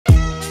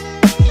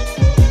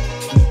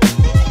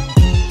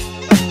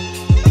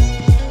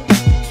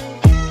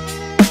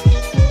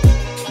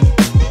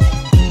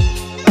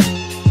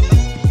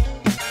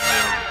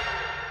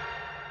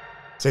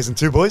Season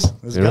 2, boys.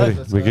 Let's go. Ready?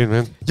 We're good,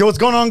 man. Yo, what's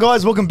going on,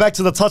 guys? Welcome back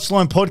to the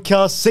Touchline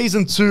Podcast,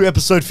 Season 2,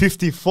 Episode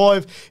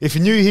 55. If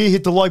you're new here,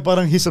 hit the like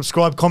button, hit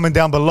subscribe, comment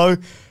down below.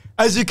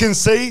 As you can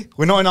see,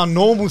 we're not in our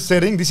normal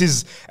setting. This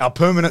is our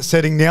permanent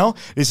setting now.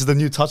 This is the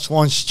new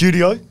Touchline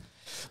studio.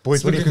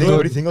 Boys, what do you think?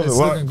 What do you think of it? It's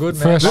looking good,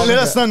 man. Let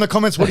us know in the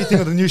comments what do you think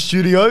of the new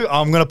studio.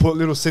 I'm going to put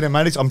little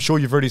cinematics. I'm sure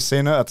you've already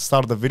seen it at the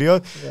start of the video.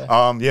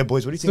 Yeah,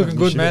 boys, what do you think? It's looking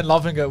good, man.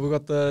 Loving it. We've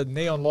got the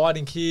neon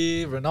lighting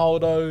here,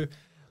 Ronaldo,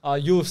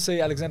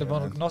 UFC, Alexander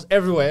Von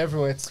everywhere.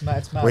 It's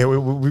mad.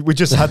 We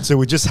just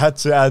had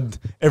to add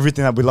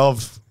everything that we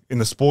love in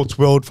the sports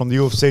world, from the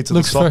UFC to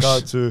looks the soccer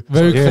fresh. to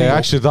Very clean. It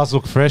actually does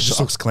look fresh. It just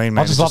looks clean,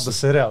 man. I just love the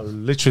set out.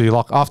 Literally,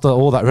 like after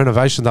all that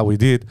renovation that we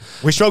did,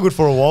 we struggled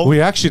for a while.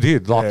 We actually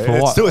did, like for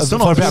what? It's still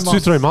for about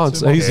 2-3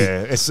 months, easy.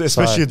 Yeah,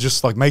 especially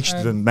just like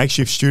the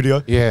makeshift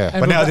studio. Yeah,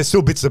 but now there's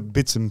still bits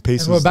and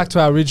pieces. And we're back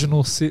to our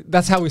original.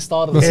 That's how we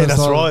started. Yeah,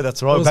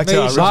 that's right. Back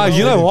to our original.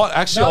 You know what?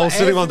 Actually, I was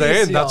sitting on the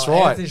end. That's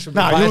right.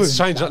 You were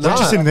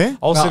sitting there.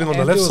 I was sitting on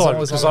the left side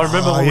because I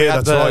remember when we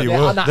had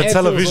the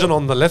television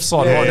on the left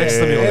side right next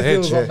to me on the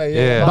edge.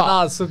 Yeah,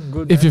 but it's looking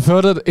good. If you've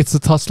heard it, it's a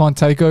Touchline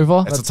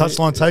takeover. It's a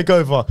Touchline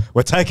takeover.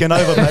 We're taking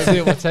over,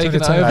 mate. We're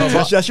taking over.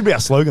 That should be our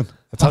slogan.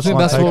 I think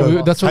that's what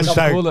we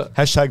call it.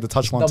 Hashtag the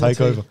Touchline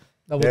takeover.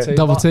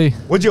 Double T.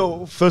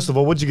 First of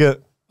all, what'd you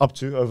get up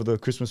to over the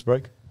Christmas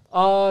break?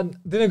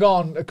 Didn't go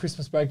on a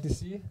Christmas break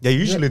this year. Yeah,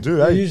 you usually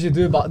do, eh? You usually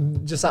do,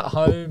 but just at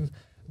home,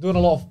 doing a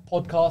lot of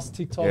podcasts,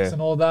 TikToks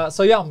and all that.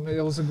 So yeah,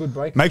 it was a good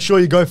break. Make sure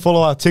you go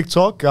follow our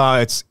TikTok.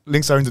 Its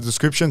links are in the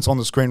description. It's on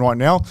the screen right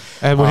now.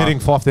 And we're hitting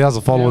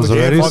 5,000 followers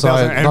already,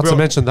 5,000, not to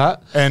mention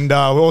that. And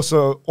we're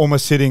also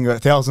almost hitting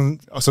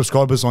 1,000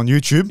 subscribers on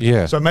YouTube.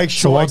 Yeah. So make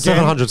sure, so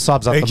 700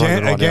 subs at the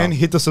moment right now.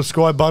 Hit the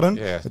subscribe button.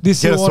 Yeah.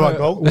 This year we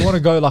want to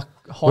go like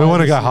high. We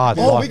want to go hard.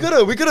 Oh, we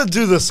gotta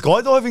do the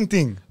skydiving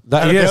thing.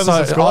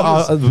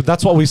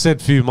 That's what we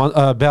said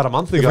about a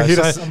month ago.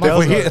 If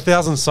we hit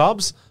 1,000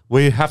 subs,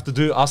 we have to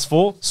do us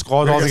four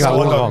skydiving at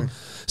Olam.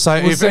 So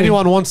if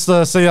anyone wants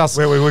to see us,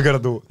 we're gonna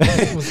do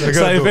it.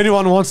 So if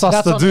anyone wants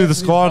us to do the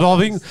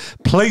skydiving,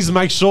 please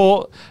make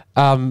sure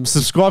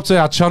subscribe to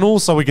our channel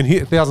so we can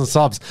hit 1,000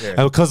 subs.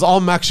 Because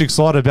I'm actually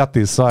excited about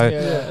this. So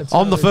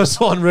I'm the first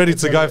one ready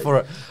to go for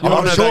it.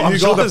 I'm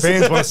sure the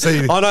fans want to see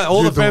it. I know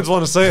all the fans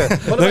want to see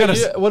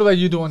it. What about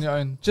you do on your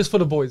own, just for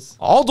the boys?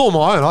 I'll do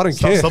my own. I don't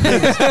care.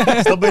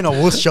 Stop being a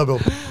wuss, Shuggle.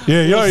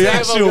 Yeah, you're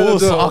actually a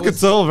wuss. I can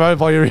tell, bro,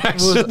 by your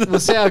reaction. We'll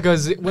see how it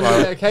goes. When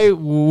it's okay,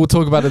 we'll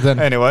talk about it then.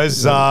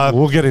 Anyways,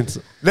 we'll get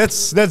into.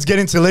 Let's get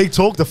into league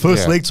talk. The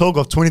first league talk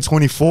of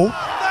 2024.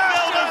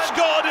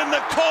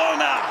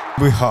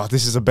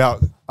 This is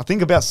about, I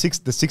think about the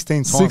 16th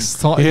time.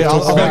 6 times. Yeah, I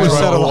think we've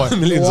said it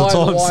millions of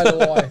times.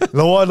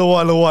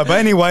 Luai. But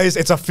anyways,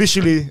 it's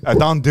officially a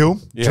done deal.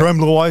 Jerome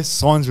Luai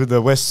signs with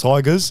the West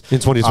Tigers. In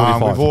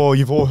 2025.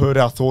 You've all heard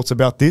our thoughts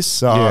about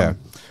this. Yeah,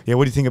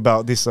 what do you think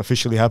about this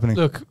officially happening?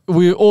 Look,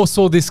 we all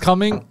saw this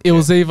coming. It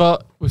was either,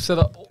 we've said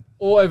it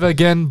all over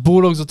again,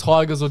 Bulldogs or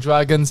Tigers or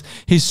Dragons.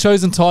 He's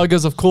chosen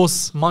Tigers, of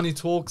course, money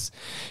talks.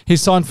 He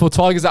signed for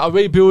Tigers that are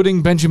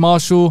rebuilding. Benji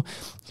Marshall,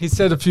 he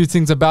said a few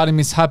things about him.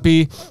 He's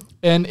happy.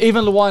 And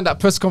even Luai in that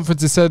press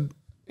conference, he said,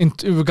 in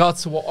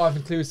regards to what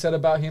Ivan Cleary said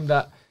about him,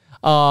 that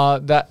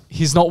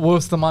he's not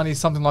worth the money,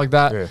 something like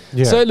that.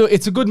 Yeah. So, look,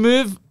 it's a good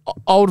move.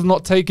 I would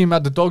not take him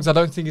at the Dogs. I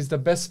don't think he's the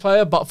best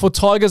player. But for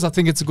Tigers, I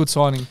think it's a good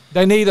signing.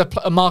 They need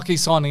a marquee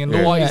signing, and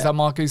Luai is that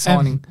marquee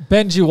signing. And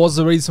Benji was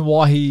the reason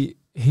why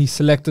he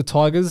selected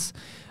Tigers.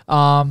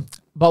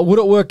 But would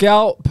it work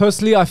out?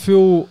 Personally, I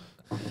feel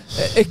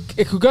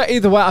it could go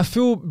either way. I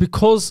feel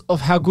because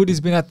of how good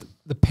he's been at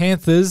the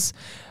Panthers,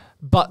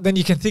 but then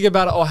you can think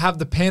about it, or have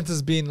the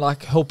Panthers been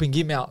like helping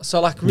him out? So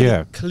like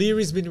really,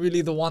 Cleary's been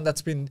really the one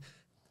that's been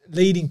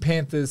leading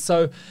Panthers.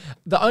 So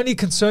the only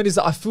concern is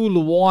that I feel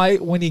Luai,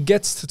 when he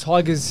gets to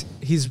Tigers,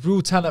 his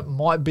real talent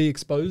might be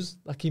exposed.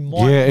 Like he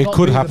might. Yeah, it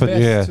could happen.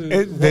 Yeah,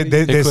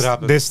 it could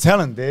happen. There's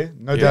talent there,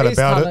 no doubt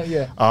about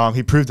it.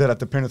 He proved that at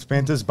the Penrith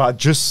Panthers, but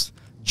just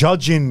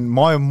judging,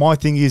 my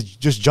thing is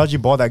just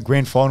judging by that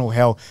grand final,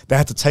 how they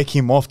had to take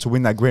him off to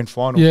win that grand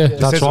final. Yeah,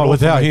 that's right.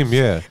 Without him,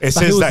 it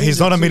says that he's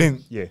not a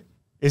million. Yeah.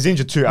 He's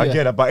injured too, I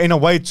get it. But in a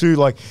way too,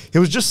 like he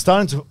was just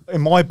starting to,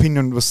 in my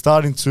opinion, was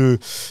starting to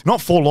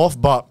not fall off,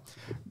 but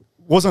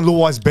wasn't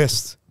Luai's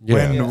best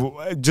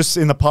just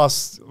in the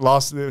past,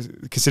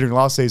 considering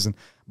last season.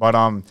 But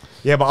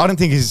but I don't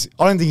think he's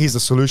the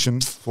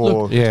solution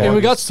for. Look, in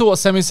regards to what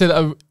Sammy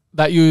said,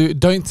 that you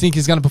don't think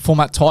he's going to perform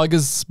at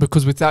Tigers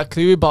because without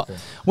Cleary, but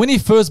when he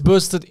first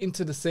bursted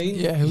into the scene,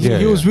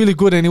 he was really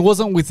good, and he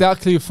wasn't without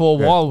Cleary for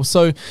a while.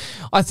 So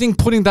I think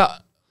putting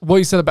that, what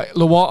you said about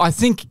Luai, I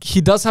think he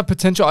does have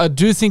potential. I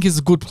do think he's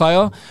a good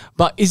player,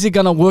 but is he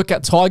going to work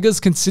at Tigers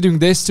considering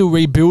they're still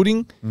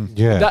rebuilding?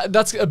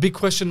 That's a big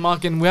question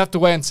mark, and we have to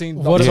wait and see.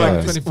 We've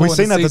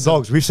seen that the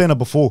Dogs. We've seen it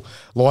before.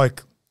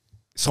 Like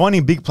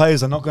signing big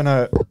players are not going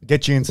to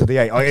get you into the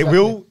A. It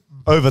will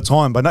over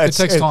time, but no, it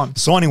takes time.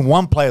 Signing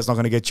one player is not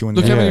going to get you in.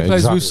 Look how many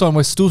players we've signed.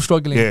 We're still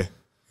struggling. Yeah.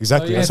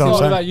 Exactly. That's Anthony,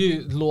 what I'm what saying.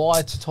 about you?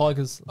 Luai to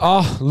Tigers.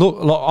 Oh, look,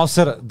 I've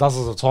said it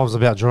dozens of times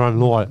about Jerome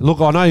Luai. Look,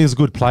 I know he's a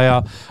good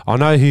player. I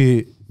know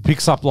he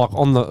picks up like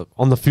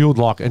on the field,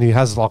 like, and he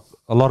has like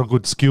a lot of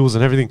good skills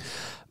and everything.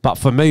 But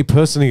for me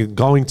personally,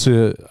 going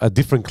to a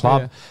different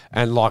club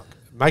and like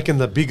making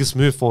the biggest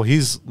move for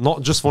his,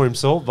 not just for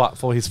himself, but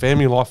for his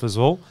family life as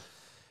well,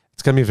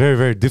 it's going to be very,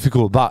 very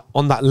difficult. But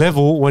on that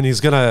level, when he's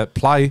going to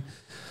play,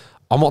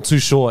 I'm not too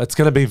sure. It's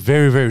going to be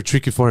very, very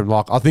tricky for him.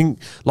 Like, I think,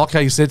 like how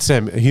you said,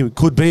 Sam, he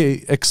could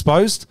be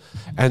exposed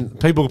and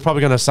people are probably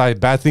going to say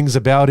bad things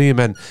about him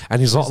and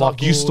he's not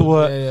like used to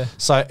it. Yeah.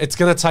 So it's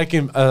going to take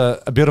him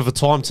a bit of a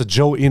time to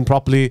gel in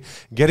properly,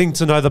 getting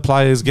to know the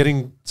players,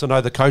 getting to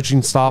know the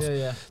coaching staff.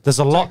 There's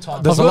a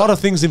lot of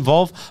things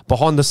involved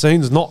behind the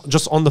scenes, not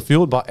just on the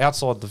field, but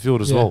outside the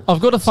field as well.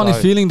 I've got a funny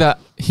feeling that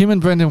him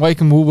and Brendan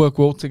Wakeham will work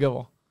well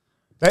together.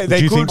 They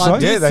you could, think so? I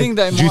do think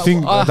they Do you might.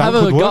 think I that have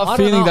could a work? gut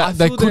feeling that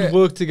they feel could they're-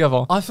 work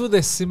together. I feel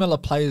they're similar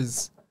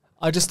players.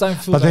 I just don't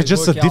feel. But they're they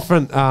just a work out.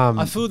 different.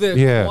 I feel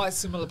they're quite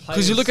similar players.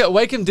 Because you look at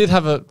Wakeham did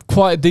have a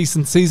quite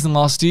decent season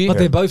last year. but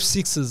they're both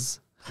sixes.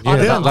 Yeah, I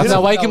don't that's- think Now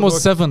that Wakeham was would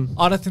work. 7.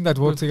 I don't think they'd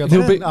work together.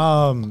 He'll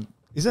be-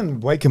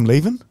 Isn't Wakeham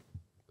leaving?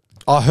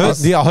 I heard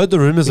the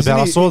rumors Isn't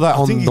about. I he- saw that I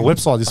on think the he-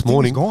 website this I think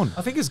morning. He's gone.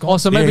 I think it's Oh, gone.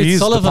 so maybe he it's is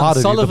Sullivan. departed.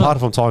 He Sullivan. departed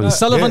from Tigers.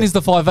 Sullivan is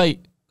the 5'8"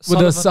 with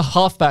Sullivan. the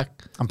halfback.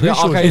 I'm pretty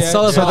sure. okay, It's yeah,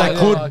 Sullivan. So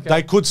yeah.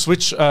 they could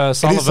switch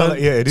Sullivan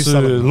it is to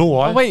Sullivan.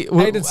 Luai. Oh wait,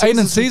 Aiden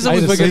Aiden Season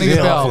was Aiden forgetting Season,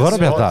 about. I forgot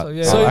about that. So,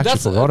 yeah. So I actually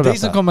that's forgot a about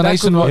decent that.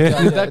 combination.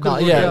 That could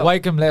work out. Wakeham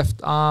Wakeham left.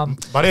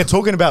 But yeah,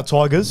 talking about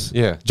Tigers,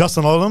 Yeah.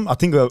 Justin Olam, I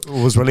think it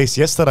was released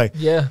yesterday.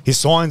 Yeah. He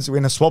signs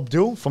in a swap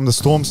deal from the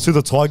Storms to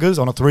the Tigers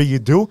on a 3-year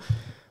deal. What do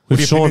With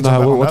you Sean, think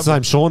on that one, what's his Ab?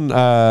 name?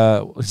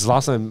 Sean, his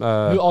last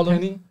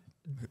name.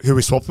 Who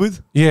we swapped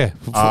with? Yeah.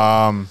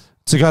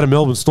 To go to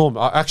Melbourne Storm.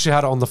 I actually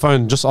had it on the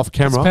phone just off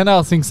camera. Penna,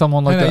 I think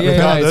someone like Penna, that. yeah.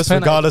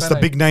 regardless, the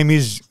Penna. big name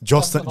is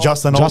Justin Olam.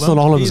 Justin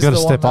Olam is He's going to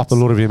the step one up a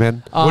little bit,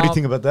 man. What do you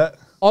think about that?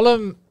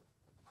 Olam,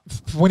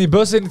 when he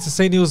burst into the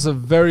scene, he was a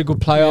very good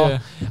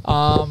player.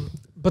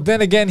 But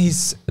then again,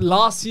 his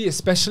last year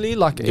especially,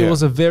 it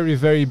was a very,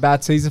 very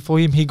bad season for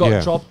him. He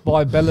got dropped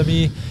by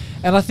Bellamy.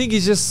 And I think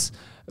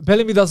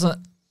Bellamy doesn't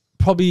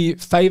probably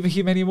favour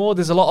him anymore.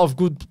 There's a lot of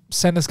good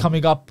centres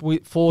coming up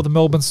for the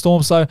Melbourne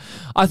Storm. So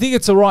I think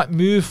it's a right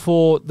move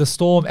for the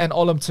Storm and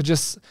Olam to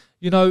just,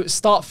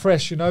 start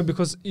fresh,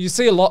 because you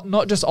see a lot,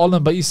 not just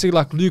Olam, but you see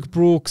like Luke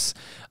Brooks,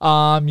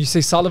 you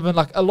see Sullivan,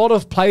 like a lot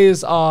of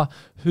players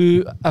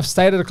who have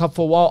stayed at the club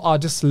for a while are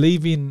just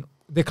leaving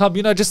the club,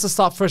 just to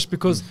start fresh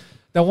because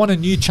they want a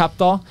new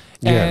chapter.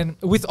 And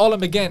with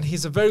Olam, again,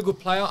 he's a very good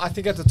player. I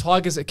think at the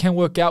Tigers, it can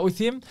work out with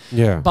him.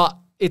 Yeah. But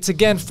it's,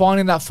 again,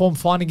 finding that form,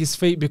 finding his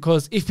feet,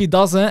 because if he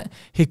doesn't,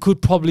 he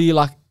could probably,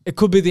 it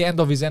could be the end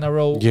of his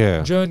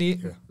NRL journey.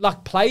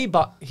 Play,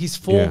 but his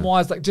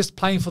form-wise, just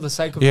playing for the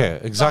sake of Yeah,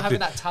 exactly. not having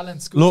that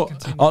talent, skills to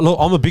continue. Look,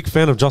 I'm a big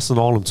fan of Justin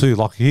Olam too.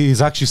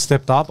 He's actually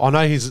stepped up. I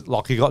know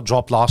he got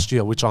dropped last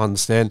year, which I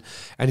understand,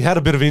 and he had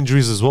a bit of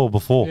injuries as well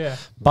before. Yeah.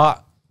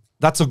 But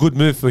that's a good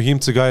move for him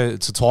to go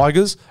to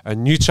Tigers, a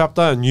new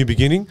chapter, a new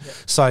beginning. Yeah.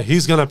 So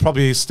he's going to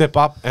probably step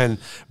up and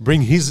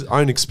bring his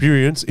own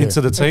experience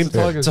into the team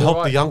to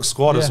help the young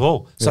squad as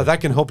well. So they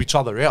can help each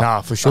other out.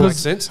 Nah, for sure. Makes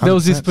sense. There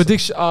was this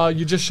prediction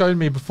you just showed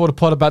me before the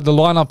pod about the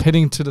lineup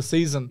heading to the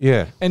season.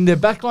 Yeah. And their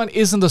backline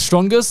isn't the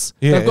strongest.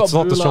 Yeah, They've got it's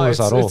not the Blue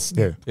strongest at all.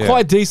 It's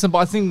quite decent, but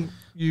I think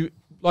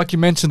like you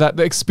mentioned, that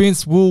the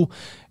experience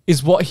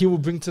is what he will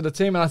bring to the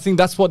team, and I think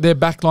that's what their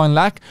backline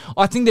lack.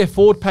 I think their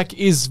forward pack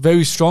is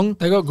very strong.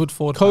 They got good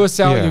forward.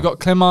 Coruscant, you've got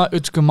Clemmer,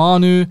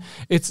 Uchkamanu,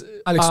 it's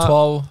Alex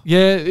Twal.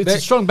 Yeah, it's a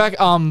strong back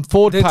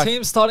forward their pack.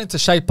 team's starting to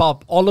shape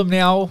up. Olam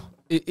now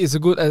is a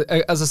good,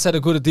 as I said, a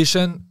good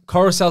addition.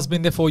 Coruscant's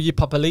been there for a year.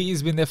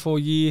 Papali'i's been there for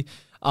a year.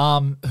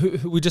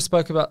 Who we just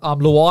spoke about,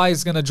 Luai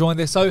is going to join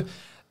there. So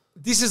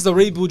this is the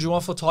rebuild you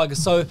want for Tigers.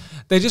 So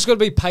they just got to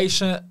be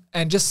patient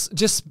and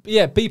just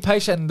be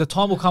patient, and the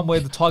time will come where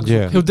the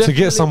Tigers will to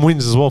get some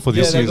wins as well for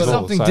this year. They've got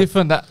something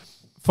different that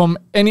from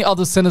any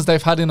other centers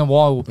they've had in a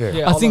while.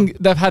 I think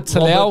they've had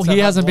Talau. He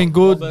hasn't been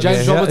good.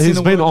 James Robertson.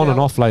 He's been on and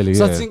off lately.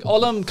 So I think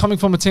Olam coming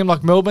from a team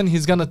like Melbourne,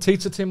 he's going to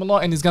teach the team a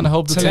lot, and he's going to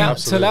help the team.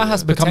 Talau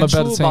has become a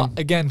better team. But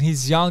again,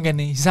 he's young and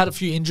he's had a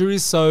few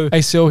injuries. So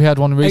ACL, he had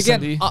one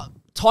recently. Again,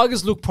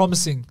 Tigers look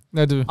promising.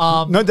 They do.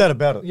 No doubt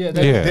about it. Yeah,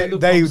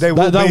 they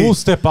will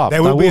step up. They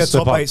will be a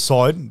top 8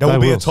 side. They will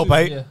be a top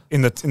 8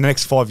 in the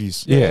next 5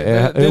 years.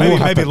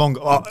 Maybe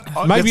longer.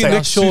 Maybe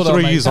next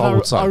 2-3 years, I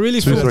would say. I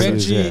really feel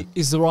Benji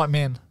is the right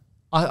man.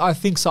 I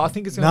think so. I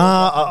think it's.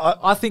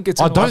 I think it's.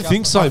 I don't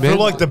think so, man. I feel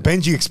like the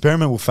Benji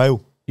experiment will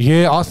fail.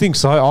 Yeah, I think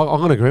so. I'm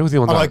going to agree with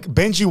you on that. Like,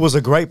 Benji was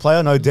a great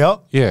player, no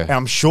doubt. Yeah. And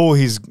I'm sure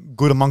he's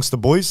good amongst the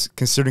boys,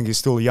 considering he's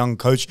still a young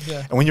coach.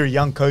 Yeah. And when you're a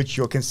young coach,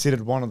 you're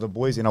considered one of the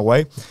boys in a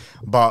way.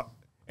 But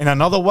in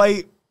another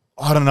way,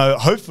 I don't know.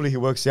 Hopefully he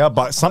works out,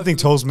 but something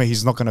tells me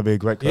he's not going to be a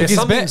great coach.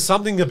 Yeah,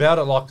 something about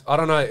it, I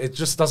don't know, it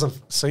just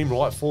doesn't seem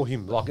right for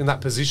him, in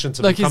that position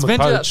to become a coach. Is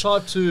Benji that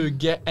type to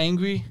get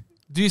angry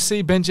Do you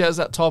see Benji as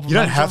that type of You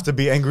don't manager? have to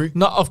be angry.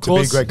 No, of to be a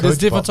course. great coach, There's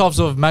different but- types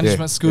of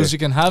management skills you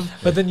can have.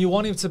 But then you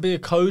want him to be a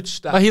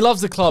coach that But he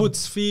loves the club.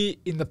 puts fear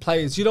in the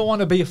players. You don't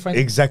want to be a friend.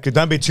 Exactly.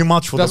 Don't be too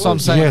much for That's the what I'm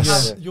boys. saying.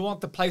 Yes. You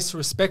want the place to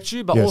respect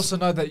you, but Yes. also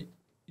know that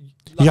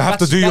You have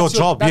to do your that's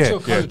job, That's yeah. your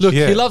coach. Look,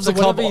 Yeah. he loves So the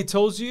club. whatever he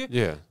tells you,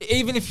 Yeah.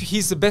 even if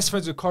he's the best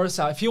friends with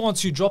Coruscant, if he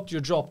wants you dropped,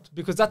 you're dropped.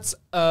 Because that's,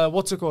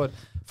 what's it called?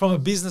 From a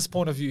business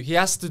point of view, he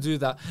has to do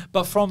that.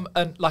 But from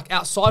like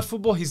outside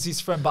football, he's his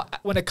friend. But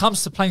when it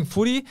comes to playing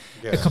footy,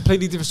 a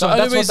completely different story.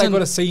 only That's what they reason- got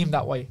to see him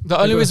that way. The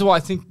only reason why I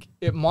think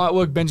it might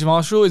work, Benji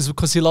Marshall, is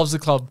because he loves the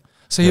club.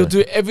 So he'll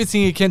do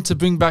everything he can to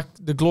bring back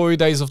the glory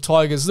days of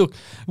Tigers. Look,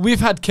 we've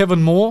had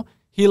Kevin Moore.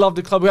 He loved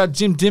the club. We had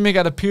Jim Dimmick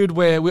at a period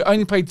where we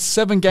only played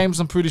 7 games,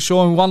 I'm pretty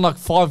sure, and we won like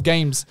 5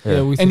 games.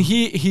 And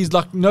he's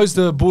like knows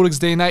the Bulldogs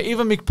DNA.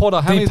 Even Mick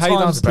Potter, how many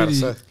times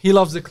he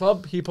loves the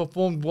club? He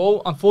performed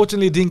well.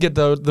 Unfortunately, didn't get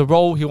the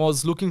role he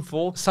was looking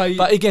for. So,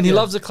 but again, he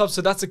loves the club,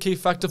 so that's a key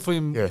factor for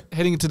him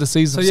heading into the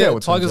season. So yeah,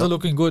 what Tigers turns are up.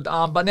 looking good.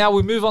 But now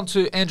we move on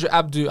to Andrew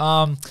Abdu.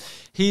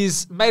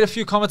 He's made a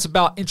few comments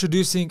about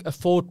introducing a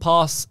forward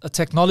pass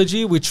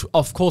technology, which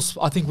of course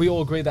I think we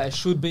all agree that it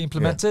should be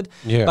implemented.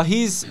 Yeah. But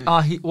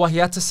what he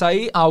had to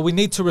say, we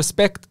need to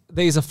respect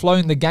there is a flow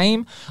in the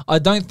game. I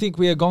don't think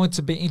we are going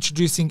to be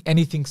introducing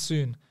anything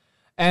soon.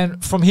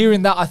 And from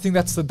hearing that, I think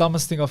that's the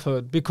dumbest thing I've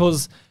heard,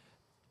 because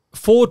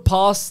forward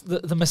pass,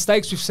 the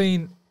mistakes we've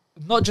seen,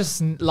 not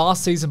just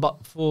last season,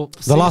 but for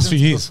The last few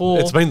seasons years. before.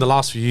 It's been the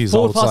last few years, I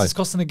Forward would pass say. is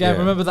costing the game. Yeah.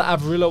 Remember the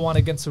Avarillo one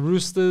against the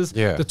Roosters,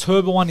 Yeah. the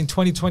Turbo one in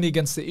 2020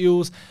 against the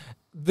Eels.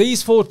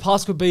 These forward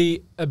pass could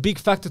be a big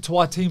factor to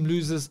why a team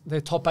loses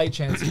their top 8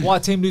 chance, why a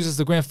team loses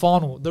the grand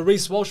final. The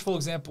Reece Walsh, for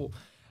example,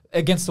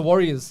 against the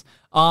Warriors.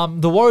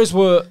 The Warriors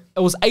it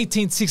was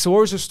 18-6. The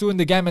Warriors were still in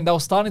the game and they were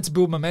starting to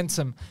build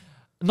momentum.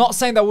 Not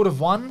saying they would have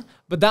won,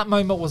 but that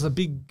moment was a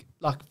big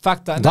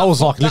factor. And That was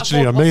like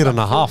literally a metre and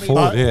a half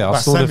forward. Yeah, I But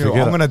still never Samuel,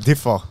 forget I'm it. going to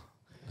differ.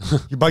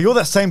 But you're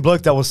that same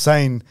bloke that was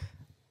saying,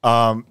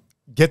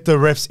 get the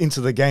refs into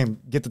the game,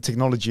 get the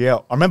technology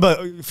out. I remember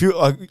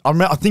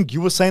I think you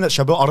were saying that,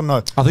 Shabel. I don't know.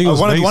 I think it was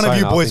one me of saying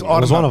you it, I boys. think. I It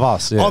don't was know. one of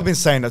us, yeah. I've been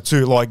saying it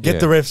too. Like, get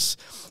the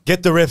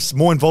refs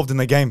more involved in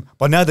the game.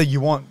 But now that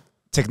you want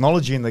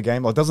technology in the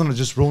game, like, doesn't it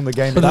just ruin the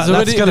game? But That's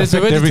gonna there's affect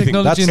already everything.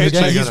 technology in the That's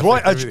game. literally He's gonna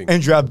right, affect everything.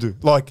 Andrew Abdu.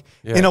 Like,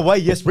 Yeah. in a way,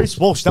 yes, Reece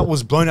Walsh, that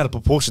was blown out of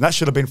proportion. That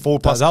should have been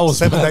forward pass That was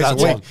 7 days a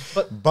that's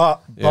week.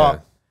 But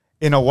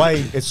in a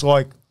way, it's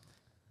like,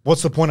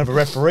 what's the point of a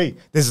referee?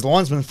 There's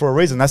linesmen for a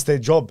reason. That's their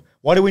job.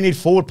 Why do we need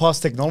forward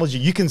pass technology?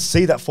 You can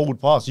see that forward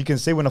pass. You can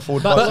see when a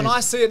forward But pass when is. I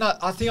see it,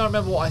 I think I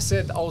remember what I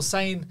said. I was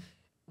saying,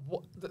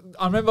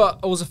 I remember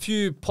it was a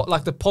few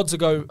the pods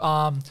ago.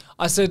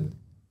 I said,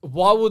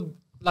 why would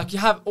you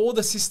have all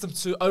the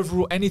systems to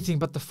overrule anything,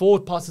 but the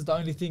forward pass is the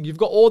only thing. You've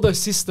got all those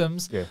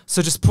systems,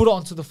 so just put it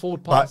onto the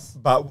forward pass.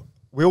 But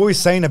we're always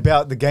saying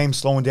about the game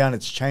slowing down.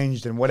 It's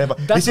changed and whatever.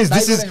 That's This what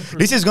they is gotta improve.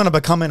 this is going to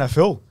become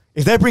NFL.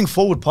 If they bring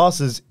forward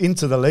passes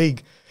into the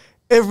league,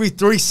 every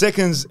 3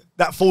 seconds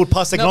that forward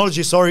pass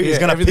technology, is going to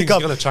pick everything's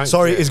up. gonna change,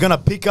 Is going to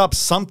pick up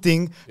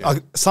something,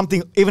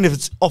 something. Even if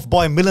it's off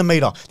by a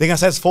millimeter, they're going to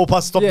say it's forward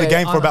pass. Stop the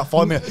game I for know. about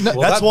 5 minutes. Well,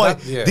 That's why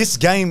that- this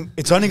game,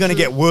 it's only going to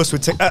get worse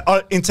with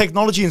in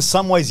technology. In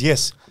some ways,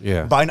 yes.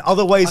 Yeah. But in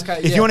other ways,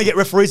 if you want to get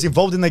referees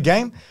involved in the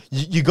game,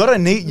 you got to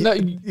need. No,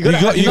 You you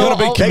gotta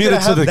be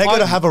committed to the- They got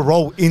to have a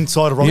role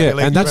inside of rugby Yeah,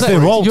 league. and that's their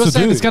referees. role You're to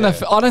saying do. it's gonna.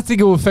 I don't think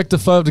it will affect the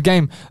flow of the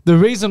game. The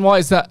reason why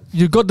is that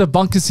you've got the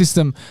bunker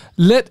system.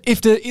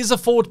 If there is a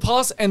forward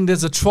pass and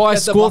there's a try Get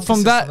the scored bunker from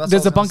system, that, that's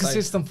there's what a I was bunker gonna say.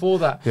 system for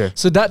that. Yeah.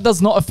 So that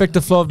does not affect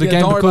the flow of the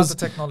game don't worry about because the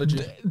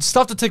technology.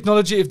 Stuff the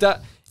technology.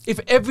 If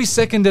every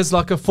second there's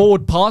like a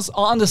forward pass,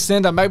 I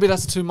understand that maybe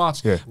that's too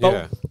much. Yeah. But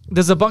Yeah.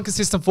 there's a bunker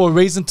system for a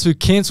reason to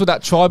cancel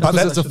that try But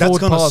because it's a that's forward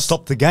going to pass.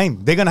 stop the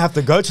game. They're going to have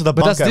to go to the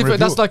But bunker that's and different.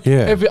 review That's like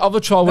Yeah. every other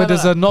try where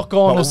there's a knock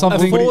on or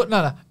something.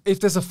 If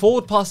there's a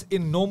forward pass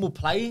in normal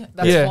play,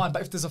 that's Yeah. fine.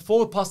 But if there's a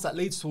forward pass that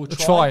leads to a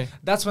try, try.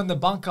 that's when the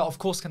bunker, of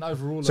course, can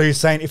overrule So it. you're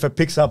saying if it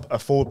picks up a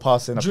forward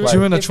pass in a play,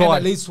 During a And try.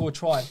 it leads to a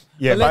try.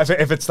 yeah, but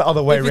if it's the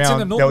other way if it's in a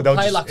around, normal they'll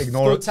play, just like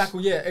ignore throw it.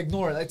 tackle,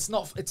 ignore it.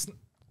 It's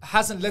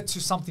hasn't led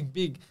to something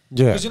big.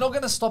 Yeah. Because you're not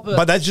going to stop it.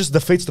 But that just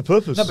defeats the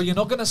purpose. No, but you're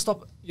not going to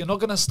stop. You're not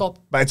going to stop.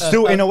 But it's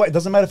still, in a way, it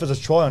doesn't matter if it's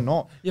a try or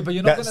not. Yeah, but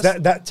you're not That's- gonna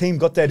that team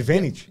got the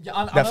advantage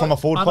from a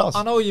forward pass.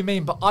 I know what you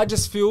mean, but I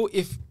just feel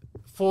if,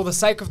 for the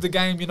sake of the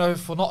game,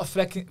 for not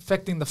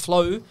affecting the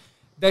flow,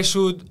 they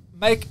should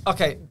make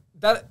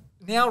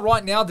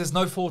right now there's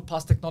no forward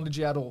pass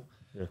technology at all.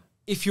 Yeah.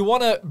 If you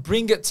want to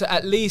bring it to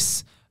at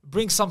least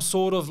bring some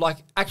sort of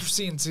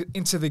accuracy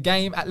into the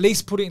game, at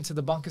least put it into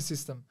the bunker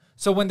system.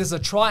 So when there's a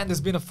try and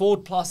there's been a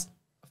forward pass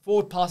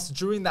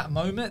during that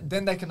moment,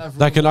 then they can overrule.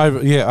 They can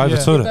overturn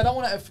If they it. don't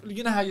want to,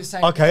 you know how you're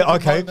saying. Okay.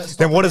 every moment, stop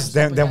Then what the does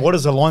game, stop the what game.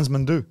 does the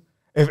linesman do?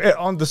 If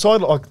on the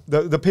side,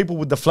 the people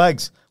with the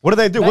flags, what do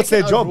they do? They What's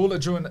their can job? overrule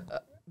it during,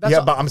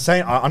 But I'm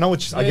saying I know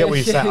what I get what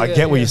you're saying. I yeah,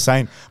 get what yeah. you're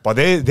saying. But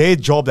their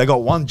job, they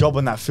got one job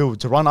on that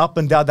field to run up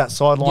and down that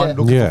sideline Yeah.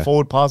 looking Yeah. for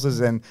forward passes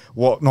and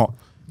whatnot.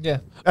 Yeah.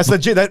 That's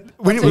legit. That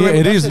when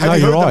it is. Have No,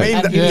 you you're heard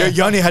right. the meme that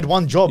you only had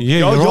one job?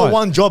 Yeah, your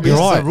one job is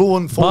to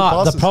ruin forward But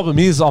passes. the problem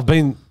is, I've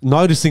been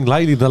noticing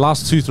lately the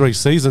last 2-3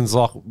 seasons,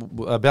 like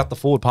about the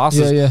forward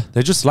passes. Yeah.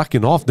 They're just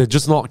slacking off. They're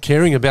just not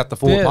caring about the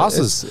forward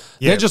passes.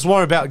 They're just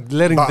worried about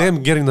letting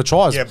them getting the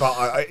tries.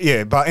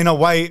 Yeah, but in a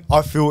way,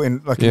 I feel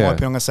in my opinion, I'm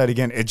gonna say it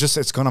again.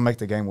 It's gonna make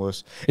the game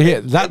worse.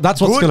 Yeah,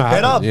 that's what's gonna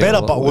happen.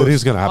 Better, but worse. It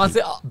is gonna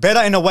happen.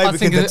 Better in a way we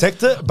can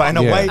detect it, but in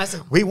a way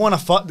we want to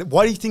fight.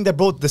 Why do you think they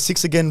brought the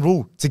 6 again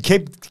rule to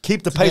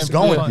keep the pace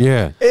going?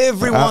 Yeah,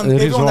 everyone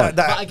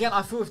But again,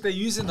 I feel if they're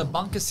using the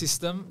bunker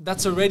system,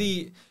 that's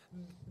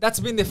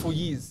been there for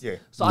years. Yeah.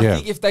 So I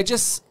think if they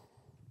just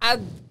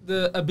add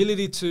the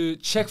ability to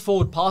check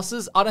forward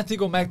passes, I don't think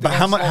it'll make the game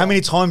slower. How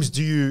many times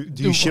do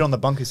you shit on the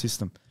bunker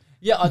system?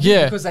 Yeah, I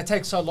do because they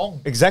take so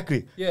long.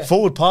 Exactly. Yeah.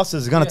 Forward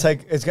passes is going to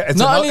take. It's going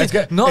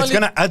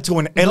to add to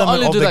an element of the game. Not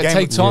only do they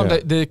take time,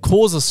 the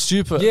calls are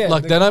stupid. Yeah,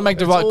 like they don't make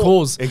the right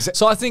calls.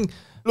 So I think.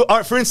 Look, all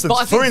right, for instance,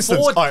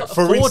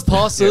 forward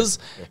passes,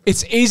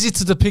 it's easy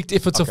to depict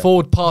if it's a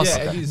forward pass.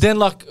 Yeah, it is. Then,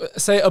 like,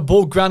 say a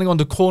ball grounding on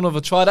the corner of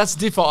a try, that's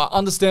different. I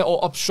understand, or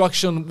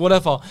obstruction,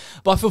 whatever.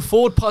 But I feel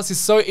forward pass is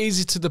so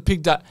easy to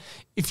depict that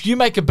if you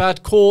make a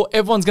bad call,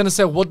 everyone's going to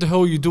say, "What the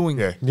hell are you doing?"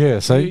 Yeah.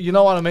 So you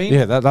know what I mean?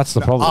 Yeah, that's the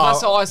problem.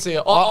 That's how I see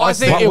it. I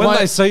think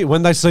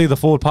when they see the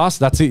forward pass,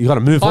 that's it. You got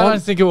to move on. I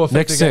don't think it will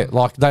affect next set.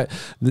 Like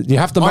you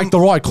have to make the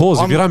right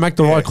calls. If you don't make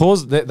the right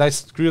calls, they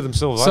screw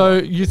themselves. So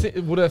over. you think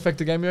would it affect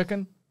the game? You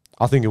reckon?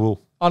 I think it will.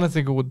 I don't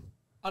think it would.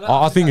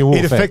 I think it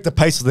will affect the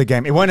pace of the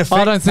game. It won't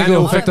affect. I don't think it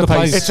will affect the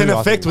pace. It's an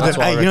effect with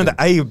an A. You know the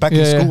A back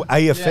in school,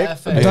 A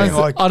effect.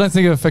 I don't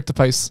think it will affect the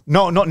pace.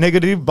 No, not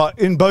negative, but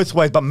in both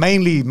ways. But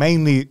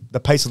mainly the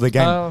pace of the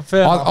game. I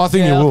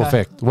think it will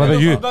affect. What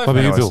about you? What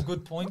about you, Bill?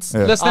 Good points.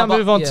 Let's now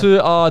move on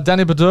to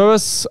Danny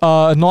Baduras,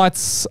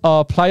 Knights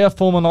player,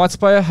 former Knights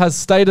player, has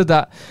stated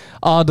that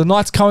the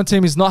Knights current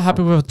team is not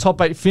happy with a top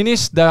 8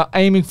 finish. They are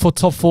aiming for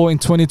top 4 in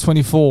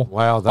 2024.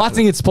 Wow, I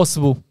think it's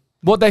possible.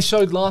 What they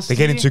showed last year.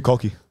 They're getting too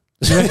cocky.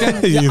 You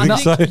reckon? You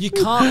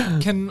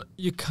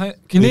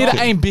need to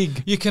aim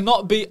big. You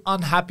cannot be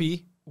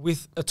unhappy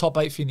with a top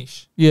 8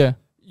 finish. Yeah.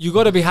 You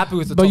got to be happy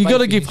with the top 8 But you got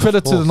to give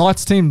credit to the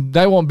Knights team.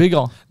 They want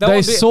bigger.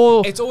 It's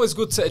always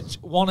good to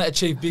want to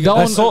achieve bigger.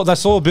 They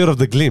saw a bit of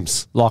the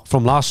glimpse like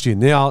from last year.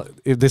 Now,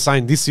 if they're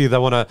saying this year they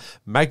want to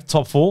make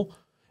top 4,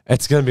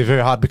 it's going to be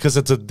very hard because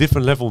it's a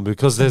different level.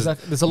 Because there's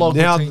a lot of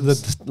now good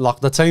teams.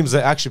 the teams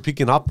are actually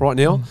picking up right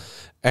now,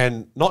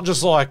 and not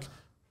just like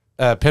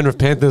Penrith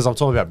Panthers. I'm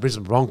talking about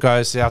Brisbane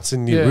Broncos, South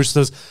Sydney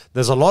Roosters.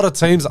 There's a lot of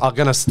teams are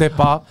going to step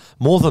up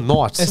more than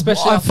Knights,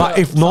 especially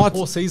if Knights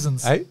 4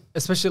 seasons. Hey?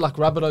 Especially like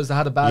Rabbitohs, they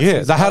had a bad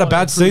season. They had a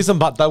bad season,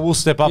 but they will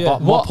step up.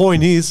 But my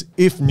point is,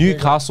 if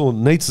Newcastle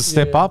needs to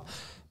step up,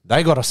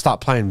 they got to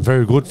start playing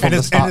very good from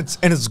the start.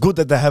 And it's good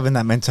that they're having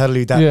that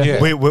mentality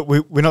that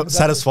we're not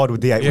satisfied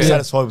with the 8. We're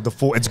satisfied with the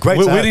 4. It's great.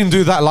 We didn't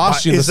do that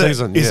last year in the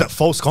season. Is it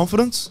false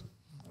confidence?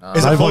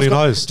 Nobody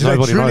knows.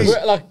 Nobody knows.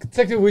 Like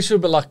technically we should,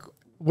 but like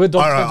we're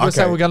doctors. We're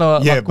saying we're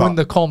gonna win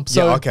the comp.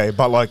 So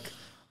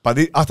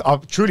I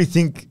truly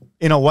think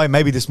in a way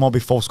maybe this might be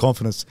false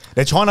confidence.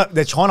 They're trying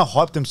to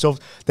hype themselves.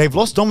 They've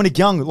lost Dominic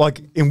Young.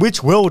 Like in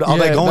which world are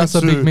they going that's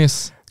a big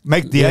miss.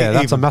 Make the 8?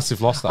 That's a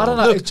massive loss. I don't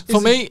know. Look,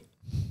 for me,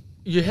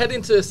 you head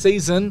into a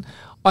season,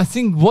 I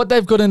think what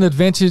they've got an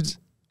advantage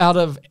out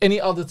of any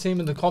other team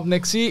in the comp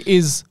next year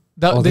is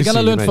that they're going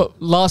to learn from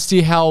last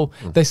year how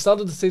they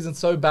started the season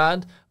so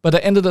bad, but they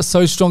ended it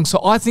so strong.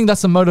 So I think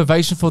that's a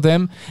motivation for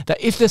them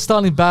that if they're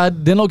starting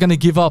bad, they're not going to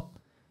give up.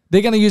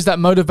 They're going to use that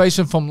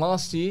motivation from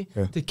last year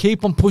to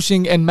keep on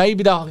pushing, and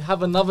maybe they'll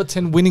have another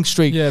 10 winning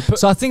streak. Yeah,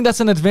 so I think that's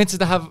an advantage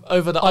to have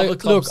over the other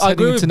clubs. Look, I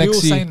agree with Bill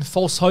saying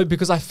false hope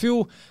because I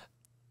feel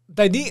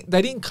they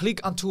didn't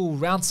click until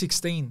round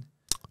 16.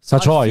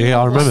 That's right. Yeah,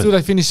 I remember. Still,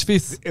 they finished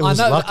 5th.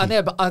 I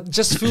know, but I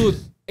just feel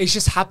it's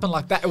just happened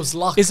like that. It was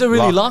luck. Is it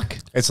really luck?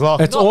 It's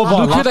luck. It's all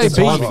about luck.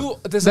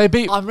 They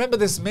beat. I remember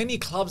there's many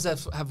clubs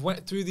that have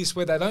went through this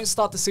where they don't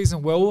start the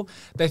season well.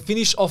 They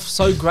finish off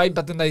so great,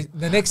 but then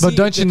the next year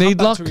don't you need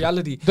luck?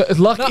 Reality.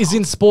 Luck is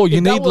in sport. You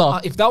need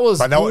luck. If that was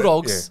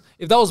Bulldogs,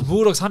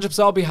 100%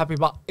 I'll be happy.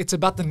 But it's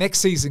about the next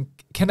season.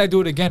 Can they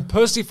do it again?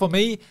 Personally, for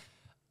me,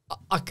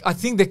 I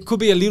think there could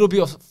be a little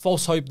bit of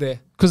false hope there.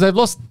 Because they've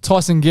lost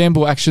Tyson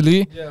Gamble,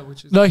 actually. Yeah,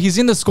 which is... No, he's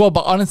in the squad,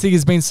 but I don't think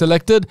he's been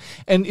selected.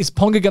 And is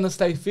Ponga going to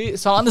stay fit?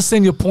 So I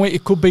understand your point.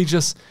 It could be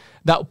just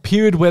that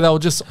period where they were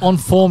just on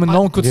form and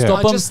no one could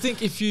stop them. I just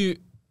think if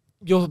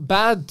you're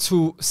bad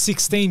to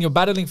 16, you're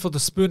battling for the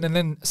spoon, and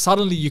then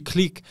suddenly you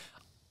click,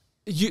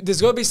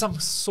 there's got to be some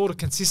sort of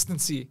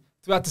consistency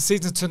throughout the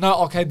season to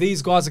know, okay,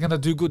 these guys are going to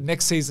do good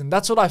next season.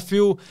 That's what I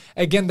feel,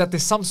 again, that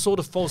there's some sort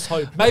of false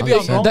hope. Maybe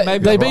I'm wrong,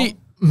 they beat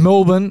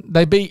Melbourne,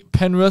 they beat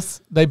Penrith,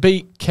 they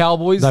beat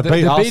Cowboys. They're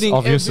beating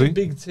obviously. every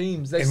big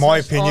teams. In my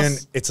opinion,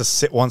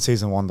 it's a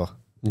one-season wonder.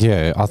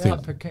 Yeah, I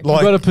think. We've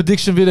got a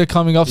prediction video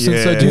coming up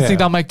soon, so do you think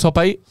they'll make top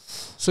 8?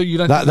 So you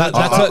don't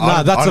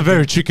that's a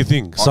very tricky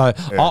thing. So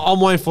I'm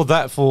waiting for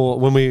that for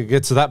when we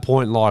get to that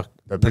point, like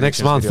the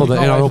next month for the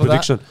NRL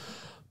prediction.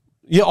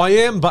 Yeah, I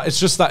am, but it's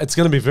just that it's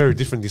going to be very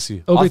different this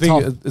year. I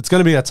think it's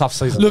going to be a tough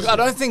season. Look, I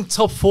don't think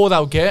top 4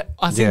 they'll get.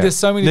 I think there's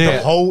so many.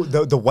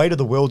 The weight of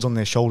the world's on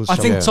their shoulders. I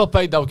think top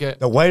 8 they'll get.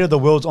 The weight of the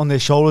world's on their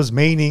shoulders,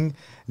 meaning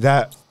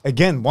that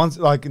again, once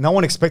like no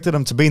one expected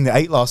them to be in the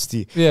 8 last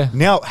year. Yeah.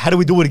 Now, how do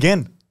we do it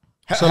again?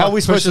 So how are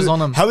we supposed to?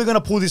 How are we going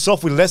to pull this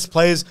off with less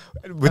players,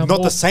 with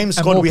not the same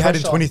squad we had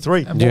in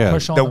 23?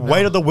 The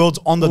weight of the world's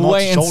on the We'll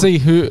wait and see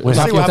who. We'll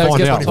have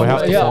to find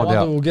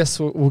out.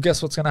 We'll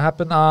guess what's going to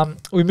happen.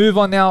 We move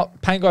on now.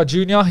 Pangai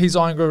Jr. He's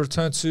eyeing a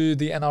return to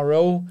the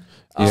NRL.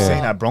 You've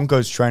seen that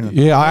Broncos training.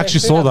 Yeah, I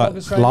actually saw that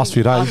last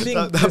few days. I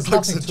think there's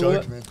nothing to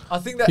it. Man. I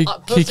think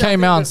that he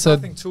came out and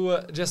said nothing to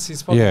it. Just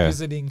he's probably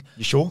visiting.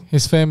 You sure?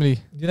 His family.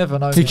 You never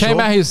know. He came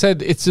out. He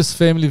said it's just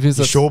family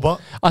visits. You sure,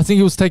 but I think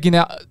he was taking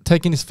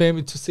his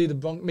family to see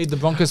meet the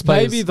Broncos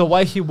players. Maybe the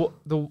way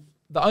the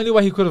only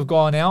way he could have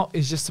gone out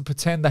is just to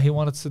pretend that he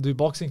wanted to do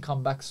boxing,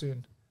 come back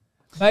soon.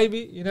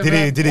 Maybe you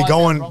never.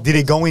 Did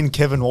he go in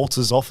Kevin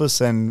Walters' office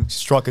and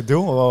strike a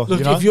deal? Or, look,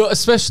 if you're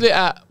especially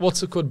at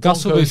what's it called,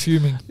 Gus will be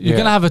fuming. You're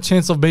gonna have a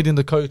chance of beating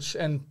the coach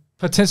and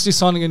potentially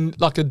signing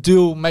a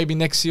deal maybe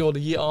next year or the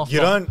year after. You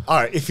don't.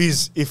 All right, if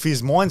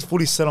his mind's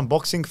fully set on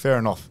boxing, fair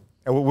enough.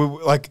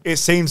 Like it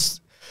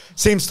seems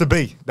to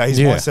be that his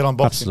mind's set on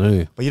boxing.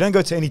 Absolutely. But you don't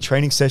go to any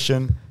training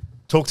session,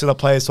 talk to the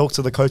players, talk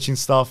to the coaching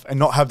staff, and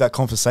not have that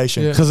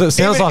conversation. Because it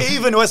sounds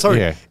even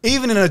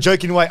in a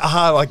joking way,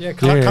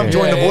 come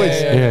join the boys.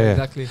 Yeah,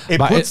 exactly. It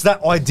puts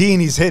that idea in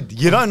his head.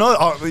 You don't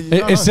know.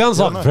 It sounds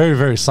like very,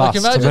 very sus. Like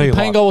imagine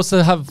Pangai was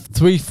to have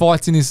 3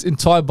 fights in his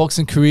entire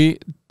boxing career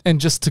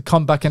and just to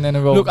come back in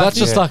NRL. Look, that's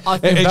just like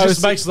it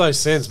just makes no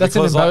sense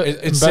because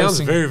it sounds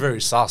very,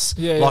 very sus.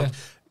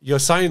 You're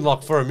saying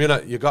like for a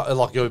minute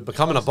you're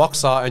becoming a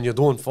boxer and you're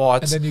doing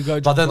fights, and then you go.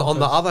 But then on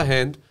the other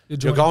hand,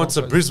 you're going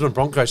to Brisbane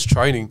Broncos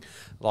training.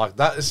 Like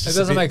that is just it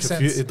doesn't make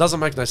sense. It doesn't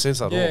make no sense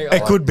at all.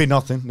 It could be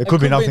nothing. It could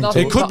be nothing.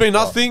 It could be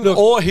nothing,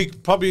 or he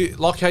probably,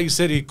 like how you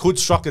said, he could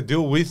strike a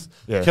deal with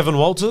Kevin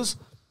Walters.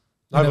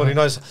 Nobody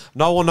knows.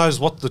 No one knows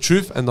what the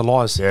truth and the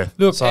lies. Yeah.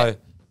 Look, so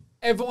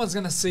everyone's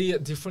gonna see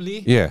it differently.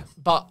 Yeah.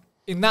 But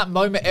in that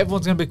moment,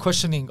 everyone's going to be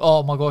questioning,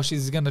 oh my gosh,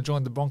 is he going to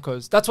join the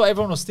Broncos? That's what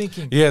everyone was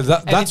thinking. Yeah,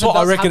 that's what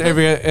I reckon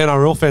every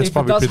NRL fan's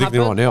probably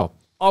predicting right now.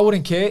 I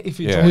wouldn't care if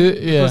he joined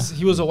because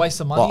he was a waste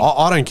of money. Well,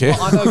 I don't care.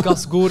 I know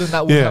Gus Gordon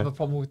that would have a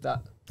problem with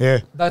that. Yeah.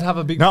 They'd have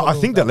a big problem. No, I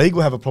think the league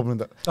will have a problem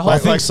with that. I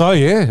think so,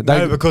 yeah.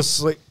 No,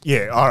 because, all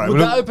right. Look,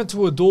 they're open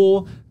to a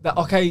door that,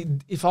 okay,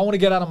 if I want to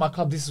get out of my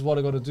club, this is what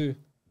I got to do.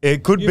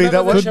 It could be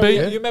that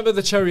way. You remember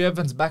the Cherry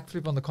Evans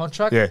backflip on the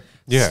contract?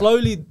 Yeah.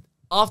 Slowly,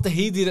 after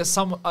he did it,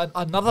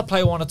 another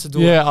player wanted to do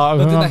it. Yeah,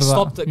 but then they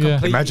stopped it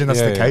completely. Imagine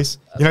that's the case.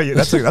 You know,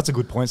 that's a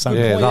good point, Sam.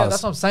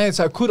 That's what I'm saying.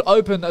 So it could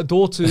open a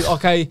door to,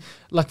 okay,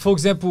 like for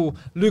example,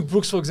 Luke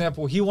Brooks, for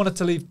example, he wanted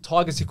to leave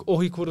Tigers. All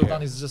he could have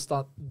done is just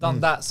done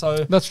that. So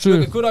that's true.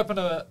 Look, it could open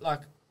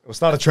We'll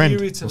start a trend.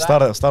 We'll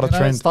start a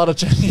trend. Start a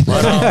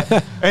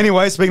trend.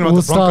 Anyway, speaking about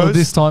the Broncos.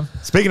 This time.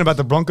 Speaking about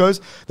the Broncos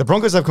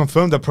have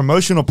confirmed a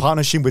promotional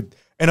partnership with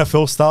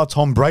NFL star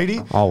Tom Brady.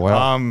 Oh,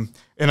 wow.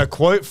 In a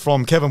quote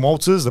from Kevin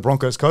Walters, the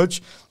Broncos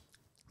coach,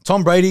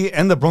 Tom Brady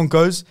and the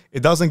Broncos, it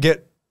doesn't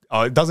get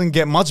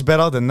much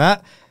better than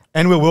that,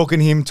 and we're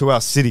welcoming him to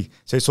our city.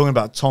 So he's talking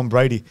about Tom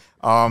Brady.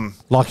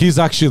 Like he's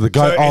actually the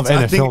GOAT of NFL.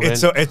 I think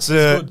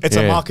it's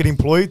a marketing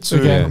ploy to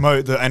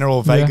promote the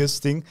NRL Vegas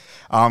thing.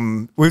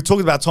 We've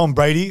talked about Tom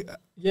Brady.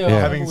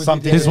 Having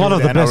something. He's one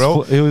of the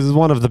best. He was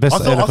one of the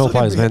best NFL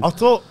players, man. I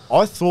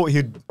thought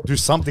he'd do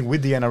something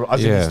with the NRL.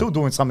 He's still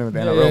doing something with the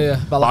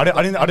NRL. But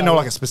I didn't know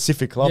like a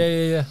specific club.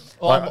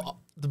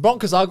 The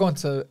Broncos are going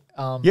to.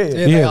 So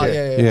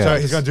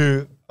he's going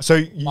to do. So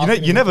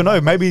you never know.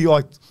 Maybe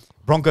like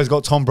Broncos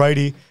got Tom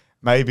Brady.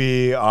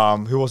 Maybe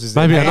who was his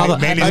name? Maybe another.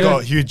 Manly's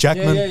got Hugh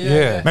Jackman.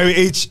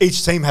 Maybe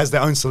each team has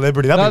their own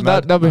celebrity. That'd be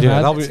mad.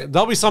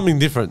 That'll be something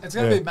different. It's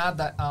gonna be mad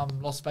that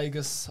Las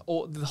Vegas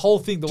or the whole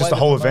thing. The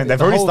whole event.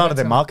 They've already started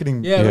their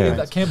marketing.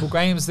 That Campbell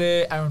Graham's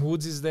there. Aaron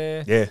Woods is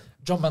there. Yeah.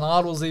 John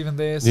Bernard was even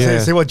there. So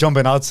see what John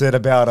Bernard said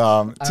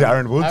about to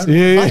Aaron Woods?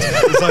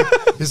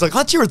 He's like,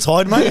 aren't you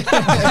retired, mate?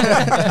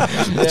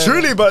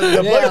 Truly, but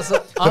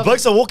the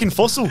blokes are walking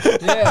fossil.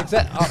 Yeah,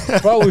 exactly.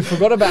 Bro, we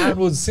forgot about Aaron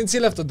Woods. Since he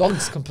left the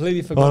Dogs,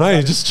 completely forgot. Oh, no,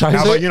 he just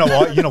changed it. You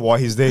know why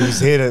he's there? He's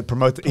here to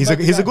promote. He's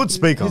a good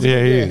speaker.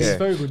 Yeah, he is. He's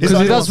very good.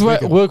 Because he does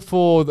work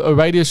for a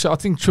radio show, I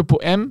think Triple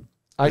M.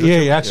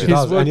 He actually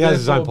does. And he has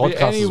his own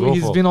podcast as well.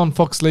 He's been on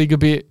Fox League a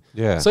bit.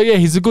 Yeah. So,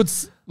 he's a good...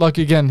 Like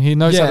again, he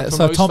knows how to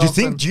promote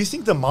stuff. Do you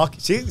think the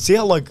market? See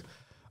how like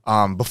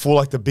before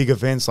like the big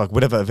events, like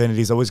whatever event it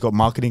is, always got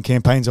marketing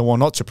campaigns and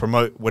whatnot to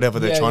promote whatever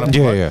they're trying to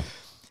promote. Yeah.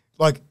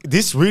 Like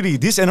this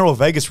NRL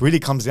Vegas really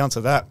comes down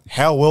to that.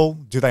 How well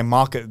do they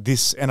market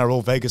this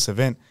NRL Vegas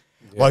event?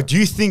 Yeah. Like, do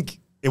you think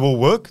it will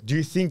work? Do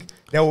you think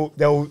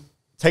they'll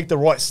take the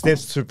right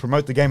steps to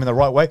promote the game in the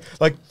right way?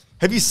 Like,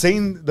 have you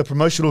seen the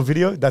promotional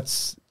video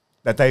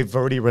that they've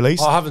already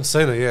released? I haven't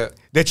seen it yet.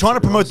 They're trying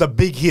to promote the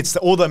big hits.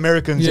 All the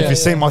Americans, if you've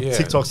seen my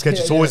TikTok sketch,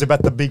 it's always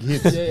about the big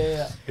hits.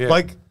 Yeah.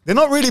 Like, They're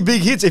not really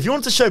big hits. If you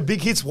want to show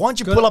big hits, why don't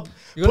you pull up?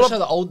 You got to show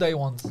the old day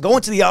ones. Go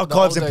into the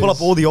archives and pull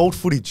up all the old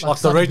footage. Like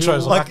the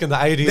retros back in the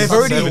 80s, the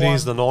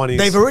 70s, the 90s.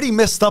 They've already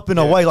messed up in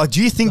a way. Like,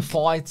 do you think the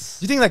fights?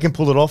 Do you think they can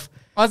pull it off?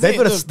 They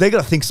got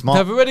to think smart.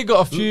 They've already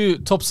got a few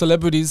top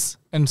celebrities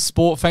and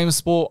famous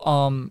sport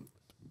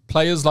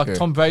players like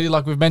Tom Brady,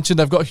 like we've mentioned.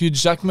 They've got Hugh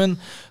Jackman,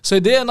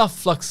 so they're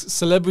enough like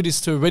celebrities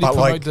to already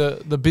promote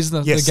the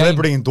business. Yeah, the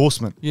celebrity game.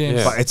 Endorsement.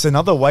 Yeah. But it's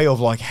another way of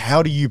like,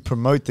 how do you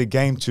promote the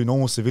game to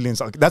normal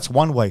civilians? Like, that's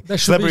one way.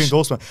 Celebrity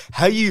endorsement.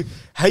 How you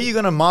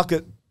going to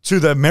market to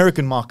the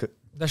American market?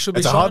 They should be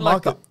it's a showing hard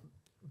like market.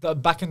 the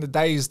back in the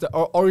days, the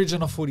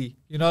origin of footy.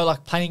 You know,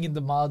 like playing in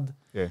the mud.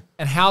 Yeah.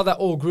 And how that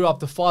all grew up,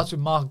 the fights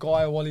with Mark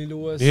Guy, Wally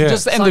Lewis. Yeah.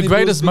 Just and the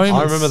greatest moments.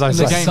 I remember those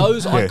in the days. game.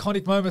 Those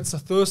iconic moments, the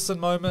Thurston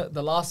moment,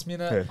 the last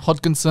minute.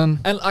 Hodgkinson.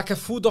 And like a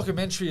full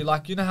documentary,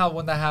 like, you know how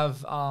when they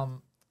have,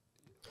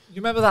 you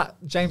remember that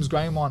James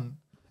Graham one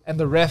and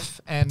the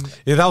ref and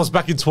Yeah, that was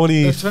back in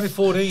 2014.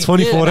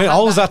 2014. I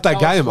was at that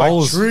game. I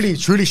was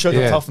Truly showed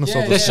the toughness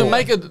of the They should sport.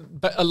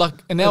 make like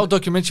an hour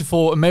documentary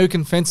for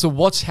American fans to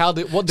watch what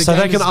the so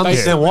game they can is understand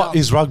based what around.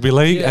 is rugby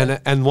league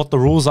and what the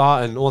rules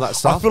are and all that I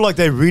stuff. feel like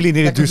they really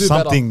need to do can do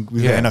something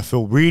with the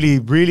NFL.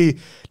 Really,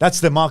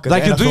 that's their market.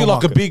 They the can do NFL like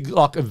market. a big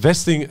like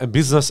investing and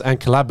business and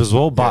collab as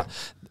well, but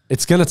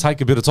it's going to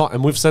take a bit of time.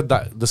 And we've said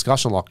that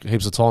discussion like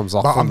heaps of times.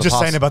 Like But from I'm the just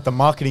past. saying about the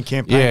marketing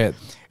campaign. Yeah.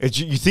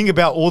 You think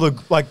about all the,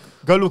 like,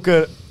 go look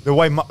at the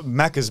way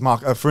Macca's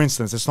market, for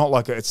instance. It's not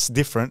like it's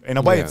different. In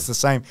a way, it's the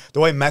same.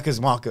 The way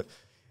Macca's market,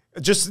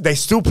 they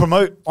still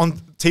promote on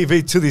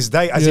TV to this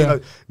day. As you know,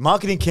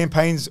 marketing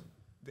campaigns,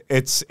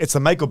 it's a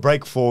make or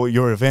break for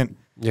your event.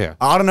 Yeah.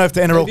 I don't know if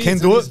the NRL can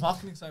do it.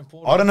 Marketing's so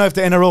important. I don't know if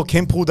the NRL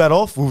can pull that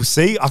off. We'll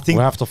see. I think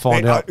We'll have to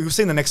find out. We'll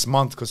see in the next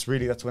month because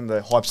really that's when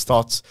the hype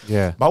starts.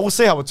 Yeah. But we'll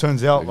see how it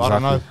turns out. I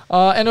don't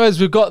know. Anyways,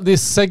 we've got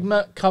this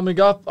segment coming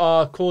up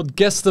called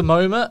Guess the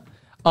Moment.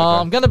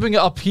 I'm going to bring it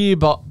up here,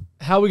 but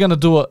how are we going to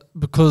do it?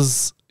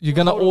 Because you're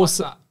going to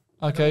also...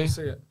 Okay.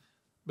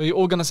 But you're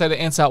all going to say the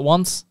answer at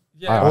once?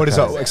 Yeah. What is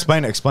that?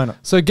 Explain it.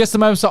 So Guess the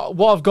Moment. So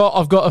what I've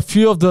got a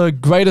few of the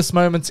greatest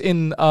moments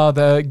in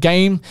the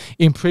game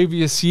in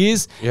previous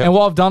years. Yep. And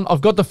what I've done,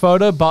 I've got the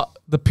photo, but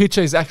the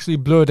picture is actually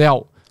blurred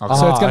out. Okay.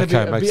 So it's going to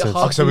Okay, be a makes bit sense.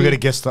 hard. So we're going to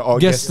guess the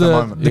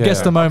moment.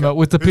 Guess the moment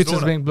with the Who's pictures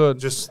doing it? being blurred.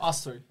 Just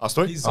Us three. us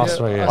three? Us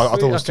three, yeah. I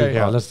thought it was two. Okay.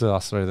 Yeah, let's do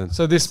us three then.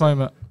 So this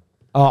moment.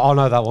 I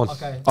know that one.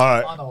 Okay. All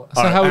right. I know it.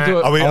 So how we do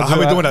it? How are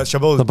we doing that,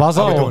 Shabal? The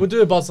buzzer? We'll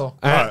do a buzzer. All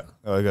right.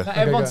 Okay. Now,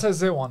 everyone go. says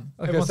their one.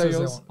 Everyone say says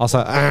their yours. one. I'll say.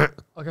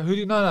 Okay, who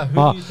do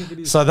you think it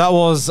is? So that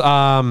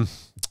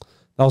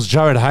was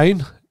Jared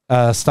Hayne,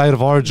 State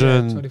of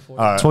Origin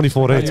 2014.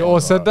 2014. You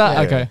all said that?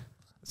 Yeah. Okay.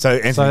 So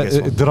Anthony So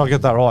guessed one. did I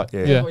get that right? Yeah.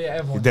 Oh, yeah,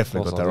 everyone. You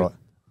definitely got that right.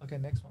 Okay,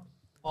 next one.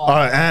 All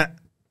right.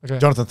 Okay.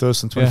 Jonathan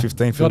Thurston,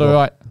 2015. Got it football.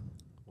 right.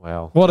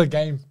 Wow. What a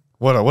game.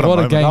 What a What a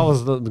moment. game. That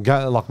was the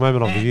like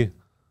moment of the year.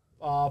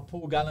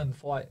 Paul Gallen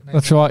fight.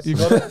 That's right. You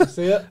got it. You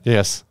see it?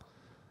 Yes.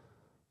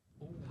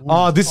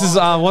 Oh, this is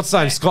what's his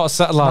name? Scott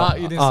Sattler. Nah,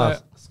 you didn't say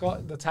it.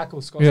 Scott, the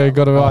tackle, Scott. Yeah, you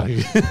got it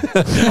right.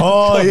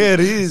 Oh, yeah, it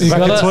is. You Back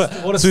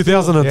got in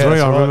 2003, Yeah,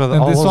 that's I remember that.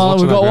 And I this was one,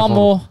 watching we that got grand one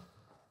final.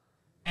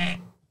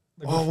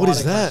 more. Oh, what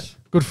is that?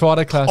 Good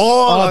Friday clash.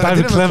 Oh, David I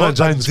didn't even Clement,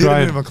 clock- James I didn't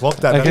Gray. even clock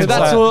that. Against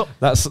that's that, all.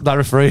 that's that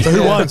referee. So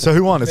who won?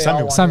 It's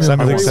Samuel. Samuel. I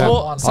think We Sam.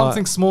 saw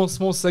something small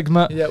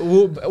segment. Yeah,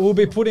 we'll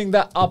be putting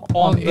that up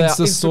on the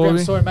Insta Instagram story.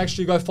 story. Make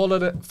sure you go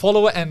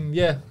follow it, and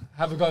yeah,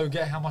 have a go.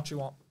 Get how much you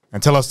want.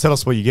 And tell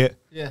us what you get.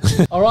 Yeah.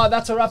 All right,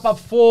 that's a wrap up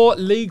for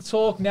League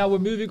Talk. Now we're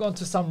moving on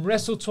to some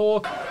Wrestle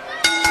Talk.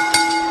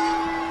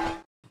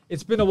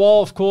 It's been a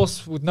while, of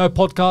course, with no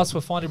podcast. We're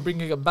finally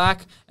bringing it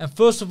back. And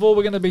first of all,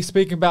 we're going to be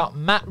speaking about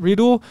Matt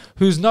Riddle,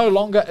 who's no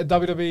longer a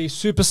WWE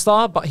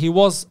superstar, but he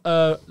was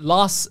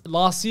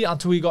last year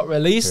until he got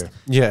released.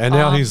 Yeah, and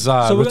now he's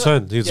so we're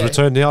returned. gonna- He's yeah.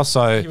 returned now,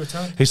 so He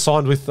returned? he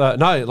signed with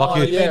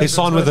he he's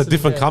signed with a interested,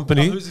 different yeah.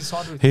 company. Oh, who's he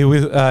signed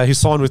with? He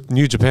signed with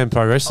New Japan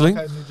Pro Wrestling.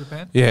 Okay, New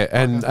Japan. Yeah,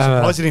 and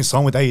Why didn't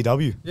sign with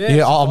AEW?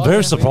 yeah, I'm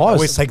very surprised.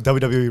 Always take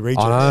WWE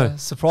region. I know.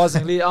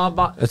 Surprisingly,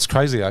 but It's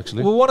crazy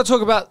actually. we want to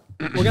talk about.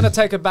 We're going to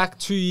take it back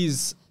 2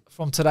 years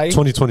from today.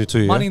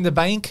 2022. Money Yeah. in the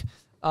Bank.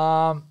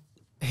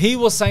 He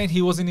was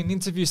in an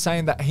interview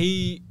saying that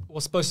he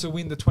was supposed to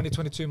win the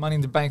 2022 Money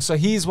in the Bank. So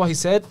here's what he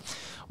said.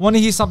 Want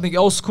to hear something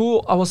else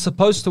cool? I was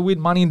supposed to win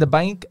Money in the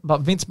Bank, but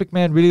Vince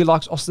McMahon really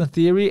likes Austin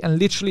Theory, and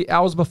literally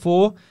hours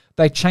before,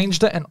 they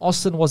changed it and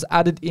Austin was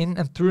added in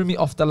and threw me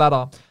off the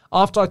ladder.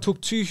 After I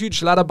took 2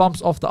 huge ladder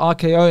bumps off the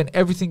RKO and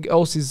everything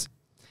else,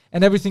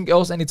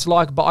 and it's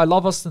like, but I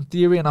love Austin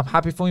Theory and I'm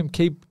happy for him.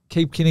 Keep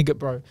killing it,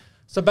 bro.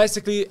 So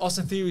basically,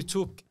 Austin Theory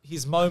took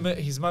his moment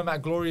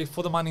at glory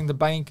for the Money in the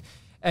Bank.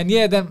 And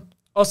yeah, then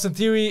Austin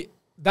Theory,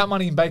 that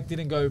Money in the Bank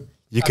didn't go.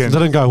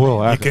 Didn't go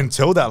well. You can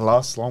tell that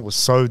last line was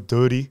so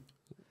dirty.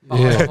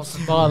 Yeah.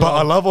 But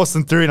I love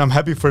Austin Theory and I'm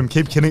happy for him.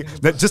 Keep killing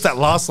just that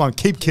last line.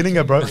 Keep killing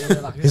her, bro.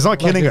 He's not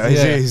killing her.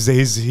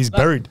 He's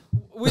buried.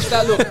 With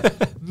that,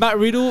 look, Matt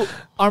Riddle,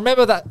 I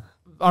remember that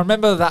I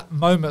remember that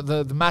moment,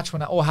 the match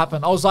when it all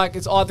happened. I was like,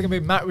 it's either gonna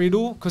be Matt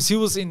Riddle because he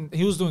was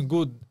doing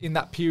good in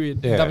that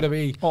period in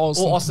WWE,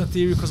 or Austin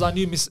Theory because I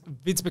knew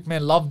Vince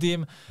McMahon loved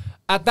him.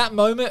 At that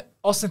moment,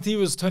 Austin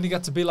Theory was turning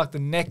out to be like the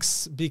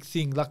next big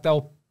thing. Like they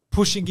were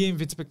pushing him.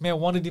 Vince McMahon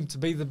wanted him to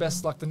be the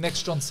best, like the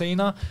next John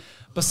Cena.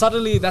 But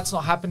suddenly that's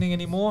not happening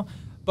anymore.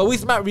 But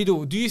with Matt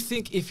Riddle, do you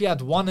think if he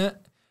had won it,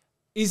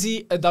 is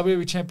he a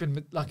WWE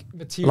champion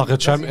material? Like a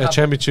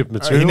championship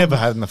material? He never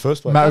had in the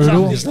first place. Matt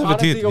Riddle? He never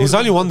did. He's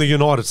only won the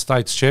United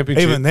States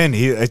Championship. Even then,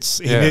 he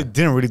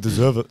didn't really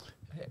deserve it.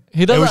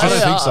 He doesn't. I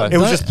don't think so. It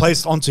was just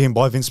placed onto him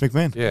by Vince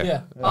McMahon.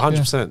 Yeah,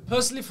 100%.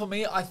 Personally, for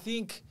me, I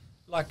think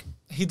like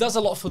he does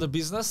a lot for the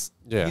business.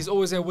 Yeah. He's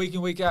always there week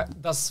in, week out.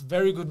 Does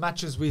very good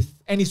matches with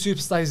any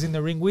superstar he's in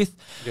the ring with.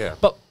 Yeah.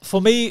 But for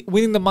me,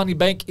 winning the Money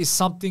Bank is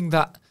something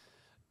that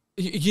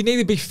you need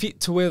to be fit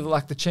to wear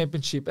like the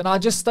championship. And I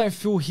just don't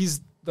feel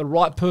he's the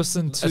right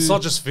person to... It's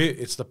not just fit,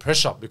 it's the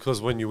pressure,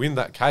 because when you win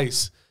that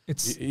case,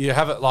 you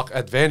have it like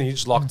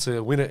advantage, like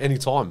to win at any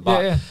time.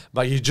 But,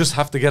 but you just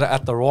have to get it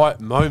at the right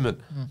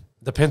moment.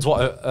 Depends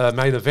what a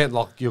main event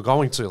like you're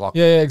going to, like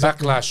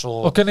exactly. Backlash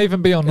or can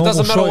even be on normal. It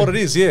doesn't matter show. what it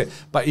is,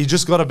 but you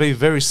just got to be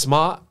very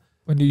smart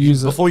when you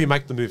use before you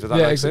make the move. If that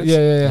makes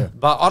sense.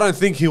 But I don't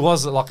think he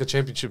was like a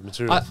championship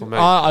material for me.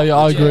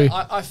 I agree.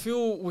 I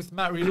feel with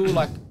Matt Riddle,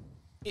 like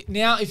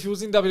now if he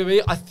was in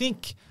WWE, I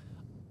think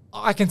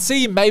I can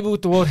see him maybe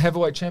with the World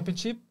Heavyweight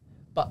Championship.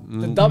 But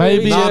the WWE,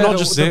 maybe not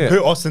just there.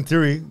 Who, Austin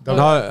Theory?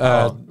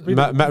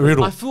 Matt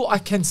Riddle. I feel I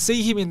can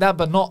see him in that,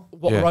 but not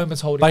what Roman's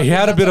holding. But he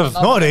had a bit of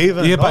not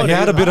even. Yeah, but he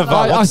had a bit of.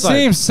 I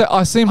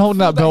see him holding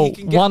that belt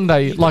one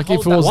day. Like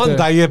if it was one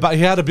day, but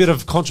he had a bit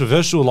of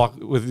controversial, like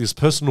with his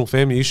personal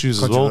family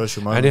issues as well,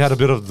 and he had a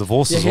bit of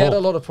divorce as well. He had a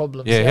lot of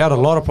problems. Yeah, he had a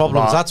lot of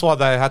problems. That's why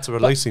they had to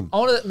release him. I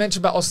want to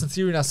mention about Austin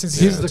Theory now, since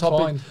he's the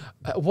topic.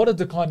 What a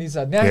decline is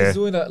that? Now he's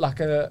doing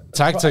a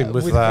tag team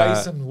with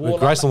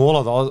Grayson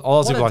Waller, the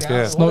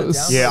Aussie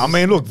guys. Yeah, I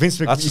mean, look, Vince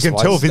McMahon. You can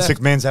tell Vince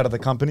McMahon's out of the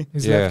company.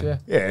 He's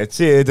left, it's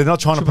they're not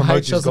trying to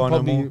promote this guy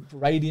no more.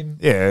 Rate him.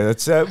 Yeah,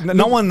 it's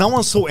no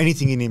one saw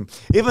anything in him.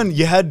 Even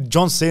you had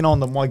John Cena on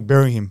the mic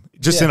burying him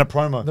just in a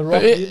promo. The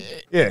Rock,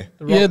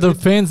 the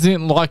fans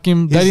didn't like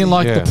him. They didn't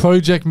like the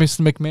project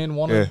Mr. McMahon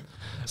wanted.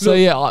 So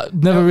I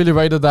never really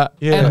rated that.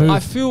 And I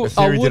feel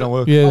I would. I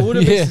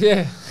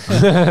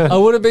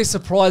wouldn't be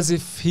surprised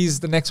if he's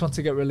the next one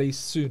to get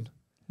released soon.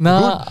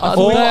 I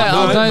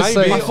don't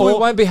say. I feel he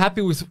won't be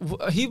happy with.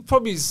 He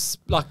probably is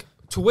like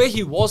to where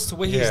he was to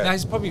where he is now.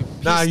 He's probably.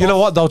 You know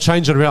what? They'll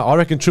change it around. I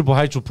reckon Triple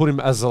H will put him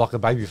as like a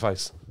baby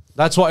face.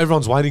 That's what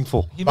everyone's waiting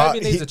for. He maybe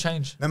needs a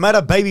change. No matter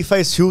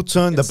babyface, heel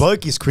turn, the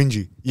bloke is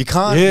cringy. You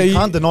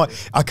can't deny.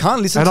 I can't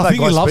listen to that guy speak. And I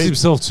think he loves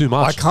himself too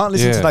much. I can't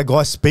listen to that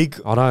guy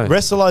speak. I know.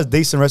 Wrestler is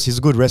decent wrestler. He's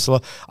a good wrestler.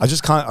 I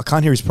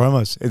can't hear his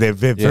promos. They're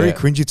very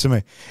cringy to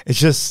me. It's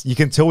just, you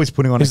can tell he's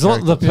putting on He's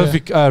not the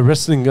perfect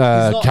wrestling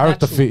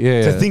character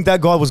fit. To think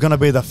that guy was going to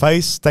be the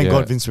face, thank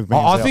God Vince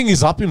McMahon. I think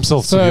he's up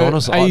himself, to be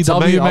honest.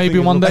 AEW maybe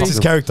one day. That's his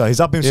character.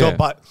 He's up himself,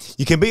 but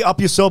you can be up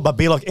yourself, but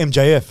be like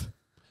MJF.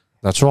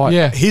 That's right.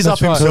 Yeah, he's up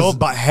himself,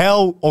 but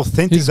how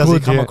authentic does he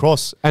come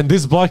across? And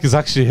this bloke is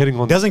actually heading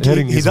on. He doesn't kill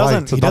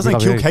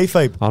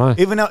kayfabe. I know.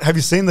 Even now, have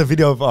you seen the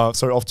video of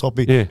off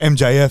topic?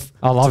 MJF.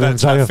 I love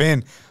MJF.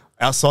 Fan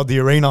outside the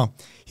arena.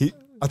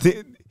 I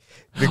think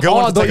the girl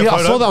wanted to take a photo.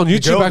 I saw that on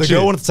YouTube. The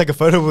girl wanted to take a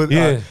photo with.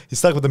 He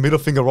stuck with the middle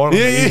finger right on.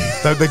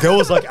 The girl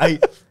was like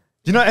 8.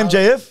 Do you know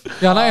MJF?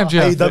 Yeah, I know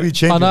MJF. AEW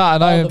champion. I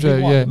know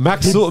MJF, yeah.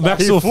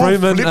 Maxwell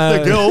Freeman. Flipped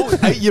the girl,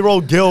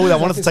 8-year-old girl that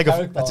wanted to take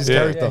a... That's his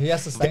character. Yeah, he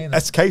has to stay in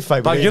That's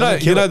kayfabe. But you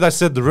know, they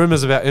said the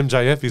rumours about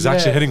MJF, he's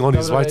actually heading on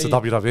his way to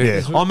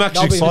WWE. Yeah. I'm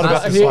actually excited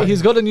about this.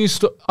 He's got a new...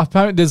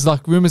 Apparently, there's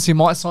like rumours he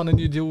might sign a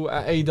new deal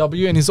at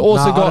AEW, and he's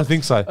also got I don't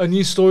think so. A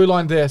new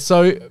storyline there.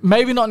 So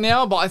maybe not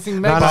now, but I think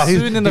maybe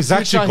soon in the future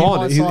actually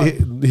gone.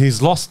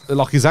 He's lost...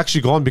 Like, he's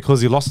actually gone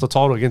because he lost the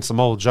title against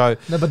Samoa Joe.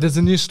 No, but there's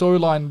a new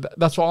storyline.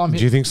 That's what I'm...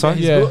 Do you think so?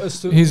 Yeah.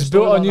 He's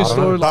built a new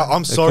storyline.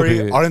 I'm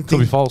sorry. I don't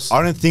think false.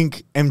 I don't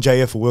think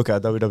MJF will work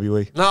at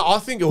WWE. No, I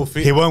think it will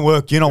fit. He won't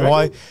work. You know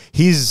why?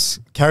 His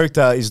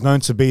character is known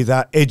to be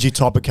that edgy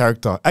type of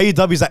character.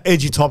 AEW is that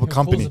edgy type of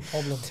company.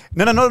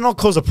 No, not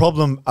cause a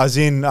problem. As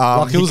in,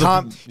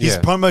 his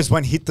promos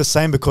won't hit the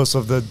same because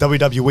of the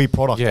WWE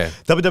product. Yeah.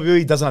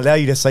 WWE doesn't allow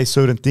you to say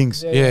certain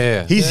things.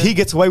 He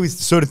gets away with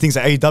certain things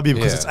at AEW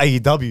because it's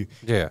AEW.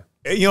 Yeah.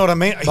 You know what I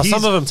mean? But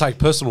some of them take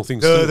personal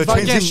things too. The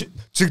transition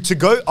to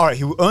go, all right,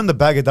 he will earn the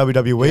bag at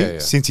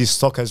WWE since his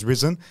stock has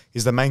risen.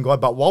 He's the main guy.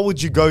 But why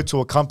would you go to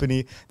a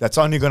company that's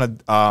only going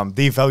to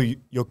devalue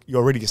your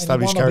already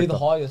established character? Be the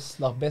highest,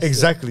 like best.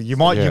 Exactly. You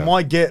might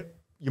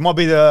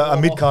be a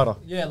mid carder.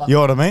 Yeah, like, you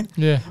know what I mean?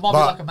 Yeah. You might be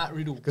like a Matt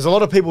Riddle. Because a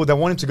lot of people, they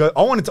want him to go.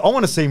 I want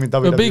to see him in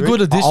WWE. It'll be a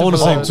good addition. I want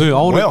to see him too.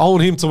 I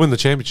want him to win the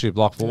championship,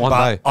 like for one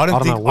day.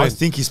 I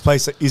think his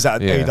place is at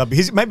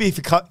AEW. Maybe if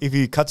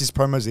he cuts his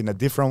promos in a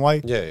different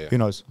way, who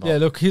knows? Yeah,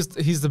 look, he's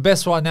the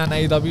best right now in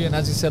AEW, and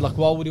as you said, like,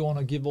 why would he want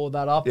to give all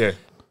that up? Yeah.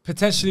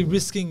 potentially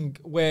risking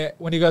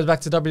when he goes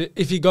back to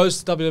if he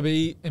goes to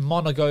WWE, it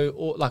might not go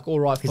all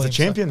right for him. He's a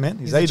champion, man.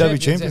 He's a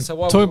AEW champion. So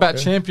Talking about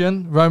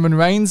champion, Roman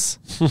Reigns.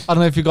 I don't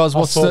know if you guys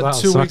watched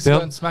it 2 weeks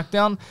ago on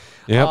SmackDown.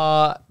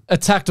 Yep.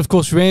 Attacked, of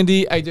course,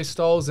 Randy, AJ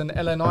Styles, and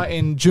LA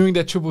Knight during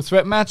their triple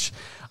threat match.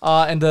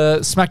 And the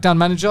SmackDown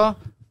manager,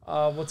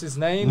 what's his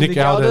name? Nick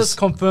Aldis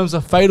confirms a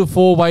fatal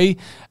 4-way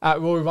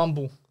at Royal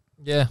Rumble.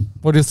 Yeah.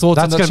 What are your thoughts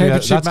on the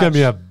championship That's going to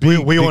be a big...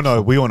 We all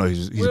know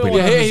he's big. He's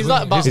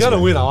going to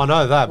win. I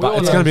know that, but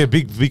it's going to be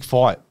a big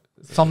fight.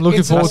 So I'm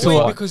looking forward to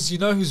it. Because you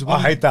know who's winning.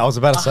 I hate that. I was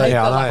about to say.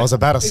 I was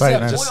about to say,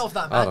 man. It's the point of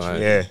that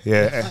match.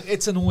 Yeah.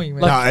 It's annoying,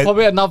 man.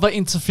 Probably another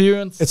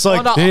interference. It's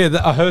like...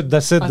 I heard they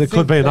said there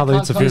could be another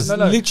interference.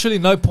 Literally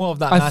no point of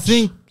that match. I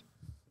think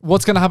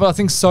what's going to happen, I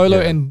think Solo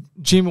and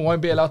Jim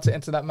won't be allowed to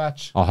enter that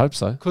match. I hope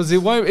so. Because it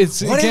won't...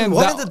 Why didn't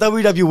the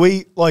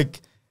WWE,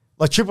 like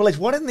Triple H,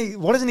 why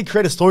doesn't he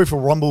create a story for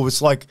Rumble?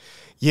 It's like,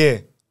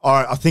 all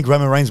right, I think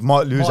Roman Reigns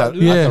might lose at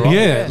the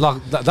Rumble.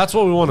 Like that's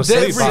what we want to see.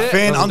 Every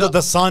fan under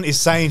the sun is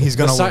saying he's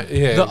going to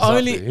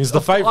win. He's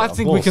the favorite. I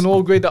think we can all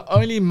agree the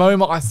only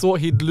moment I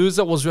thought he'd lose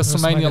it was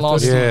WrestleMania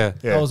last year.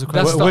 Yeah. That was a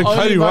crazy. When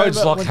Cody Rhodes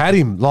had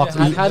him.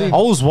 I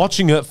was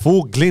watching it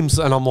full glimpse,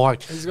 and I'm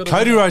like,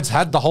 Cody Rhodes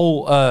had the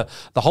whole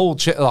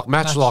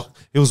match. Like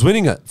he was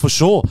winning it for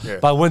sure. Yeah.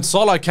 But when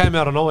Solo came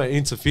out of nowhere and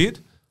interfered,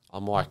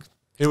 I'm like,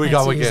 here we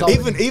go again.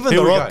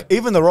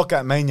 Even the Rock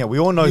at Mania, we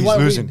all know he's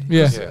losing.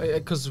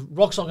 Because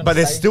Rock's not going to. But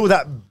there's still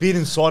that bit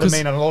inside of me,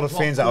 and a lot of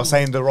fans that are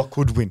saying the Rock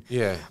could win.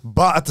 Yeah.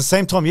 But at the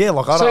same time,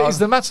 So is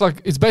the match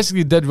it's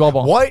basically dead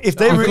rubber? Why if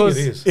they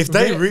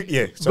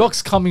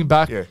Rock's coming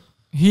back. Yeah.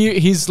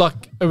 He's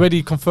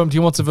already confirmed he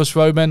wants to versus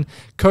Roman.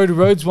 Cody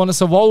Rhodes won.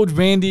 So why would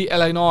Randy,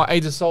 LA Knight,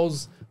 AJ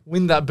Styles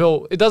win that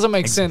belt? It doesn't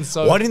make sense.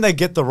 So why didn't they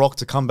get the Rock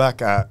to come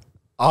back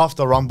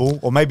after Rumble,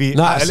 or maybe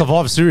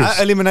Survivor Series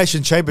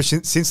Elimination Chamber,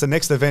 since the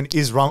next event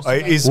is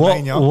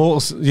Mania?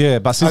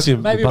 But since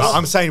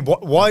I'm saying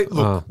why?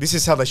 Look, this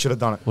is how they should have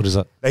done it. What is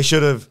that? They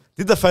should have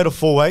did the fatal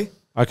 4-way.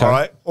 Okay, all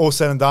right, all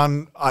said and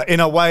done. In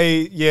a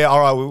way, all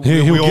right.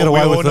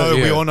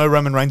 We all know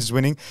Roman Reigns is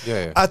winning.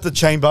 At the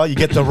Chamber, you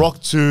get the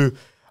Rock to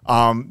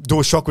do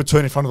a shock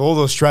return in front of all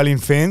the Australian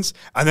fans,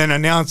 and then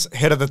announce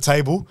head of the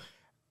table.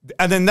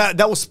 And then that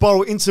will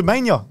spiral into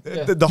Mania.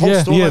 The whole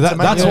story.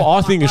 That's what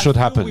I think it should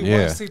happen. We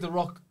want to see the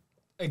Rock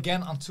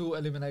again until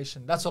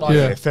elimination. That's what I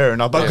think. Fair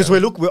enough. But because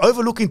we're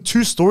overlooking two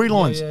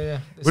storylines.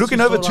 We're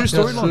looking over two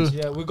storylines.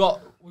 Yeah, we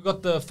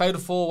got the fatal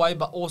 4-way,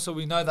 but also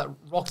we know that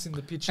Rock's in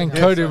the picture. And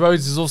Cody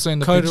Rhodes is also in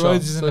the picture. Cody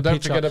Rhodes is in the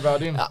picture. Don't forget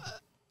about him.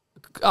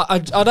 I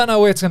don't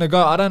know where it's going to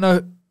go. I don't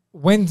know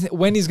when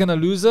he's going to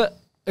lose it.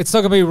 It's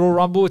not going to be Royal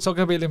Rumble. It's not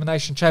going to be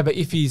Elimination Chamber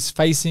if he's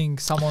facing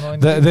someone. Or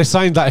they're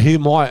saying that he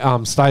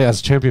might stay as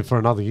champion for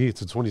another year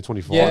to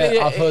 2025.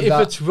 I've heard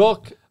that. If it's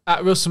Rock at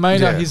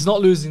WrestleMania, he's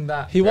not losing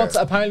that. He wants.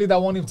 Apparently, they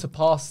want him to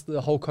pass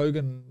the Hulk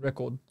Hogan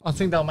record. I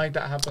think they'll make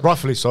that happen.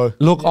 Roughly so.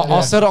 Look,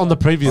 I said it on the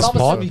previous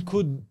pod. He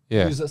could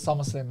lose at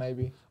SummerSlam,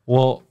 maybe.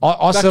 Well,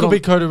 I said that could be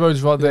Cody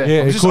Rhodes right there.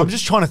 Yeah, I'm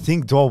just trying to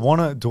think. Do I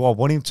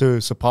want him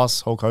to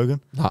surpass Hulk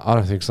Hogan? No, I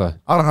don't think so.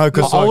 I don't know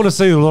because I want to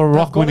see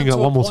Rock winning it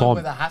one more time.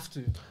 Where they have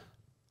to.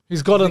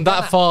 He's gotten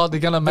that far.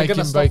 They're gonna make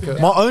him break it.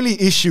 My only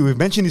issue, we've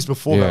mentioned this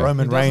before, about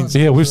Roman Reigns.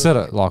 Yeah, we've said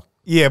it. But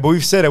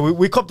we've said it.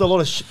 We copped a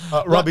lot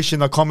of rubbish in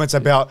the comments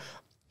about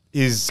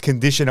his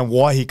condition and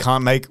why he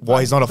can't why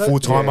he's not a full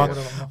timer.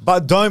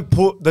 But don't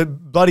put the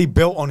bloody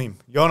belt on him.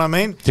 You know what I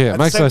mean? Yeah, it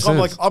makes no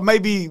sense.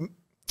 Maybe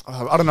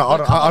I don't know.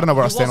 I don't know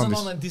where I stand on this.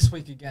 He wasn't on it this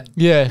week again.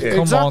 Yeah,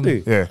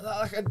 exactly. Yeah,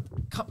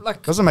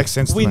 doesn't make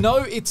sense. We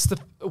know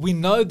we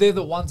know they're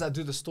the ones that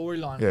do the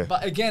storyline. Yeah.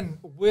 But again,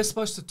 we're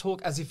supposed to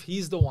talk as if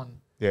he's the one.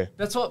 Yeah,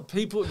 that's what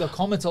the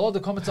comments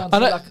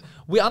are.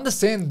 We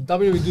understand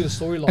WWE do the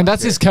storyline, and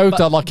that's his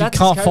character. He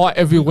can't fight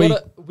every week.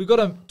 We got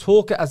to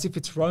talk as if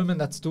it's Roman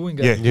that's doing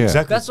it. Yeah,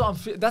 exactly.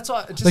 That's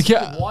what I just.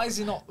 Why is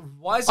he not?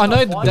 Why is he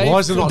why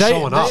is he not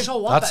showing up?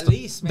 Show up at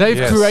least.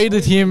 They've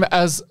created him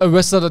as a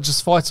wrestler that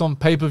just fights on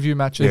pay-per-view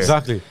matches.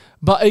 Exactly.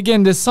 But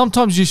again, there's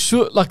sometimes you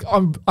should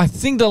I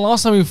think the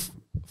last time he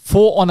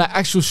fought on an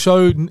actual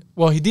show,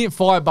 well, he didn't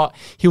fight, but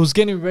he was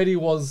getting ready.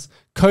 Was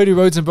Cody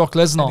Rhodes and Brock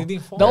Lesnar.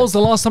 That was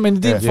the last time and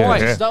he didn't fight. I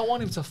just don't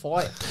want him to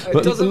fight.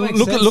 But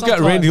look at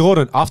Randy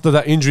Orton after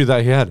that injury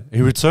that he had.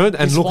 He returned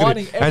and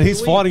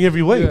he's fighting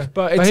every week. Yeah,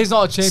 but he's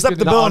not a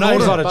champion. I know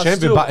he's not a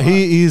champion, but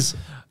he is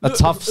a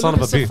tough son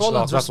of a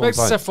bitch. That's what I'm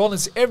saying. Seth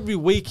Rollins, every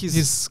week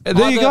he's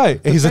there you go.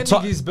 He's a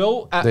top. His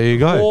belt at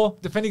War,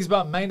 defending his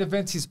belt at main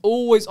events. He's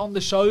always on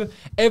the show.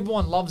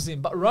 Everyone loves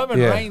him. But Roman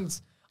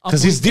Reigns,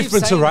 because he's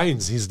different to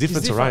Reigns. He's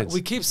different to Reigns.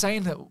 We keep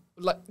saying that,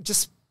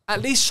 just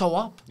at least show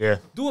up. Yeah.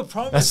 Do a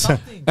promo,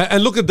 something.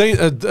 And look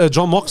at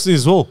John Moxley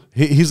as well.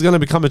 He's going to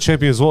become a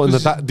champion as well in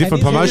that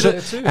different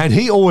promotion. And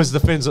he always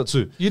defends it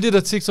too. You did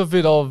a TikTok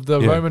vid of the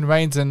Roman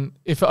Reigns and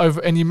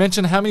you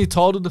mentioned how many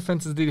title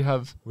defenses did he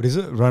have? What is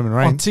it? Roman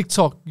Reigns? On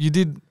TikTok, you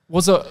did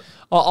Was it?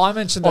 I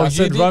mentioned that. Oh, I you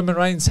said did? Roman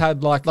Reigns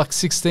had like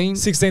 16?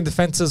 16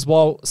 defenses,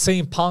 while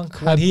CM Punk,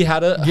 when he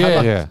had it, Yeah. had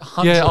like Yeah.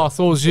 100 Yeah, I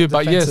thought it was you,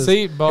 but yeah, defenses.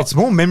 see, but It's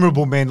more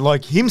memorable, man.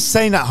 Like him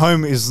staying at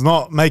home is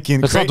not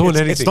making. It's not doing It's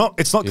anything. not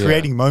Yeah.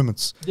 creating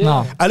moments. Yeah.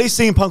 No. At least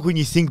CM Punk, when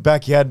you think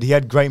back, he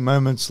had great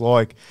moments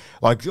like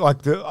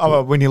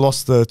when he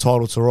lost the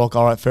title to Rock.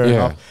 All right, fair Yeah.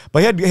 enough.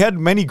 But he had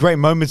many great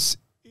moments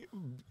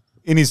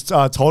in his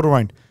title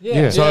reign.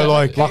 Yeah. So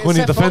like when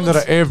he Seth defended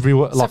Rollins- it every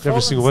Seth single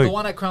Rollins, week. the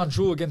one at Crown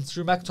Jewel against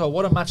Drew McIntyre.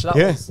 What a match that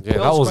Yeah. was. Yeah,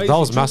 that was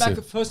crazy.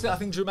 massive. Firstly, I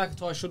think Drew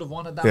McIntyre should have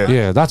won at that Yeah. match.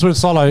 Yeah, that's when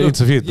Solo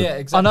interfered. Yeah,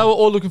 exactly. I know we're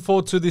all looking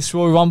forward to this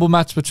Royal Rumble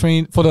match for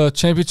the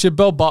championship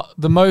belt, but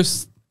the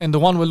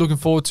one we're looking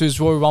forward to is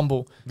Royal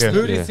Rumble. Yeah.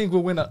 Who do you Yeah. think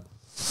will win it?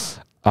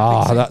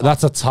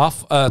 That's a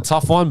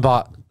tough one,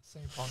 but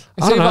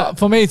I See, don't know. but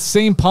for me, it's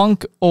CM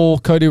Punk or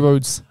Cody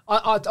Rhodes.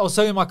 I was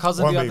telling my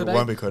cousin Won't the be- other day.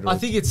 won't be Cody I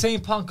Rhodes. think it's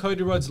CM Punk,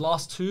 Cody Rhodes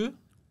last two,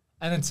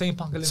 and then CM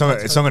Punk. it's not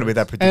going to be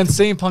that predictable. And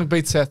CM Punk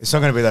beats Seth. It's not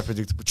going to be that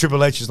predictable.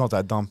 Triple H is not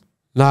that dumb.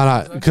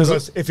 No, because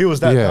Because if he was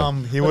that Yeah.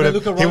 dumb, he But would then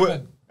have. look at He Roman.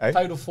 would. Eh?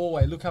 Fatal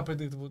 4-way. Look how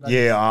predictable that is.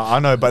 Yeah, I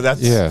know, but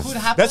that's Yeah. Could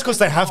happen, that's because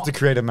they could have not. to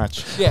create a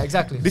match. Yeah,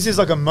 exactly. This is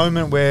like a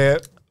moment where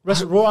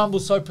Royal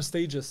Rumble's so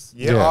prestigious.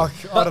 Yeah.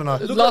 I don't know.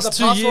 Look Last at the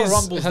 2 past Royal years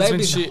Rumbles, has they've been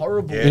been shit.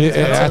 horrible.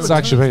 Yeah, it's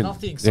actually been.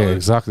 nothing. Yeah,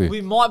 exactly.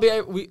 We might be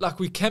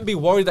we can be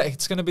worried that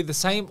it's going to be the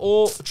same,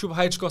 or Triple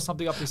H got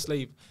something up his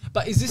sleeve.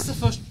 But is this the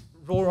first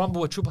Royal Rumble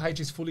where Triple H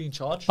is fully in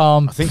charge? I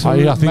think so.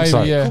 Yeah, I think maybe,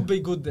 so. yeah. Could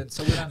be good then.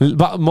 So we don't.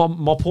 But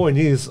my point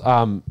is,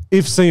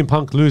 if CM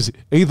Punk loses,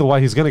 either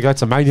way, he's going to go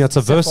to Mania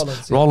to verse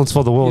Rollins, Rollins, yeah.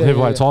 for the World Yeah,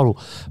 Heavyweight yeah. title.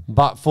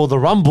 But for the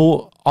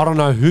Rumble, I don't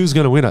know who's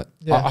going to win it.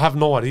 Yeah. I have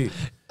no idea.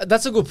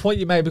 That's a good point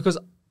you made, because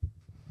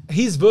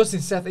he's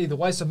versing Seth either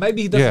way, so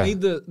maybe he doesn't Yeah.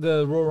 need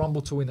the Royal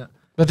Rumble to win it.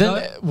 But then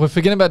No? we're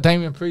forgetting about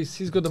Damian Priest.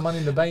 He's got the money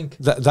in the bank.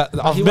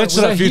 I've he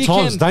mentioned won't it a few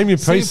times. Damian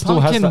Priest still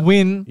has can that.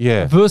 win.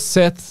 Yeah. Versus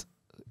Seth.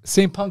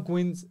 CM Punk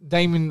wins.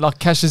 Damien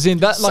cashes in.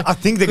 That I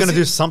think they're going to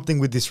do something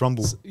with this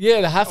Rumble,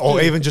 Yeah, they have to.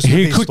 or even just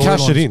He with could these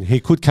cash it storylines. in. He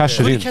could cash it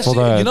Could he in cash for it?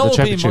 the You know what would be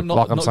championship. not,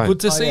 Like I'm not saying, good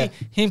to Oh, see yeah.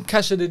 him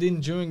cashing it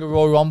in during a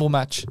Royal Rumble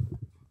match.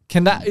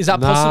 Is that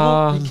Nah.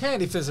 possible? He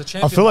can if there's a I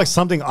champion. feel like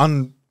something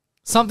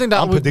Something that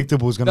would.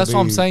 unpredictable is going to be. That's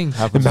what I'm saying.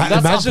 happening. That's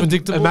imagine,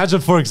 unpredictable. imagine,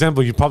 for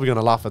example, you're probably going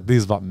to laugh at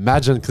this, but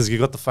imagine because you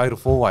got the fatal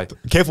 4-way.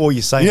 Careful what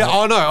you say. Yeah,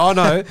 mate. I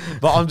know.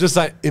 But I'm just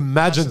saying,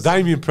 imagine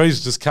Damian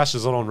Priest just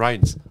cashes on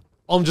Reigns.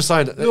 I'm just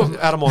saying,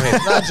 out of my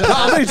head. No,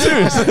 I mean,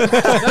 serious.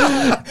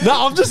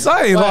 No, I'm just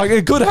saying, like,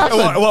 it could happen.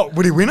 What,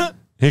 would he win it?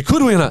 He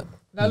could win it.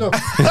 now look.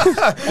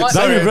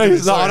 Damian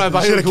Priest, no, I know,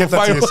 but you he should have would kept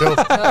that to fail.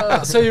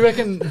 yourself. So you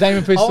reckon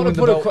Damian Priest I will want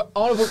win to the put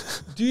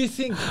belt? do you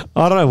think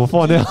I don't know, we'll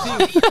find out.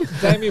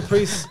 Damien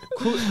Priest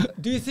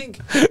do you think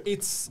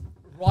it's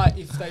right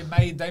if they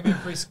made Damien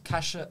Priest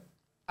cash it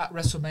at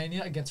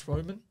WrestleMania against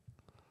Roman?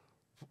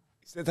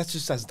 That's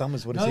just as dumb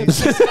as what No, it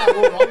it's is. not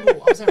Royal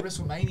Rumble. I'm saying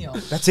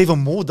WrestleMania. That's even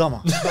more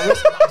dumber.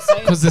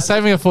 Because they're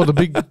saving it for the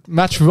big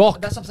match Rock.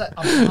 That's what I'm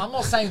saying. I'm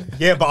not saying.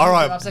 Yeah, but all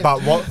I'm right, saying, but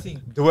do what? you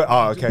think- Do it?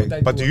 Oh, would okay.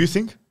 they But do it? you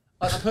think?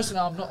 Personally,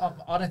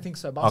 I don't think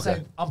so. But I'm Okay.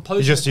 saying I'm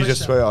posing. just- the you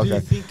just question, swear, do you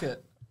okay. think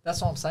it? That's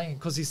what I'm saying,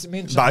 because he's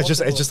mentioned. But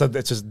it's just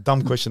a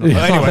dumb question. But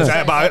anyways,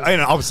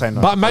 I would say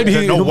no. But maybe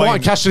he No way.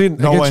 might cash it in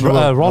No against way in the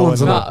world.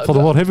 Rollins No way in in the the- world. for the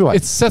World Heavyweight.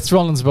 It's Seth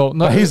Rollins' belt.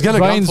 No, But he's going to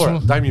go Reigns for will-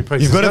 it, Damian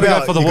Priest. You've He's got gonna about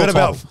go for the you've got world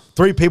about title.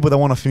 3 people that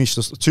want to finish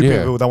this. 2 Yeah.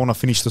 people that want to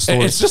finish the story.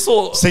 It's just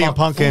all CM like,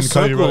 Punk full and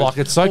Cody circle, Rhodes. like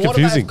it's so What about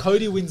confusing. if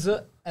Cody wins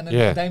it and then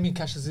Yeah. Damien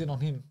cashes in on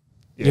him?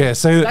 Yeah,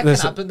 so That can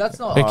there's happen. That's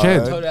not It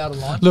can. totally out of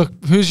line. Look,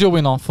 who's your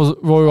winner for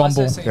Royal I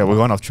say Rumble? CM Yeah, we're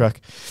going off track.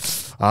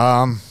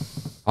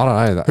 I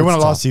don't know. Who won it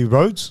last year?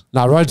 Rhodes?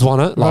 No, Rhodes won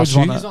it last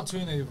won year. He's not two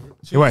in a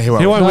He won't. He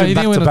won't No, win he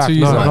back didn't to win it back. 2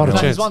 years No, ago. not a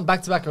He's chance. won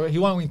back to back. He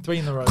won't win 3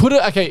 in a row. Could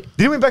it? Okay. Did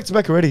he win back to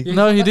back already? Yeah.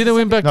 No, he that's didn't his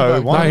win back to No,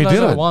 back. one. No, he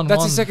didn't. One, That's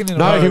one. his second in a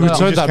No, row. he no, returned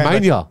he just at came back.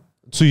 Mania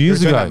 2 years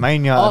He returned ago. at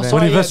Mania. Oh, and then- sorry,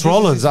 When he yeah, versed this is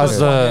Rollins his as first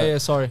the- one. Yeah,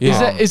 sorry.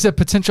 Yeah. Is there a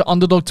potential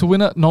underdog to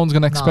win it? No one's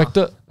going to expect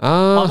it.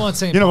 I'm not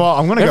saying. You know what?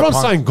 I'm going to go Everyone's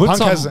Punk. saying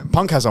good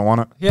Punk hasn't won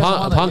it. He hasn't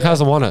won it Punk yet.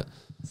 hasn't won it.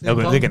 No,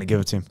 but they're going to give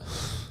it to him.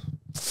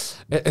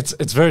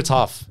 It's very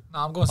tough. No,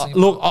 I'm going to say.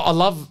 Look, I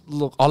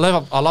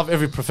love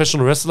every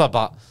professional wrestler,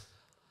 but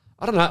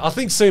I don't know. I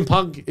think CM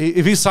Punk,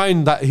 if he's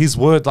saying that his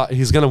word that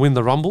he's going to win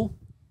the Rumble,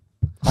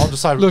 I'll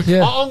just say. Look,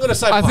 yeah. I'm going to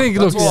say. I Punk. think,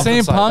 That's look, all I can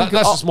CM say. Punk.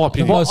 That's just my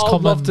opinion. What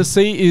I'd love to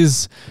see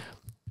is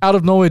out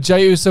of nowhere,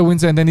 Jey Uso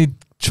wins it and then he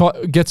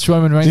gets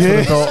Roman Reigns for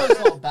the belt. It's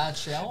not a bad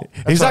shout.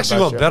 He's actually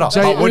got better.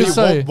 Jey But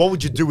Uso what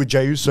would you do with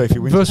Jey Uso if he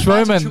wins? versus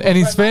Roman Triple and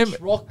his threat fam, match,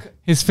 Rock,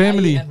 his Jey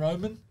family. and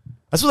Roman.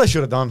 That's what they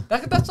should have done.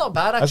 That's not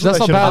bad. That's Actually, what That's they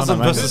not should have bad.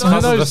 done, Versus man.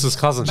 cousin versus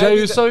cousin. Jey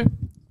Uso,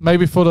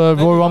 maybe for the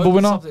Royal Rumble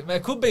winner.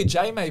 It could be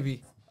Jay.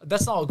 Maybe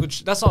that's not a good.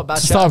 That's not a bad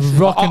To start shout.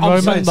 rocking I'm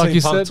Roman, saying like CM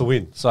you Punk said. to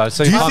win. So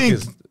CM Do you Punk think?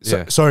 is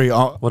yeah. Sorry,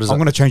 What is I'm it?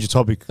 going to change the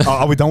topic.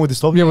 Are we done with this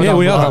topic? Yeah, we're done.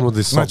 we are Alright. done with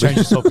this I'm going to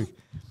change topic. this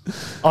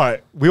topic. All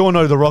right, we all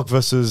know The Rock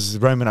versus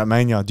Roman at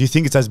Mania. Do you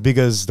think it's as big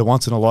as the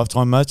once in a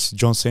lifetime match,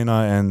 John Cena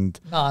and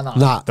No.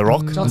 Nah, The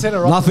Rock? John Cena.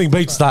 Rock nothing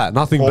beats that.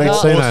 Nothing Or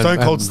beats Cena Stone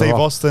and Cold The Steve Rock.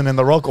 Austin and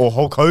The Rock, or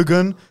Hulk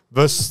Hogan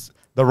versus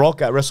The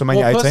Rock at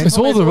WrestleMania 18? It's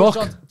all The Rock.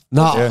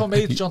 For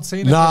me, it's John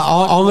Cena.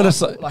 I'm going to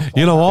say,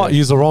 you know what?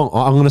 You're wrong.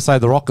 I'm going to say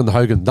The Rock and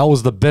Hogan. That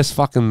was the best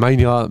fucking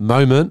Mania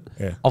moment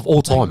of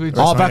all time.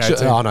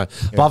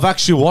 I've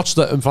actually watched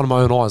it in front of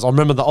my own eyes. I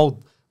remember the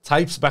old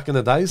tapes back in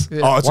the days.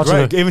 Oh, it's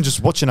great. Even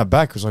just watching it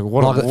back, it was like,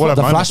 what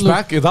a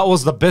flashback. That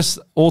was the best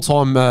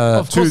all-time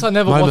Of course, I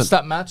never watched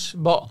that match,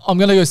 but I'm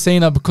going to go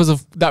Cena because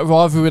of that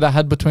rivalry they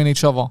had between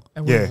each other.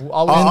 I'm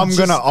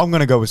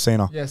gonna go with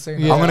Cena. Yeah,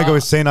 Cena. I'm gonna go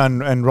with Cena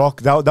and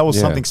Rock. That was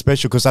something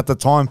special because at the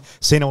time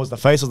Cena was the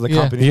face of the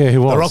company. Yeah, he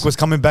was. The Rock was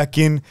coming back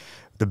in.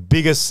 The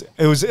biggest,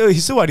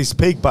 he's still at his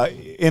peak, but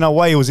in a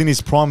way, he was in his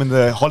prime in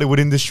the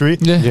Hollywood industry.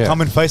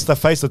 Coming face to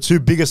face, the two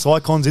biggest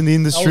icons in the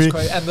industry. That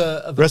was great. And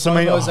the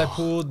promos they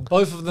pulled,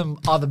 both of them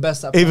are the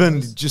best at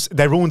promos.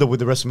 They ruined it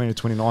with the WrestleMania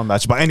 29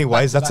 match. But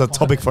anyways, that's a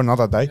topic for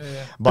another day.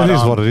 But it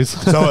is what it is.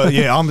 So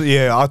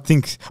I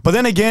think. But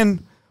then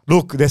again,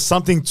 look, there's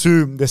some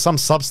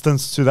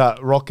substance to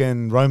that Rock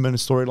and Roman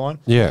storyline.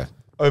 Yeah.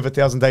 Over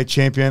 1,000-day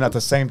champion at the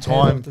same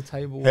time.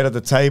 Head of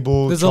the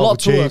table. There's a lot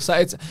to it. So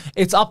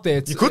it's up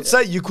there. You could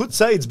say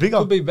it's bigger.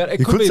 Could be better.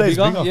 It could be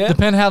bigger. Yeah.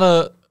 Depend how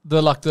the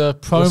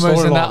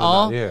promos and that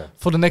are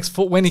for the next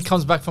when he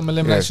comes back from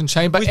Elimination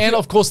Chamber, and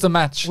of course the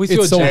match. With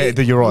your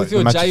you're right. With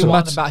your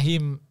J1 about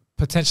him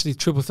potentially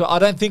triple threat. I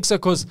don't think so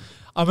because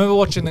I remember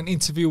watching an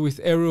interview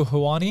with Ariel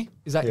Helwani.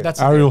 That's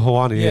Ariel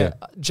Helwani? Yeah.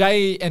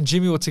 Jay and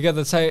Jimmy were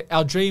together. Say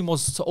our dream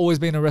was to always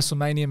be in a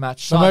WrestleMania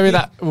match. So maybe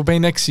that will be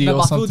next year.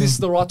 I feel this is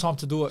the right time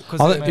to do it.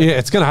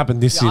 It's going to happen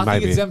this year. Maybe. I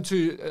think it's them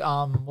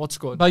to what's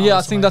good. But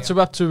I think that's a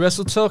wrap to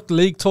Wrestle Talk.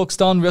 League talk's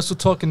done. Wrestle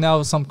Talk, and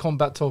now some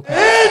combat talk.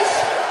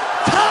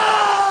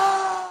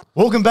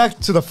 Welcome back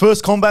to the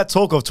first combat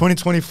talk of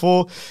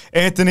 2024.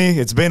 Anthony,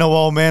 it's been a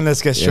while, man.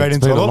 Let's get straight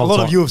into it. A lot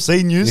of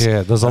UFC news.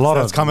 Yeah, there's a lot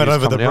that's coming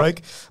over the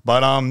break.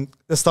 But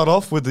let's start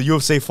off with the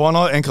UFC fight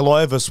night,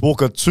 Ankalaev vs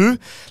Walker 2.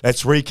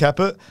 Let's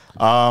recap it.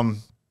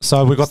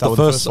 So we got the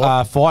first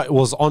fight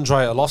was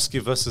Andre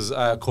Arlovski versus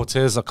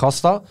Cortez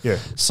Acosta. Yeah.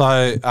 So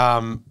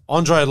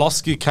Andre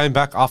Arlovski came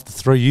back after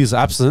 3 years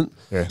absent.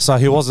 Yeah. So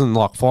he wasn't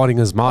fighting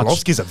as much.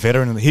 Arlovski's a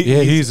veteran.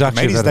 He's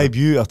actually made his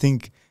debut, I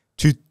think,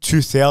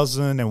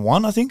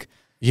 2001, I think.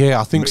 Yeah,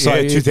 I think so.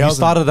 Yeah, 2000. He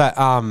started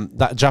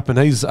that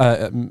Japanese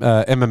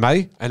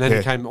MMA, and then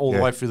he came all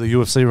the way through the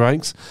UFC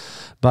ranks.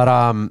 But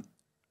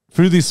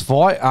through this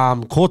fight,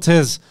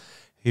 Cortez,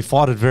 he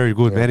foughted very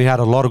good, man. He had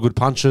a lot of good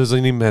punches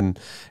in him, and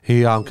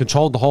he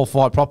controlled the whole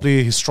fight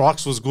properly. His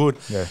strikes was good.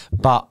 Yeah.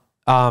 But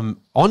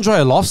Andre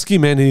Arlovski,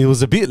 man, he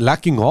was a bit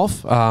lacking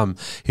off.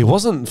 He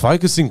wasn't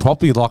focusing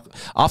properly,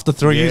 after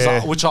 3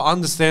 years, which I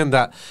understand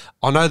that.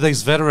 I know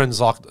these veterans,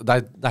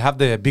 they have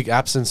their big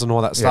absence and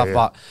all that stuff,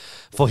 but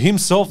for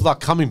himself,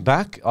 coming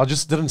back, I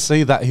just didn't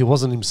see that he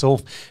wasn't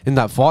himself in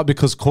that fight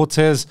because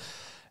Cortez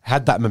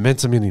had that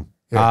momentum in him.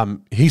 Yeah.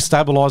 He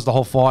stabilized the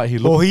whole fight. He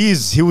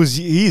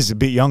is a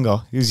bit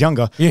younger. He was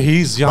younger. Yeah,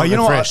 he's young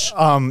and fresh.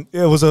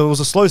 It was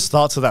a slow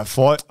start to that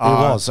fight. It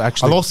was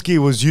actually. Arlovski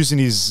was using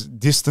his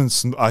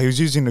distance. He was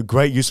using a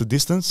great use of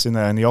distance in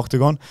the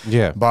octagon.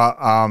 Yeah, but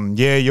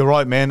you're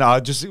right, man.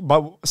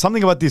 But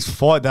something about this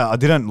fight that I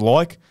didn't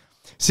like.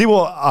 See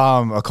what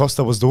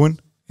Acosta was doing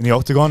in the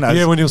octagon?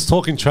 When he was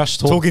talking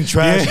trash.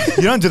 Yeah.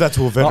 You don't do that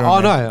to a veteran.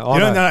 I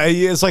know.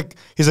 It's like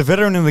he's a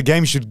veteran in the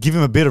game. You should give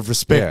him a bit of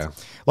respect. Yeah.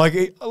 Like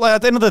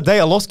at the end of the day,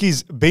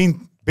 Arlovski's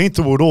been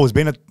through it all. He's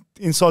been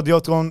inside the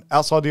octagon,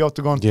 outside the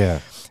octagon. Yeah.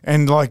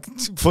 And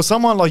for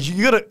someone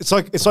you gotta,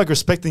 it's like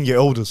respecting your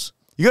elders.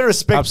 You gotta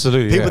respect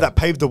people that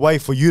paved the way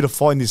for you to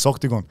fight in this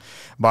octagon.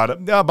 But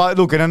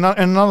look, in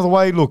another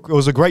way, it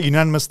was a great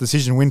unanimous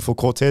decision win for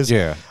Cortez.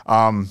 Yeah.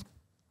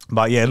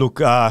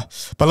 Look,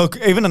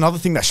 even another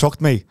thing that shocked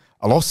me,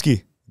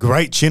 Arlovski.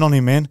 Great chin on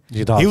him, man.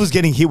 He was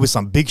getting hit with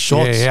some big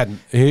shots. Yeah,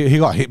 he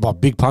got hit by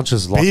big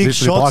punches. Big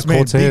shots,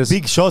 man.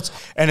 Big shots.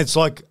 And it's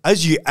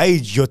as you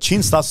age, your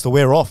chin starts to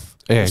wear off.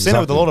 Yeah, I've seen it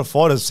with a lot of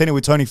fighters. I've seen it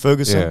with Tony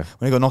Ferguson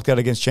when he got knocked out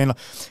against Chandler.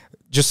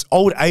 Just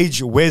old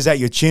age wears out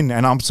your chin,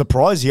 and I'm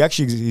surprised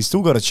he's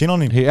still got a chin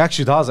on him. He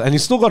actually does, and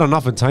he's still got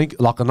enough tank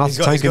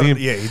in him.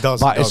 Yeah, he does.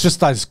 But it's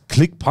just those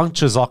click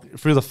punches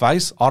through the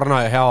face. I don't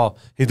know how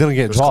he didn't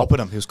get dropped.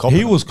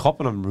 He was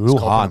copping them real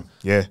hard.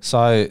 Yeah.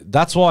 So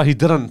that's why he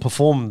didn't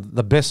perform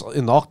the best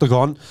in the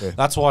octagon. Yeah.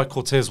 That's why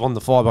Cortez won the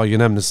fight by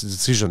unanimous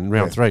decision in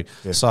round 3.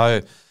 Yeah.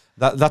 So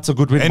that's a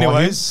good win.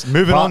 Anyways,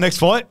 moving on, next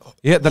fight.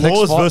 Yeah, the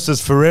next fight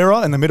versus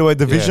Ferreira in the middleweight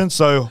division.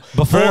 So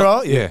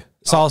Ferreira,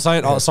 So I was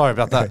saying, sorry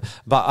about that.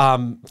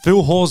 But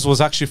Phil Hawes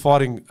was actually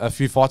fighting a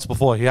few fights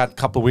before. He had a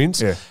couple of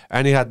wins,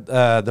 and he had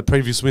the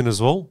previous win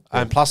as well.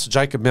 And plus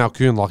Jacob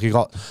Malkoon, he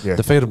got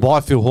defeated by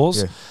Phil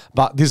Hawes.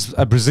 But this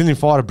Brazilian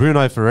fighter,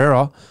 Bruno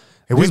Ferreira,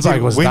 wins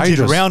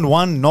round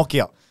 1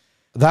 knockout.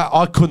 That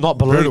I could not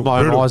believe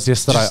my own eyes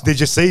yesterday. Did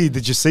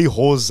you see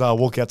Hawes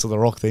walk out to the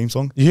Rock theme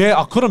song? Yeah,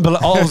 I couldn't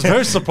believe. I was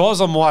very surprised.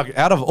 I'm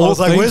out of all. I was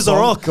like, "Where's the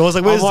Rock?" I was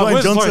like, "Where's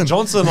Dwayne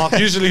Johnson?"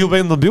 Usually he'll be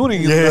in the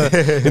building in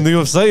the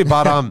UFC,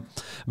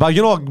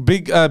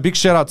 but big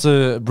shout out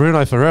to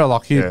Bruno Ferreira.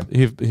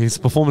 His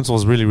performance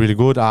was really really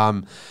good.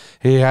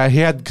 He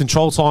had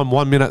control time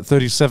 1 minute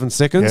 37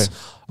 seconds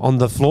on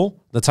the floor.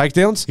 The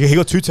takedowns. Yeah, he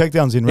got 2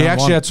 takedowns in round 1. He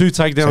actually had 2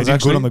 takedowns. So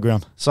good on the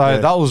ground.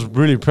 So that was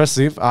really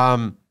impressive.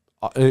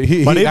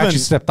 He actually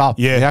stepped up.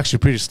 Yeah, he actually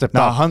pretty stepped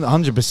up.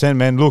 100%,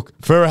 man. Look,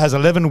 Ferrer has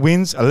 11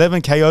 wins,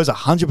 11 KOs,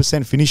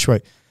 100% finish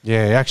rate.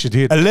 Yeah, he actually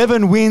did.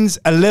 11 wins,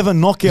 11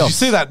 knockouts. Did you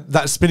see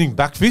that spinning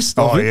back fist?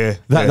 Oh, yeah.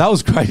 That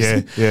was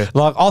crazy. Yeah.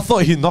 Like, I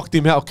thought he knocked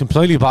him out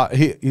completely, but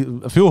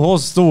Phil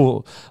Hawes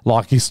still,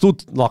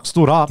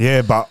 stood up.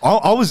 Yeah, but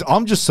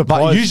I'm just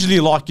surprised. But usually,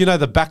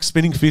 the back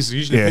spinning fist,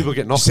 usually people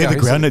get knocked out.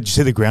 Did you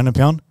see the ground and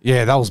pound?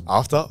 Yeah, that was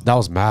after. That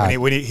was mad.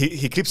 When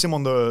he clips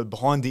him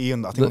behind the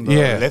ear, I think on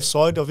the left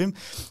side of him,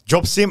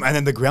 drops him, and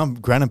then the ground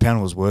and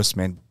pound was worse,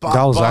 man.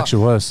 That was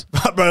actually worse.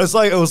 But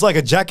it was like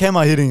a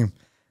jackhammer hitting him.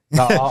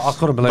 No, I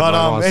couldn't believe it.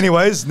 But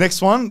anyways,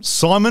 next one,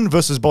 Simon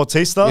versus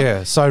Bautista.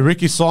 Yeah, so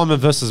Ricky Simon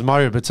versus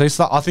Mario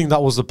Bautista. I think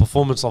that was the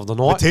performance of the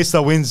night.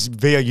 Bautista wins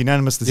via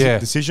unanimous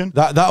decision.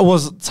 That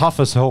was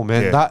tough as hell,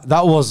 man. Yeah.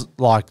 That was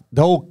like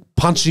they were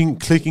punching,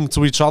 clicking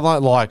to each other.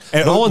 Like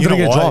no one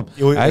doing a job.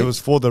 It was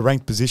for the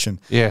ranked position.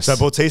 Yes. So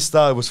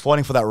Bautista was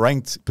fighting for that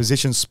ranked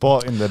position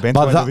spot in the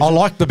bantamweight division. I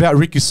liked about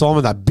Ricky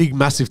Simon that big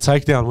massive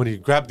takedown when he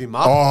grabbed him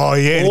up. Oh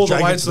yeah, all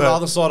the way to the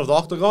other side of the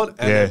octagon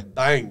and then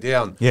bang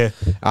down. Yeah.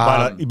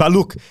 But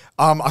look,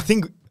 I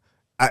think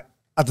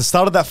at the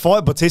start of that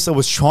fight, Bautista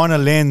was trying to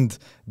land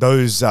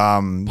those knees.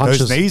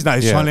 No, he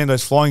was trying to land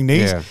those flying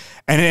knees. Yeah.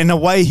 And in a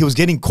way, he was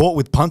getting caught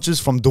with punches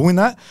from doing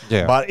that.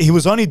 Yeah. But he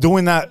was only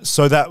doing that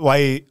so that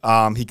way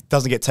he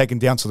doesn't get taken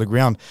down to the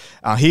ground.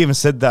 He even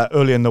said that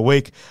earlier in the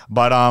week.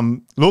 But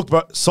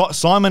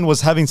Simon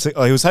was having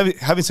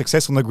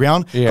success on the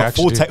ground. Yeah,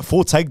 got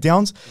 4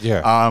 takedowns.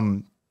 Yeah.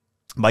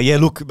 But yeah,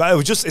 look,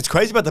 it's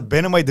crazy about the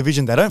bantamweight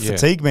division. They don't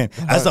fatigue, man.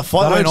 As the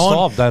fight went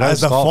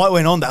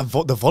on,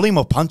 the volume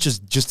of punches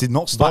just did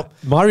not stop.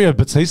 But Mario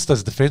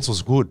Batista's defense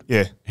was good.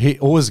 Yeah, he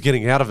always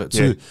getting out of it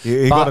too.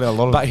 Yeah. He got a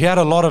lot of. But he had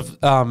a lot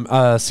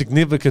of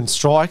significant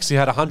strikes. He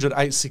had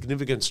 108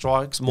 significant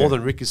strikes, more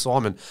than Ricky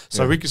Simon.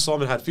 So Ricky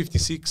Simon had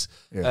 56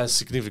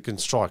 significant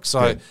strikes.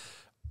 So. Yeah.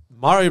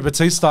 Mario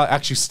Batista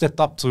actually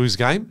stepped up to his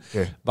game,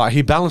 but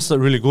he balanced it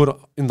really good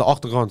in the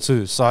octagon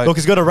too. So look,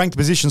 he's got a ranked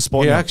position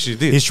spot. He now. Actually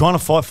did. He's trying to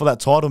fight for that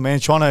title, man.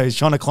 He's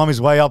trying to climb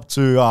his way up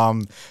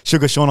to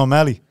Sugar Sean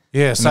O'Malley.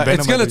 Yeah, so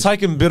it's going to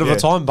take him a bit of a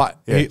time, but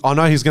I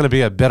know he's going to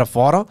be a better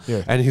fighter,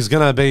 and he's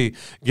going to be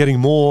getting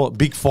more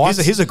big fights.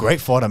 He's a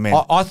great fighter,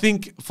 man. I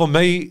think for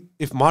me,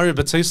 if Mario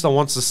Batista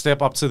wants to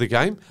step up to the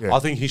game, I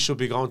think he should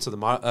be going to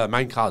the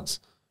main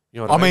cards. You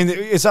know what I mean?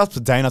 It's up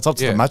to Dana. It's up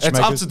to the matchmakers.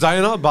 It's up to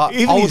Dana, but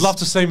I would love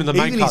to see him in the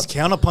main card. Even his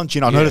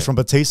counterpunching, I noticed from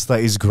Batista,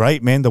 is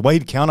great, man. The way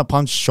he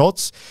counterpunch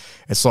shots,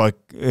 it's like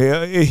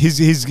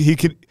he's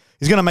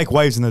going to make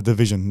waves in the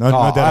division. No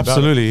doubt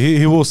absolutely. about it.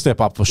 He will step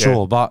up for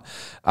sure. But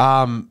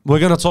we're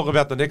going to talk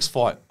about the next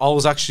fight. I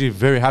was actually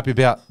very happy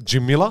about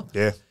Jim Miller.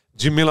 Yeah.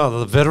 Jim Miller,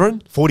 the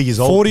veteran. 40 years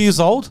old. 40 years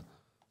old.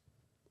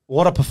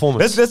 What a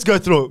performance. Let's go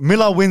through it.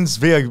 Miller wins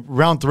via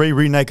round 3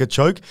 rear naked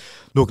choke.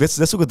 Look, let's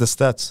look at the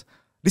stats.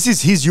 This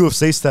is his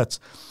UFC stats.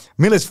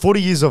 Miller's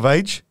 40 years of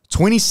age,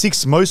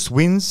 26 most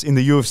wins in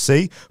the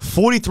UFC,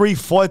 43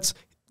 fights,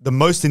 the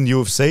most in the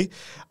UFC,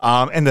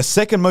 and the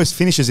second most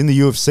finishes in the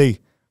UFC.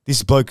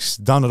 This bloke's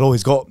done it all.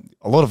 He's got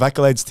a lot of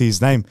accolades to his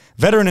name.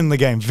 Veteran in the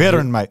game.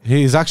 Veteran, mate.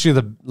 He's actually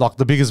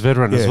the biggest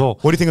veteran as well.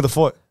 What do you think of the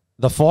fight?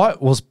 The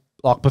fight was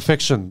like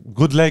perfection.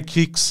 Good leg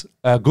kicks,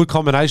 good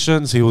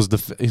combinations. His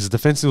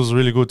defensive was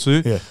really good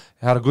too. Yeah.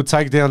 Had a good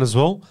takedown as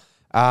well.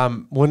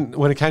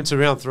 When it came to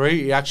round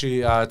 3, he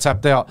actually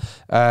tapped out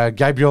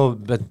Gabriel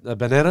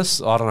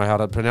Benitez. I don't know how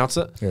to pronounce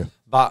it. Yeah.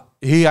 But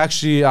he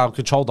actually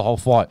controlled the whole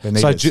fight.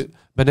 Benitez.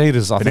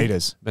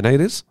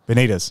 Benitez.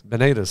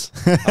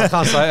 I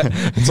can't say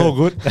it. It's all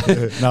good.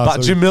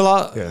 But Jim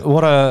Miller,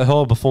 what a hell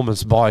of a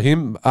performance by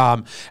him.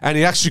 And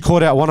he actually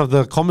called out one of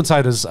the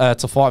commentators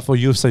to fight for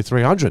UFC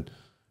 300.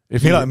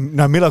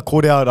 Miller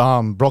called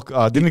out Brock.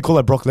 Didn't he call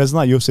out Brock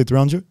Lesnar at UFC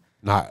 300?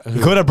 No, he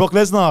called out Brock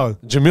Lesnar.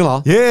 Jim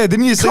Miller. Yeah,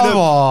 didn't you see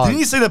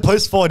the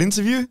post-fight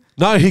interview?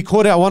 No, he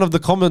called out one of the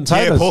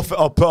commentators. Yeah, Paul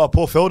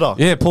Felder.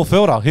 Yeah, Paul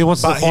Felder. He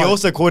wants to fight. He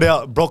also called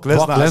out Brock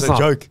Lesnar as a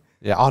joke.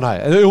 Yeah, I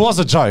know. It was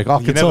a joke.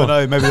 You never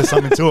know. Maybe there's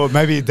something to it.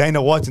 Maybe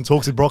Dana White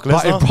talks with Brock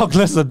Lesnar. But if Brock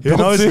Lesnar, who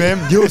knows, man?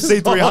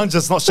 UFC 300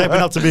 is not shaping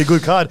up to be a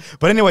good card.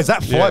 But anyways,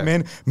 that fight,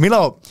 man,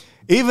 Miller.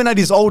 Even at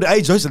his old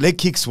age, those leg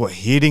kicks were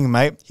hitting,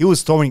 mate. He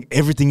was throwing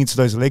everything into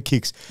those leg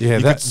kicks. Yeah,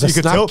 the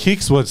snap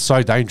kicks were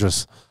so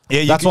dangerous.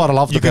 Yeah, that's what I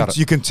loved about it.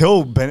 You can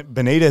tell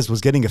Benitez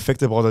was getting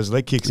affected by those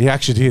leg kicks. He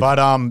actually did.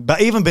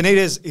 But even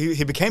Benitez,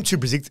 he became too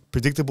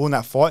predictable in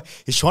that fight.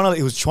 He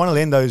was trying to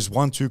land those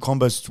 1-2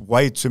 combos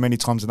way too many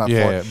times in that fight.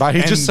 Yeah, but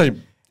he just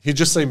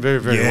seemed very,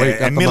 very weak.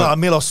 And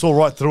Miller saw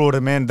right through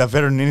it, man. The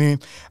veteran in him.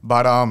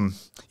 But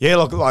yeah,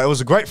 look, it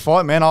was a great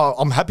fight, man.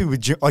 I'm happy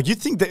with Jim. Like, you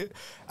think that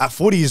at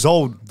 40 years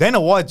old,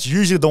 Dana White's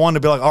usually the one to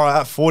be like, all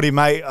right, at 40,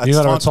 mate, it's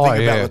time to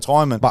think about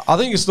retirement. But I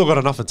think he's still got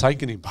enough of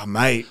taking him. But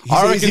mate,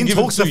 he's in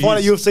talks to fight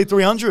at UFC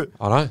 300.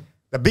 I know.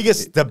 The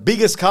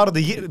biggest card of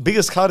the year,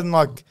 biggest card in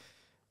like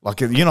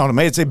Like, you know what I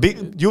mean? It's a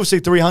big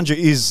UFC 300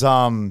 is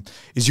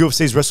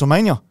UFC's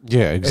WrestleMania.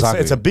 Yeah,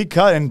 exactly. It's a big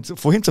card, and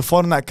for him to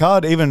fight on that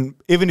card, even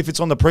if it's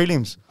on the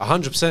prelims,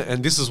 100%.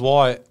 And this is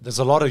why there's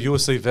a lot of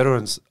UFC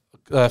veterans.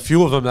 A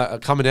few of them that are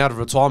coming out of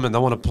retirement, they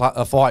want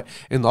to fight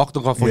in the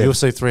octagon for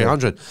UFC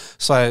 300. Yeah.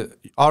 So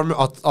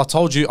I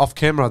told you off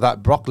camera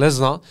that Brock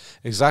Lesnar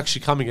is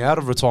actually coming out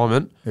of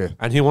retirement,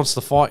 and he wants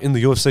to fight in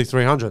the UFC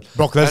 300.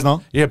 Brock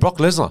Lesnar? Yeah, Brock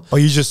Lesnar. Oh,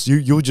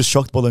 you were just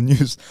shocked by the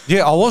news?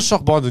 Yeah, I was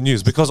shocked by the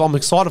news because I'm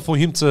excited for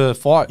him to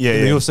fight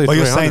in the UFC 300. But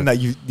you're saying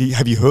that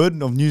have you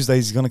heard of news that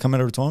he's going to come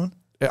out of retirement?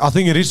 I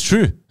think it is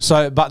true.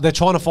 So, but they're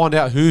trying to find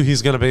out who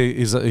he's going to be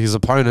his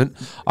opponent.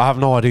 I have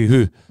no idea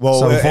who. Well,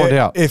 so we'll find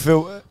out.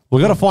 We're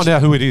going to find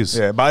out who it is.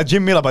 Yeah, but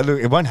Jim Miller, but look,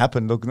 it won't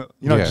happen. Look,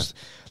 just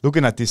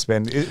looking at this,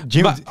 man.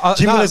 Jim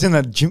Miller's in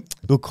the gym.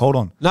 Look, hold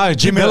on. No,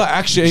 Jim Miller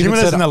actually. Jim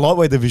Miller's in the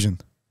lightweight division.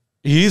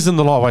 He is in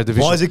the lightweight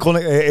division. Why is he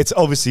calling it? It's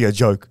obviously a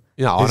joke.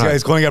 Yeah, I know.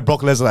 He's calling out Brock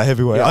Lesnar that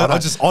heavyweight. Yeah, I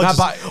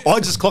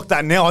just clocked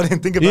that now. I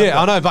didn't think about that.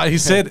 Yeah, I know, but he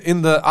said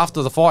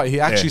after the fight, he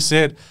actually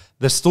said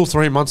there's still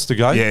 3 months to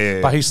go.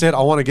 But he said,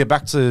 I want to get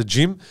back to the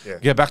gym,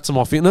 get back to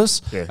my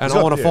fitness, and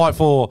I want to fight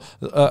for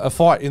a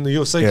fight in the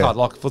UFC card,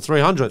 like for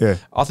 300. Yeah.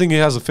 I think he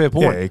has a fair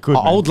point. Yeah, he could,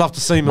 I would love to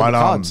see him on the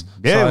cards.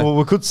 Well,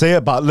 we could see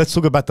it, but let's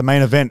talk about the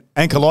main event.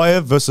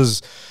 Ankalaev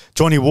versus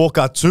Johnny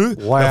Walker 2.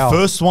 Wow. The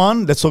first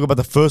one, let's talk about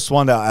the first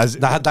one that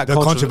had that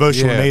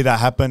controversial knee that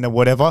happened and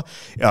whatever.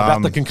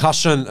 About the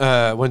concussion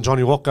when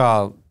Johnny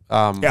Walker...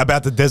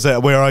 about the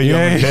desert. Where are you?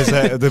 On the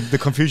desert, the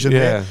confusion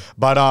there.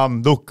 But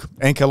look,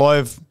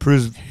 Ankalaev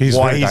proves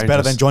why he's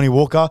better than Johnny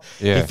Walker.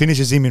 He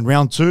finishes him in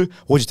round 2.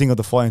 What do you think of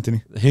the fight,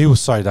 Anthony? He was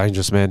so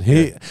dangerous, man.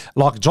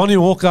 Like Johnny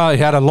Walker, he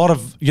had a lot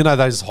of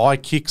those high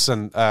kicks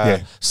and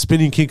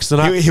spinning kicks and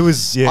that. He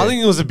was. Yeah. I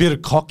think he was a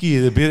bit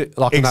cocky, a bit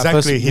like exactly. In that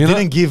first, he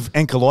didn't give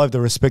Ankalaev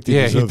the respect he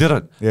deserved. He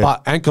didn't. Yeah.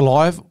 But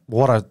Ankalaev,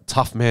 what a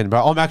tough man,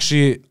 bro. I'm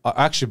actually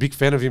a big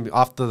fan of him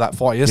after that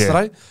fight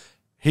yesterday. Yeah.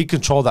 He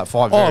controlled that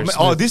fight very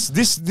smooth.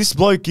 This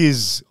bloke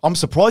is... I'm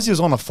surprised he was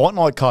on a fight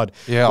night card.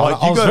 Yeah,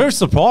 like, I was very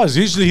surprised.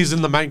 Usually he's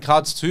in the main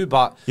cards too,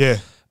 but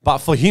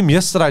for him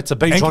yesterday to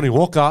beat Johnny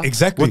Walker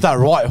with that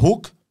right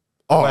hook...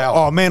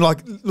 Oh, man, like,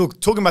 look,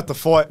 talking about the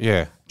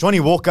fight, Johnny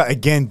Walker,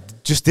 again,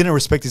 just didn't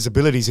respect his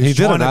abilities. He was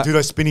trying to do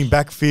those spinning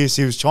back fists.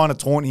 He was trying to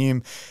taunt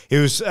him. He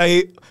was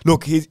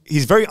look,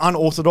 he's very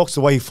unorthodox the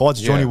way he fights,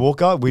 Johnny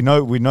Walker. We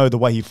know the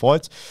way he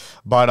fights,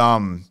 but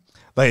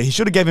he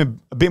should have given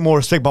him a bit more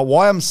respect. But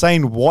why I'm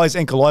saying why is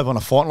Ankalaev on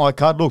a fight night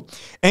card? Look,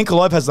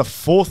 Ankalaev has the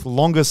 4th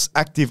longest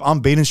active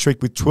unbeaten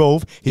streak with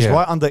 12. He's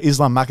right under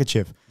Islam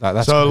Makhachev.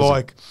 That's so crazy.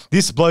 Like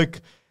this bloke,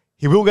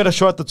 he will get a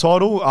shot at the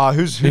title.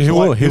 Who's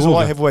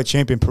light heavyweight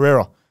champion?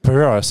 Pereira.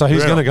 So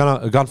he's going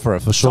to gun for it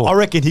for sure. So I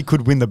reckon he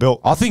could win the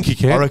belt. I think he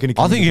can.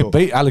 I think he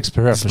beat Alex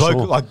Pereira for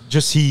sure. Like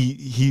just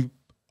he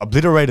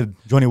obliterated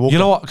Johnny Walker. You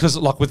know what? Because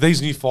like with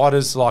these new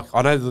fighters, like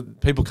I know the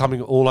people coming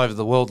all over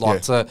the world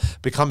like to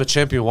become a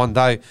champion one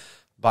day.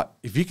 But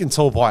if you can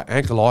tell by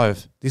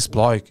Ankalaev, this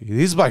bloke's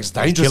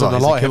dangerous in the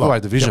light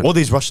heavyweight division. Yeah, all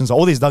these Russians,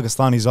 all these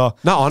Dagestanis are.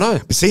 No, I know.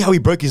 But see how he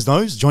broke his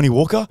nose, Johnny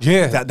Walker?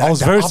 Yeah, I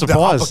was very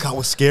surprised. That uppercut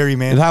was scary,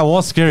 man. That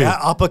was scary.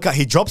 That uppercut,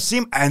 he drops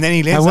him and then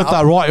he lands with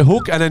that right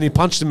hook and then he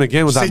punched him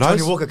again with that nose.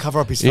 Johnny Walker cover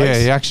up his face. Yeah,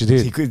 he actually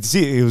did. He could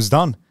see it was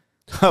done.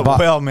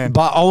 But, man.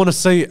 But I want to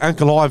see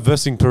Ankalaev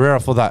versus Pereira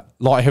for that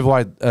light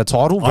heavyweight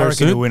title very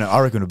soon. He'll win it.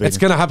 I reckon he'll beat him. It's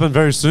going to happen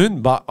very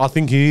soon, but I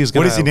think he is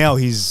going to... What is he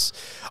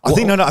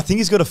now? I think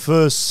he's got a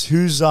first...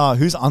 Who's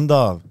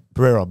under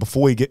Pereira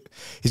before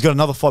he's got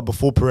another fight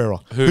before Pereira.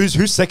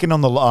 Who's second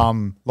on the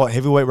light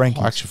heavyweight rankings?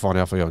 I'll actually find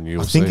out for you on UFC.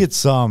 I think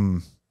it's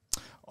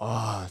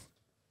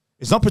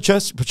it's not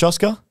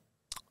Prochaska.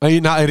 No,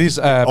 it is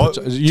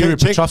Yuri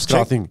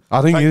Petrovska.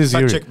 I think it is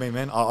Yuri. Check me,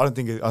 man. I don't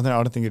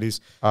think it is.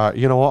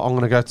 You know what? I'm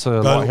going to go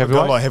to light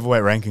heavyweight. Light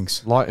heavyweight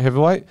rankings. Light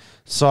heavyweight.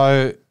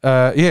 So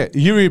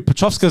Yuri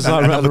Petrovska's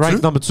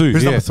ranked number 2.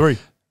 Who's number 3?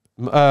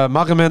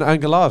 Magomed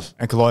Ankalaev.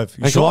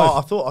 Ankalaev. Sure?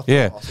 I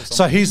thought.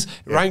 So he's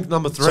ranked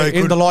number 3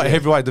 in the light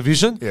heavyweight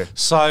division. Yeah.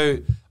 So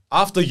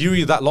after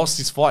Yuri that lost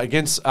his fight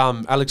against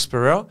Alex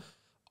Pereira,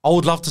 I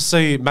would love to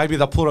see maybe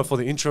they'll put it for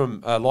the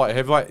interim light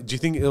heavyweight. Do you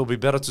think it'll be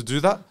better to do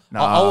that?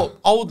 Nah.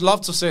 I would love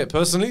to see it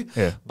personally.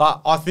 Yeah.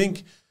 But I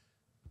think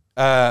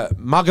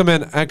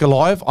Magomed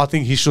Ankalaev, I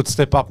think he should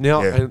step up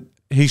now and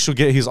he should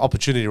get his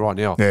opportunity right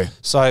now. Yeah.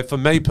 So for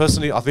me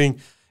personally, I think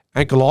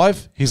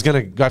Ankalaev, he's going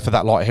to go for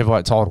that light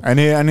heavyweight title. And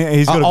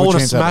he's got a good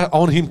chance at it. I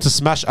want him to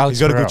smash Alex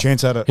Pereira. He's got a good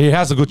chance at it. He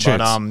has a good chance.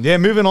 But,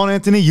 moving on,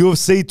 Anthony.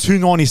 UFC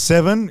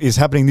 297 is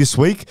happening this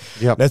week.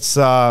 Yep. Let's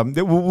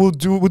we'll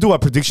do our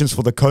predictions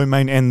for the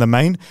co-main and the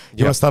main.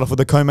 You want to start off with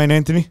the co-main,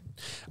 Anthony?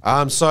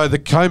 So the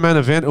co-main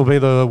event will be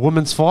the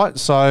women's fight.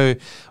 So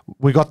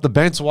we got the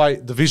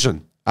bantamweight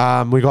division.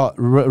 We got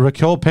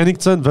Raquel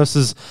Pennington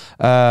versus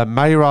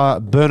Mayra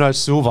Berno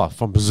Silva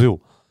from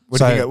Brazil.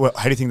 How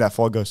do you think that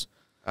fight goes?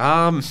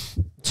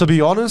 To be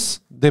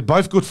honest, they're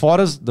both good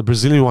fighters. The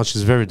Brazilian one,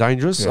 she's very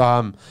dangerous.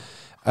 Yeah.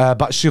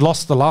 But she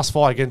lost the last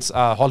fight against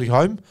Holly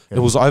Holm. Yeah.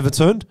 It was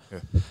overturned.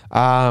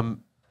 Yeah.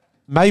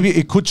 Maybe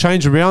it could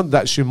change around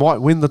that she might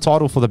win the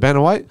title for the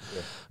bantamweight.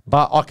 Yeah.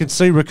 But I can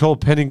see Raquel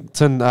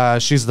Pennington.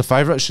 She's the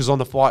favourite. She's on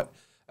the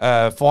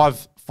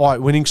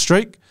five-fight winning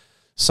streak.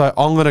 So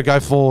I'm going to go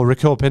for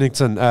Raquel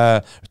Pennington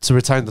to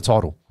retain the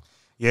title.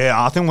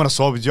 Yeah, I think I'm going to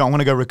side with you. I'm going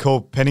to go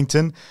Raquel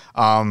Pennington.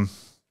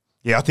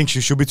 Yeah, I think she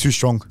should be too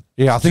strong.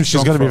 Yeah, I think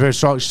she's going to be very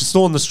strong. She's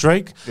still on the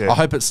streak. Yeah. I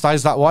hope it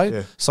stays that way.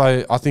 Yeah.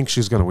 So I think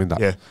she's going to win that.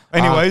 Yeah.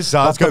 Anyways,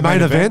 let's go the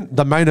main event.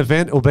 The main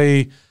event will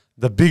be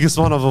the biggest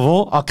one of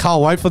all. I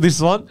can't wait for this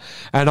one.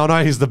 And I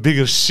know he's the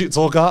biggest shit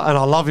talker, and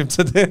I love him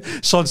to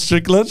death. Sean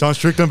Strickland. Sean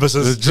Strickland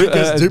versus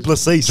Dricus Du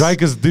Plessis.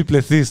 Dricus Du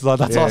Plessis. Like,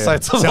 that's what I say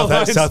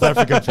to South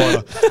African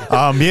fighter.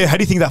 Yeah, how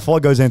do you think that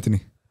fight goes,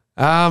 Anthony?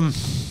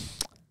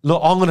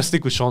 Look, I'm going to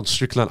stick with Sean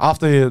Strickland.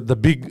 After the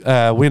big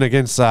win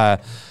against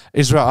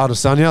Israel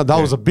Adesanya,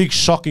 that was a big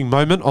shocking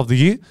moment of the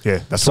year. Yeah,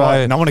 that's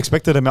right. No one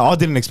expected him. I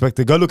didn't expect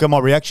it. Go look at my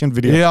reaction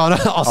video. Yeah, I know.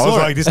 I was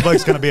like, this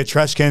bloke's going to be a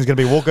trash can. He's going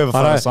to be a walkover for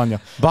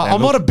Adesanya. But I'm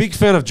not a big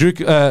fan of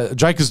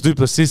Dricus Du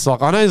Plessis.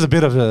 Like, I know he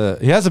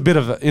has a bit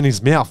of in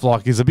his mouth.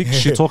 Like, he's a big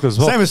shit talker as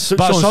well. Same as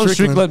Sean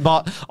Strickland.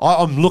 But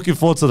I'm looking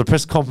forward to the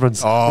press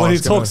conference when he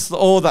talks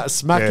all that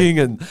smacking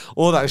and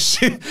all that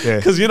shit.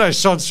 Because, you know,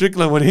 Sean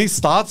Strickland, when he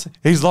starts,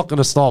 he's not going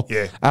to stop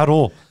at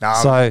all.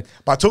 So,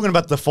 but talking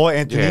about the fight,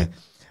 Anthony,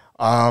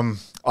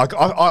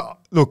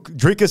 look,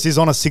 Dricus is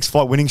on a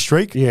 6-fight winning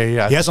streak.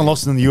 Yeah. He hasn't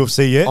lost in the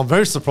UFC yet. I'm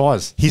very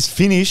surprised. He's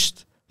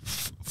finished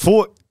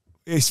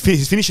he's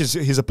finished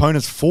his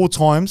opponents 4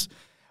 times,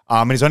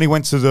 and he's only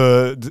went to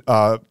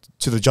the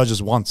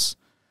judges once.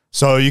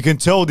 So you can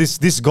tell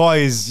this guy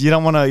is, you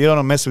don't want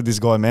to mess with this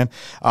guy, man.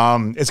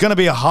 It's going to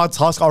be a hard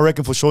task, I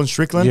reckon, for Sean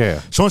Strickland. Yeah.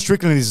 Sean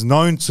Strickland is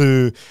known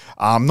to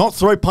not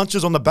throw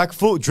punches on the back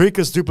foot.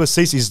 Dricus Du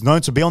Plessis is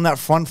known to be on that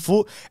front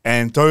foot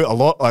and throw a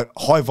lot, like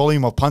high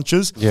volume of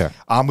punches. Yeah.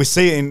 We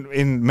see it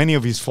in many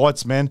of his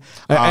fights, man.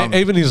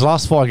 Even his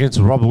last fight against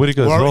Robert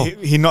Whittaker as well.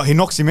 He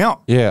knocks him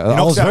out. Yeah, he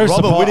knocks out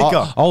Robert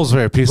Whittaker. I was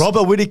very pissed.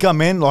 Robert Whittaker,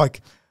 man,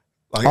 like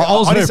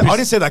I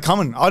didn't see that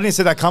coming. I didn't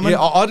see that coming.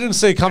 Yeah, I didn't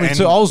see it coming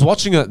too. I was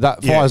watching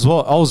that fight as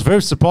well. I was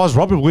very surprised.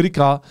 Robert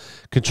Whittaker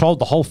controlled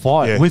the whole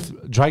fight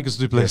with Dricus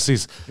Du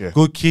Plessis. Yeah.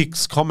 Good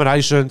kicks,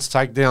 combinations,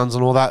 takedowns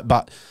and all that.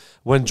 But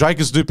when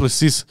Dricus Du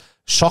Plessis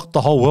shocked the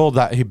whole world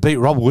that he beat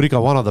Robert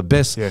Whittaker, one of the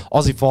best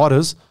Aussie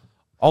fighters,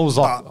 I was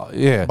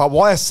like, But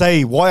why I say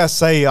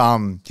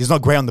he's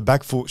not great on the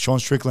back foot, Sean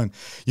Strickland.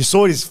 You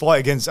saw his fight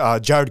against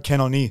Jared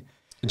Cannonier.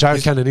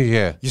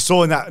 You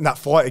saw in that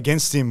fight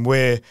against him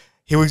where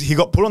he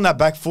got put on that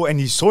back foot, and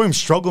you saw him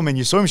struggle, man.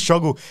 You saw him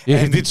struggle. Yeah,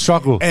 he did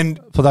struggle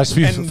for those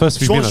first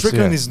few Sean minutes.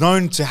 Strickland is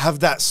known to have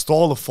that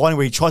style of fighting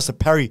where he tries to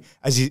parry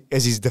as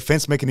his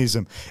defense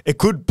mechanism. It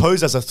could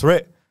pose as a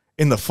threat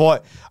in the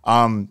fight,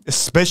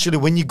 especially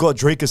when you got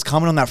Dricus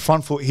coming on that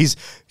front foot.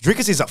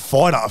 Dricus is a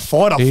fighter.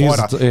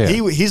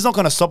 He's not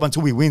going to stop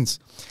until he wins.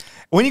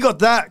 When you got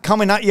that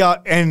coming at you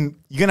and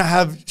you're going to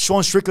have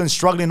Sean Strickland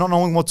struggling, not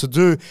knowing what to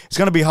do, it's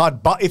going to be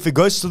hard. But if it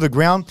goes to the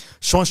ground,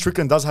 Sean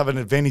Strickland does have an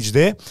advantage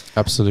there.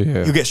 Absolutely,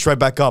 yeah. He'll get straight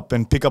back up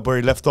and pick up where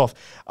he left off.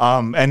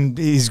 And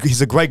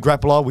he's a great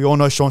grappler. We all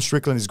know Sean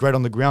Strickland is great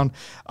on the ground.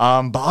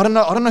 But I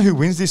don't know who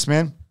wins this,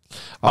 man.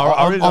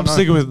 I'm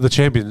sticking with the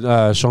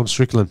champion, Sean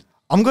Strickland.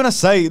 I'm going to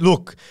say,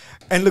 look,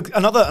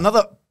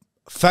 another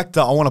factor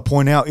I want to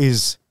point out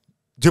is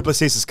Du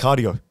Plessis'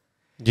 cardio.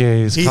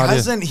 Yeah,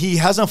 he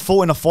hasn't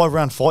fought in a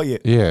 5-round fight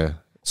yet. Yeah.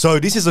 So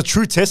this is a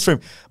true test for him.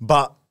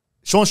 But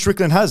Sean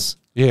Strickland has.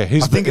 Yeah, I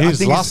think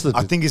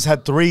he's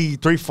had three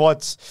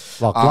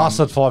fights. Like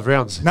lasted 5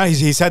 rounds. No,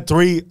 he's had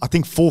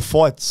 4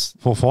 fights.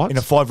 4 fights? In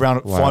a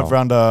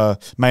 5-round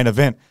main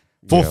event.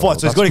 4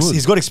 fights. So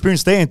he's got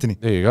experience there, Anthony.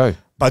 There you go.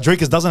 But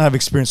Dricus doesn't have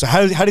experience. So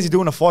how does he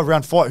do in a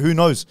 5-round fight? Who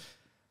knows?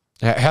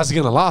 How's he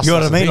going to last? You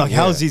know what I mean? Like,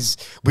 how's his...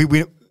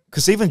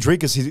 Because even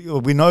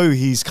Dricus, we know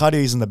his cardio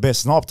isn't the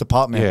best. It's not up to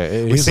par, man.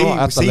 Yeah, we see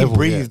him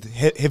breathe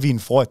heavy in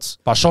fights.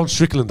 But Sean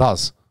Strickland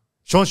does.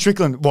 Sean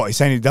Strickland, what, he's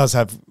saying he does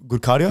have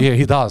good cardio? Yeah,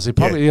 he does. He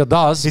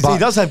does. He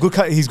does have good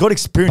cardio. He's got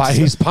experience. But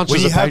his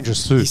punches are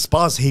dangerous too. He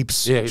spars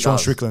heaps, Sean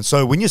Strickland.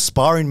 So when you're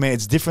sparring, man,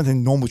 it's different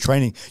than normal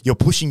training. You're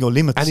pushing your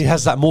limits. And he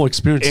has that more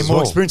experience as well.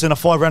 More experience in a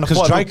 5-round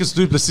fight. Because Dricus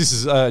Du Plessis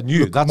is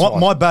new. Look,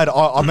 my bad.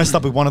 I messed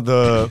up with one of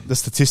the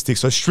statistics.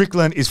 So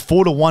Strickland is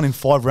 4-1 in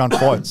 5-round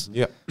fights.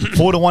 Yeah.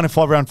 4-1 in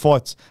 5-round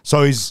fights.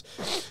 So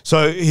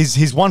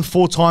he's won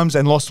 4 times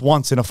and lost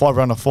once in a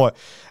 5-round fight.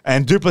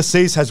 And Du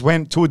Plessis has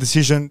went to a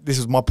decision. This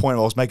is my point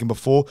I was making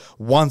before.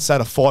 Once out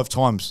of 5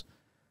 times.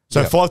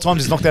 So 5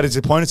 times he's knocked out his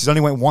opponents. He's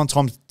only went 1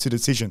 time to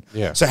decision.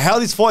 Yeah. So how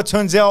this fight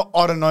turns out,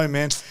 I don't know,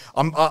 man.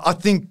 I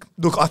think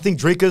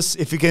Dricus,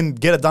 if he can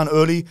get it done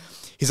early,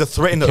 he's a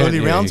threat in the early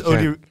rounds.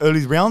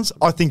 Early rounds.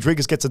 I think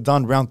Dricus gets it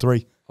done round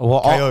 3.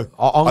 Well, KO.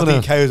 I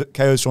think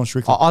KO's Sean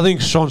Strickland. I think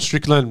Sean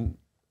Strickland.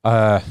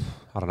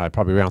 I don't know,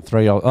 probably round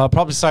 3. I'll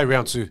probably say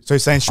round 2. So you're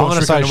saying Sean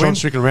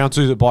Strickland round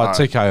 2 by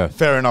TKO.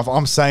 Fair enough.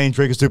 I'm saying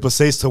Dricus Du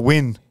Plessis to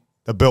win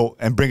the belt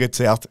and bring it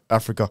to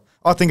Africa.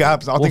 I think it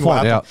happens. I think it will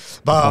happen.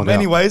 But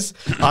anyways,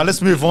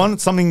 let's move on.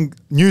 Something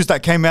news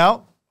that came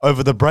out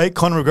over the break.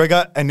 Conor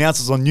McGregor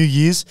announces on New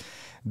Year's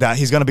that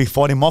he's going to be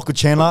fighting Michael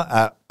Chandler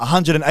at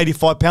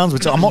 185 pounds,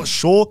 which I'm not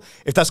sure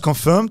if that's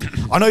confirmed.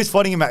 I know he's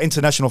fighting him at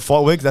International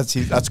Fight Week.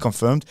 That's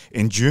confirmed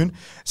in June.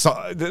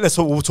 So that's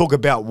what we'll talk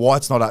about, why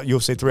it's not at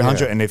UFC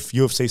 300 and if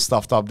UFC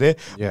stuffed up there.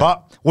 Yeah.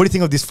 But what do you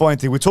think of this fight,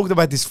 Anthony? We talked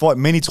about this fight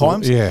many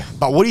times. Yeah.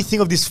 But what do you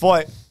think of this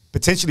fight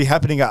potentially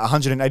happening at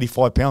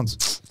 185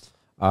 pounds?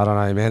 I don't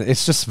know, man.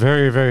 It's just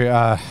very, very,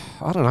 I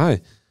don't know.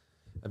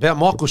 About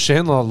Michael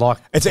Chandler, like...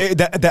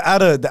 They're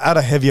at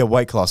a heavier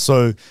weight class.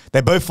 So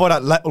they both fight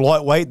at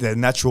lightweight, their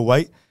natural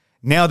weight.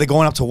 Now they're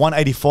going up to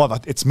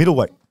 185. It's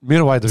middleweight.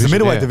 Middleweight division. It's a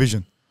middleweight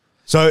division.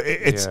 So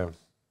it's... Yeah.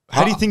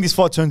 How do you think this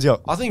fight turns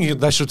out? I think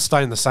they should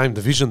stay in the same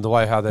division the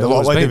way how they've the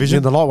always lightweight been. division?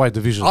 In the lightweight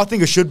division. I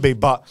think it should be,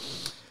 but...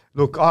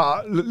 Look,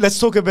 let's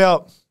talk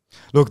about...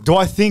 Look, do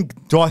I think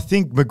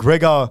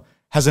McGregor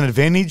has an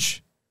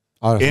advantage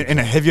in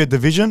a heavier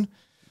division?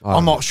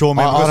 I'm not sure,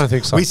 man. I don't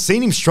think so. We've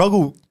seen him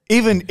struggle...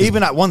 Even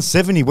at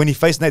 170 when he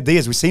faced Nate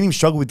Diaz, we've seen him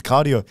struggle with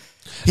cardio.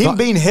 Him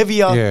being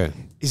heavier,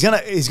 he's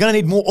gonna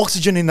need more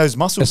oxygen in those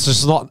muscles. It's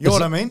just not. You know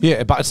what I mean?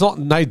 Yeah, but it's not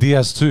Nate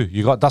Diaz too.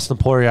 You got Dustin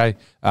Poirier.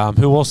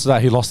 Who else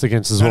that he lost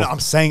against as well? No,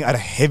 I'm saying at a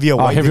heavier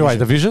weight heavyweight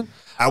division.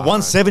 At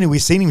 170,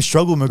 we've seen him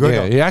struggle, McGregor.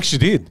 Yeah, he actually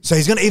did. So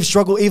he's going to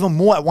struggle even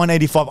more at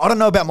 185. I don't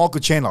know about Michael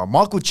Chandler.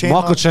 Michael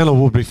Chandler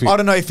would be fit. I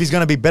don't know if he's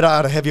going to be better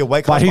at a heavier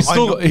weight class.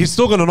 But he's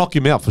still going to knock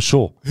him out for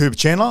sure. Who,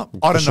 Chandler?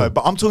 I don't know,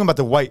 but I'm talking about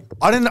the weight.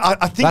 I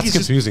think that's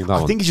confusing.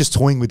 I think he's just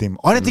toying with him.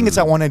 I don't think it's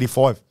at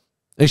 185.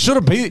 It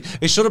shouldn't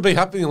be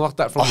happening like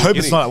that from the beginning. I hope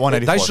it's not at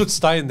 185. They should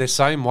stay in their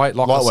same weight,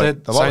 like I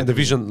said, the same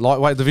division,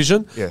 lightweight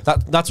division. Yeah.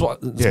 That's what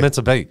it's meant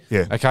to be.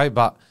 Yeah. Okay,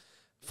 but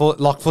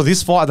for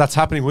this fight that's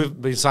happening,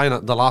 we've been saying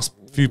it the last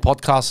few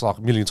podcasts like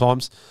a million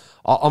times.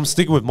 I'm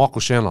sticking with Michael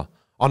Chandler.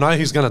 I know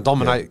he's going to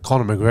dominate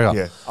Conor McGregor.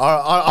 Yeah.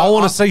 I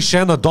want to see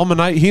Chandler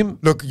dominate him.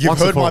 Look, you've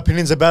heard my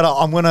opinions about it.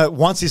 I'm gonna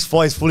once this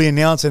fight is fully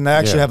announced and they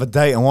actually have a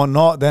date and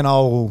whatnot, then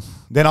I'll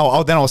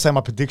say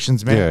my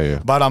predictions, man. Yeah.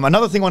 But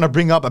another thing I want to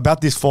bring up about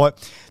this fight: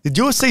 did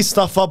UFC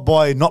stuff up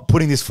by not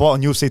putting this fight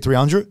on UFC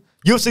 300?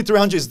 UFC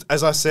 300 is,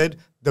 as I said,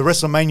 the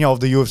WrestleMania of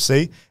the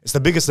UFC. It's the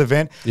biggest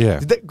event. Yeah.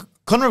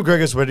 Conor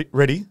McGregor's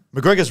ready.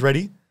 McGregor's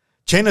ready.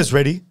 Chandler's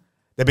ready.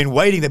 They've been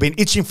waiting. They've been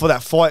itching for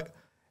that fight.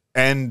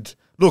 And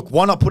look,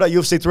 why not put out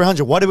UFC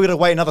 300? Why do we got to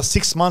wait another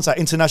 6 months at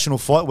International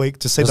Fight Week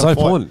to see the fight?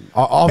 Point.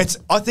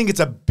 I think it's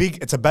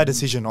a bad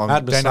decision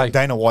on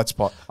Dana White's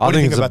part. I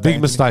think it's a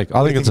big mistake.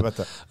 I think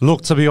it's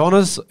look, to be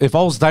honest, if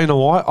I was Dana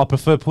White, I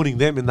prefer putting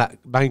them in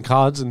that main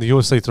cards in the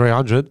UFC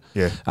 300.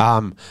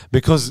 Yeah.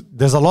 Because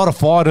there's a lot of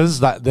fighters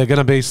that they're going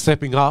to be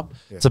stepping up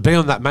to be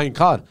on that main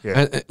card,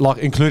 and, like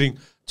including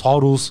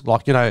titles,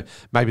 like, you know,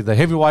 maybe the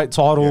heavyweight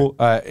title.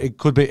 It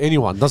could be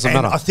anyone. Doesn't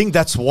matter. I think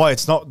that's why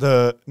it's not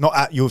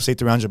at UFC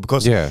 300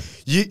 because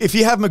if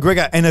you have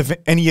McGregor at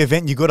any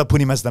event, you got to put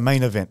him as the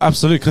main event.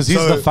 Absolutely, because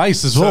he's the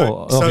face as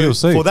well of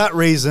UFC. For that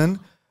reason,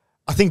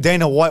 I think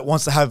Dana White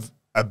wants to have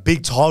a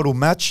big title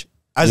match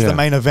as the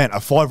main event, a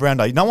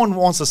 5-rounder. No one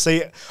wants to see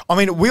it. I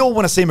mean, we all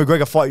want to see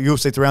McGregor fight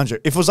UFC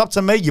 300. If it was up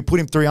to me, you put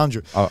him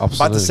 300.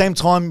 But at the same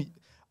time,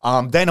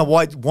 Dana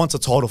White wants a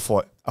title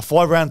fight, a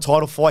 5-round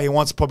title fight. He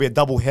wants probably a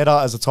double header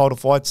as a title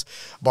fight.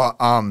 But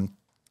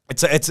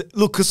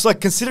look, because like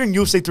considering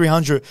UFC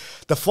 300,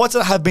 the fights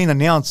that have been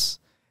announced,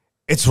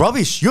 it's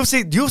rubbish.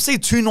 UFC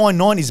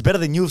 299 is better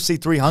than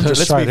UFC 300.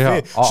 Let's be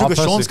fair. Sugar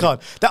Sean's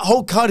card. That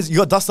whole card you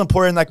got Dustin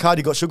Poirier in that card.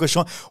 You got Sugar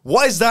Sean.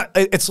 Why is that?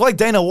 It's like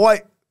Dana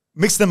White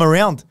mix them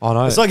around. I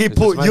know. It's like he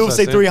put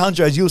UFC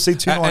 300 as UFC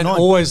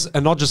 299.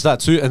 And not just that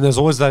too, and there's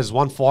always those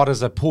one fighters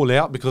that pull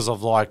out because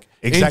of like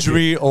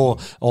injury or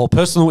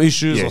personal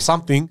issues or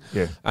something.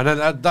 Yeah. And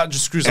then that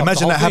just screws up the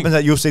whole thing. Happens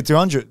at UFC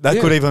 300.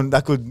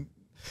 That could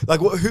like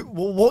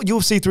what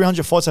UFC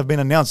 300 fights have been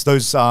announced?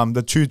 Those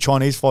the two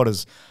Chinese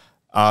fighters.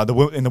 In the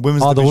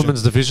women's division. The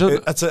women's division.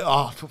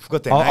 I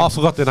forgot their name. I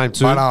forgot their name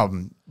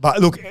too. But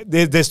look,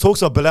 there's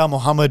talks of Bilal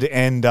Muhammad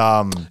and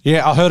I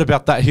heard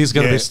about that. He's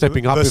going to be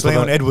stepping up versus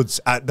Leon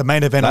Edwards at the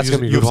main event. That's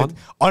going to be a good one.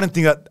 I don't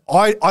think that.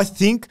 I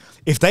think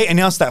if they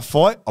announce that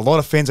fight, a lot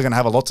of fans are going to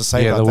have a lot to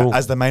say about that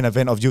as the main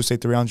event of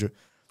UFC 300.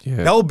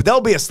 Yeah.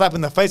 That'll be a slap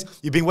in the face.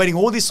 You've been waiting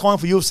all this time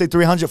for UFC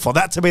 300 for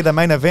that to be the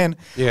main event.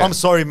 Yeah. I'm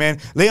sorry, man.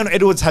 Leon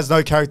Edwards has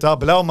no character.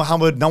 Bilal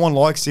Muhammad, no one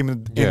likes him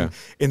in the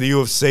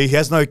UFC. He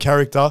has no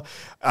character.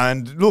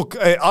 And look,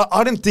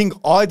 I don't think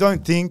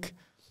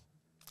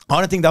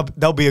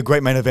that'll be a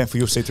great main event for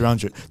UFC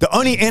 300. The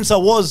only answer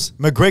was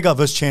McGregor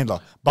versus Chandler.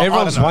 But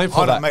everyone's waiting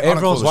for that.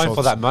 Everyone's waiting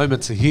for that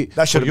moment to hit.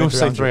 That should have been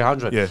UFC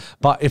 300. Yeah.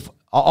 But if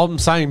I'm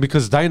saying,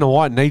 because Dana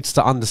White needs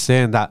to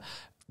understand that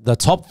the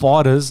top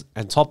fighters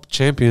and top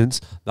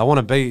champions, they want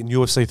to be in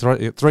UFC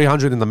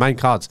 300 in the main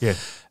cards. Yeah.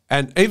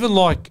 And even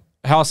like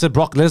how I said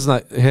Brock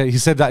Lesnar, he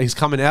said that he's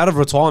coming out of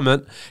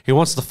retirement. He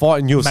wants to fight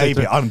in UFC.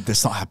 Maybe.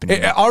 That's not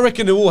happening. I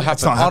reckon it will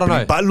happen. I don't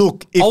know. But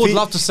look, I would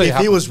love to see if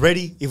he was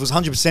ready, if he was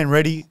 100%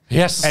 ready. He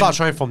has to start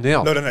training from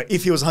now. No.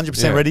 If he was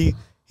 100% ready,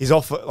 He's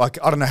off, like,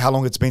 I don't know how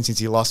long it's been since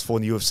he last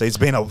fought in the UFC. It's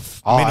been many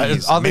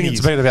years. I think it's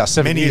been about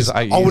 7 years,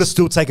 8 years. I would have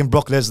still taken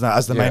Brock Lesnar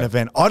as the main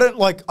event. I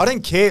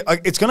don't care.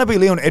 Like, it's going to be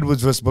Leon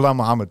Edwards versus Bilal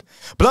Muhammad.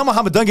 Bilal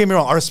Muhammad, don't get me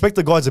wrong, I respect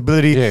the guy's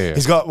ability. Yeah.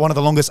 He's got one of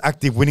the longest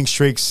active winning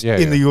streaks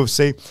in the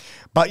UFC.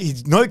 But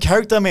he's no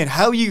character, man.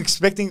 How are you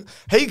expecting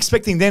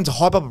them to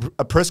hype up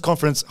a press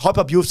conference, hype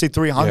up UFC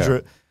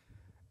 300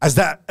 as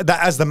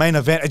as the main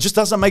event? It just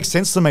doesn't make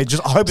sense to me.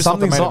 I hope it's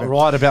something's not the main event.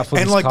 right about for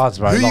these cards,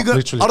 bro.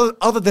 Who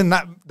other than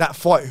that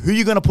fight, who are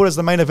you going to put as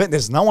the main event?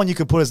 There's no one you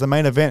can put as the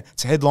main event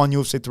to headline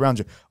UFC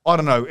 300. I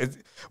don't know.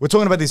 We're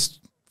talking about this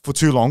for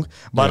too long,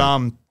 but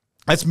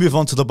let's move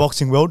on to the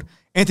boxing world.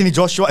 Anthony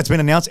Joshua, it's been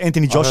announced,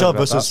 Anthony Joshua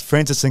versus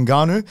Francis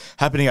Ngannou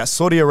happening at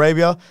Saudi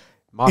Arabia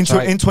in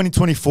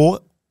 2024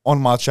 on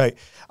March 8.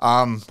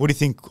 What do you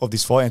think of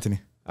this fight, Anthony?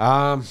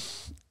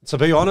 To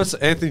be honest,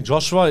 Anthony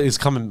Joshua is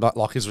coming back,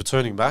 like he's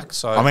returning back.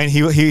 So I mean,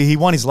 he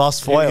won his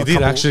last fight. He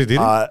did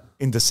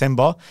in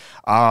December.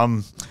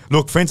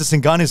 Look, Francis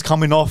Ngannou is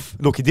coming off.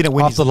 Look, he didn't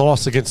win after the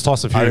loss against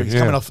Tyson Fury. He's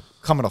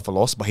coming off a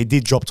loss, but he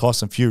did drop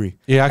Tyson Fury.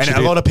 Yeah, actually,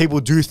 and a lot of people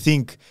do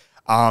think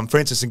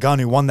Francis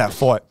Ngannou won that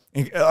fight,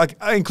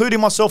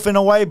 including myself in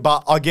a way.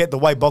 But I get the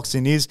way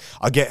boxing is.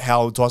 I get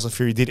how Tyson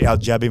Fury did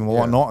out-jab him and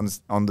whatnot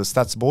on the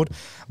stats board.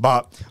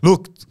 But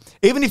look,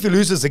 even if he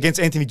loses against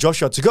Anthony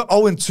Joshua, to go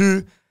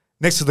 0-2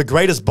 next to the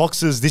greatest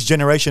boxers this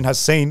generation has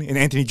seen in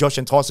Anthony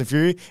Joshua and Tyson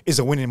Fury is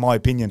a win in my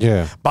opinion.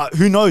 Yeah. But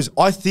who knows?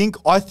 I think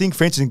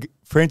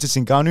Francis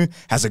Ngannou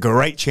has a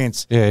great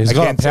chance. Yeah, he's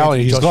got power.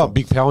 He's got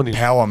big power in him.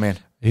 Power, man.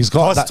 He's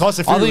got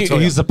Tyson Fury. I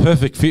think he's the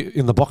perfect fit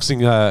in the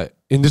boxing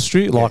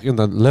industry, like in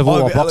the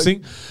level of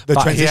boxing.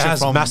 But he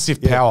has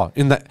massive power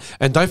in that.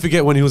 And don't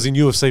forget when he was in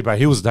UFC, bro,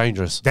 he was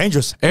dangerous.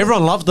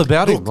 Everyone loved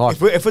about him. Like,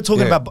 if we're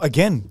talking about,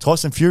 again,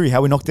 Tyson Fury,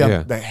 how we knocked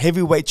down the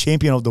heavyweight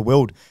champion of the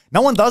world.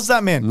 No one does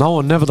that, man. No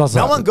one never does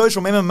that. No one goes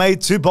from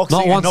MMA to boxing.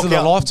 Not once in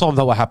a lifetime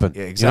that will happen.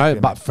 Yeah, exactly.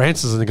 But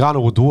Francis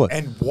Ngannou will do it.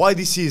 And why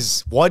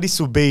this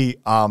will be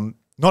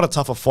not a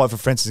tougher fight for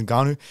Francis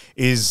Ngannou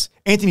is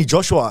Anthony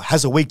Joshua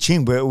has a weak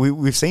chin where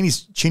we've seen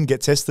his chin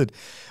get tested.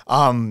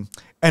 And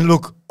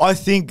look, I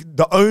think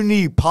the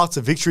only path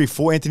to victory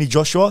for Anthony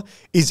Joshua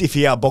is if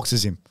he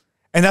outboxes him.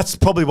 And that's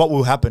probably what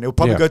will happen. It'll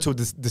probably go to a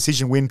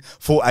decision win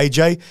for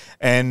AJ.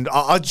 And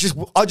I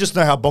just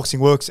know how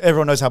boxing works.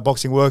 Everyone knows how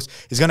boxing works.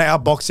 He's going to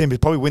outbox him. He'll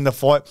probably win the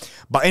fight.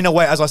 But in a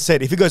way, as I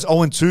said, if he goes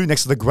 0-2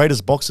 next to the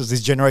greatest boxers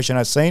this generation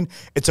has seen,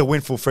 it's a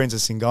win for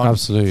Francis Ngannou.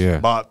 Absolutely, yeah.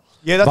 But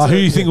who do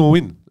you think will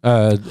win?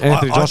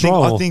 Anthony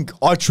Joshua?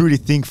 I truly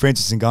think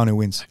Francis Ngannou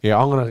wins.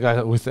 Yeah, I'm going to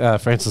go with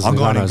Francis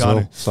Ngannou as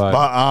well. So.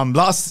 But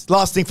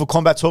last thing for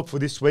Combat Talk for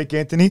this week,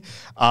 Anthony.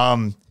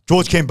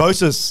 George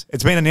Kambosos.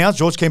 It's been announced,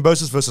 George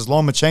Kambosos versus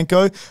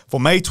Lomachenko for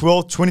May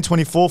 12,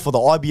 2024 for the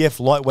IBF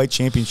Lightweight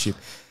Championship.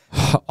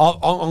 I'm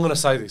going to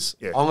say this.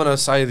 Yeah. I'm going to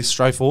say this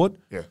straightforward.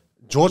 Yeah.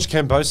 George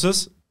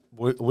Kambosos,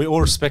 we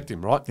all respect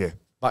him, right? Yeah.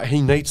 But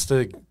he needs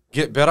to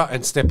get better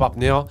and step up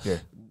now. Yeah.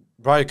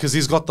 Bro, because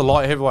he's got the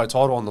light heavyweight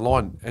title on the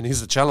line, and he's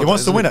the challenger. He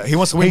wants to win it. He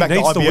wants to win back the IBF.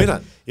 He needs to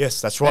win it. Yes,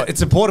 that's right.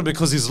 It's important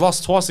because he's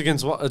lost twice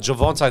against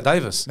Gervonta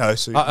Davis. No,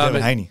 so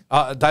Devin Haney.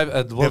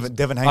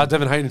 Devin Haney.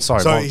 Devin Haney,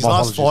 sorry. So his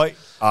last fight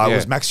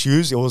was Max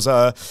Hughes. It was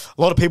a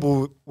lot of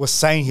people were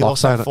saying he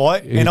lost that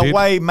fight. In a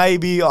way,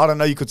 maybe, I don't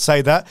know, you could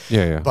say that.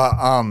 Yeah.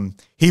 But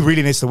he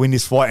really needs to win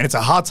this fight, and it's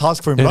a hard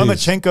task for him.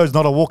 Lomachenko is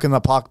not a walk in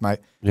the park, mate.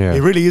 Yeah.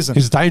 He really isn't.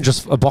 He's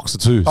dangerous a boxer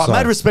too. But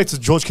mad respect to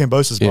George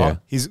Kambosos, bro.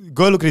 Yeah.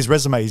 Go look at his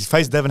resume. He's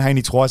faced Devin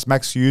Haney twice,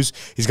 Max Hughes.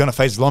 He's going to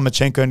face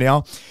Lomachenko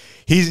now.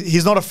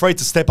 He's not afraid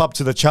to step up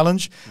to the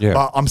challenge,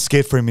 but I'm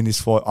scared for him in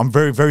this fight. I'm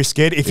very, very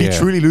scared. If he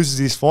truly loses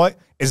this fight,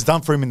 it's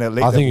done for him in the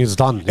elite level. I think it's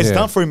done. It's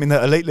done for him in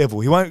the elite level.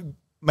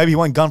 Maybe he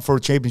won't gun for a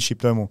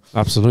championship no more.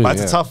 Absolutely. But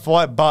it's a tough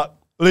fight, but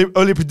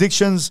early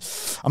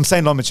predictions, I'm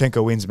saying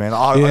Lomachenko wins, man.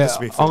 I'm going to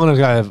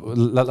go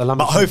Lomachenko.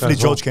 But hopefully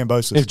George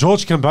Kambosos. If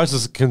George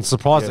Kambosos can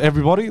surprise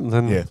everybody,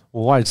 then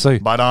we'll wait and see.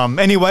 But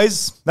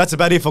anyways, that's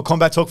about it for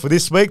Combat Talk for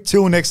this week.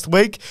 Till next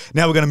week.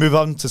 Now we're going to move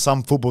on to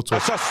some football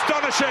talk. That's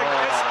astonishing.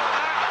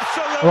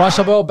 All right,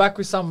 Shabelle, back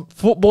with some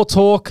football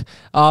talk.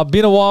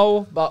 Been a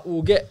while, but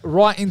we'll get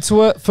right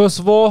into it. First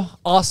of all,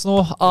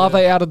 Arsenal, are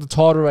they out of the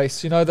title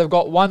race? You know, they've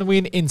got 1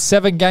 win in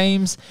 7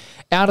 games,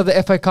 out of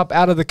the FA Cup,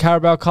 out of the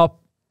Carabao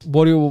Cup.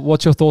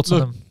 What's your thoughts on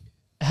them?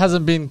 It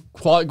hasn't been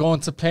quite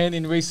going to plan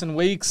in recent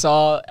weeks.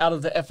 Out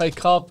of the FA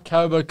Cup,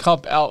 Carabao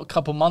Cup out a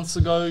couple months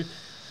ago.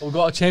 We've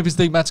got a Champions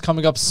League match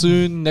coming up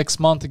soon, next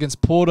month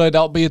against Porto.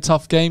 That'll be a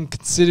tough game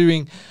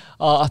considering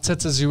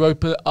Arteta's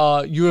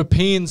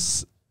European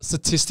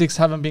statistics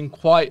haven't been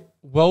quite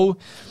well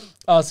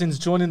since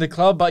joining the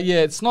club. But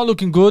yeah, it's not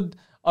looking good.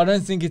 I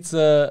don't think it's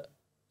the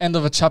end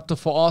of a chapter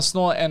for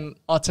Arsenal and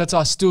Arteta.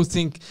 I still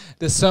think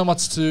there's so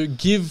much to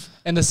give,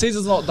 and the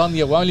season's not done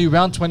yet. We're only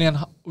round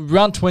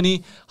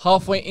 20,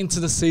 halfway into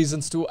the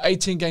season, still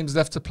 18 games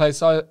left to play.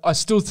 So I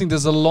still think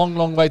there's a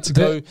long way to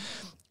go.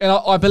 And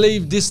I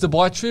believe this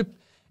Dubai trip,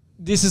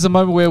 this is a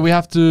moment where we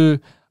have to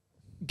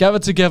gather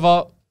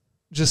together,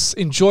 just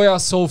enjoy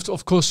ourselves,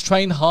 of course,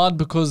 train hard,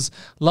 because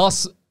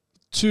last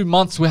 2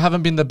 months we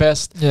haven't been the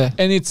best. Yeah.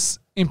 And it's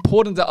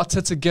important that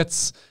Arteta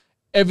gets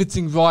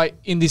everything right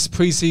in this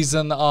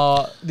preseason,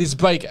 this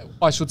break,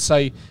 I should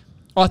say.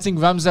 I think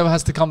Ramsdale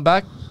has to come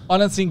back. I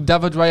don't think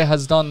David Raya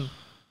has done...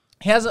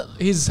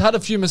 He's had a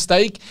few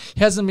mistakes. He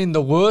hasn't been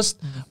the worst.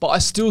 But I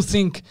still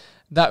think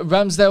that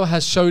Ramsdale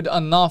has showed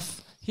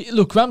enough.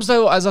 Look,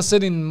 Ramsdale, as I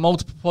said in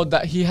multiple pod,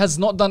 that he has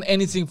not done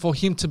anything for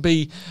him to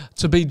be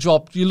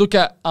dropped. You look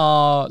at,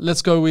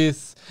 let's go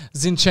with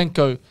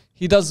Zinchenko.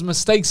 He does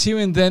mistakes here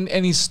and then,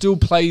 and he still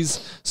plays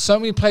so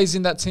many plays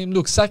in that team.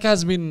 Look, Saka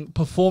has been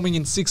performing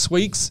in 6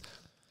 weeks,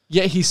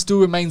 yet he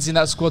still remains in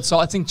that squad. So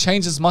I think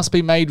changes must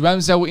be made.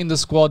 Ramsdale in the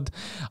squad.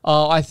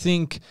 I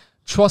think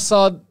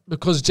Trossard,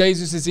 because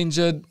Jesus is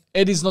injured,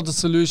 Eddie's not the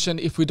solution.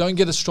 If we don't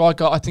get a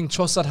striker, I think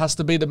Trossard has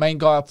to be the main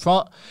guy up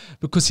front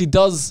because he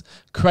does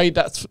create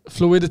that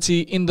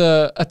fluidity in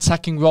the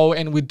attacking role,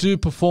 and we do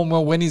perform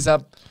well when he's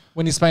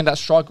playing that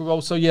striker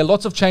role. So yeah,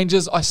 lots of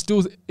changes. I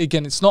still,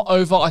 again, it's not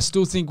over. I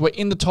still think we're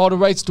in the title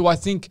race. Do I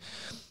think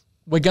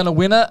we're going to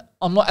win it?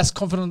 I'm not as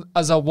confident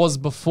as I was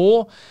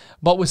before,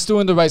 but we're still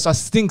in the race. I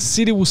think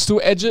City will still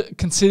edge it,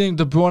 considering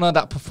De Bruyne,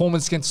 that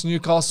performance against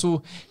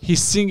Newcastle. He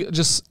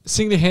just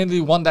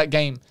single-handedly won that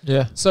game.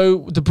 Yeah.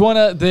 So De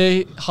Bruyne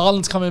there,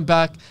 Haaland's coming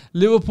back.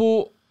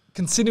 Liverpool,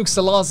 considering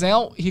Salah's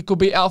out, he could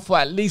be out for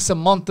at least a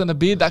month and a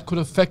bit. That could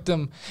affect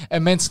them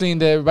immensely in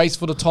their race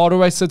for the title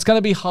race. So it's going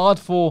to be hard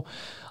for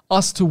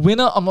us to win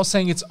it. I'm not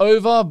saying it's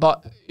over,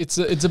 but it's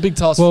a big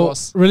task for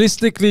us.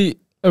 Realistically,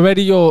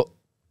 already you're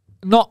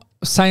not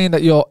saying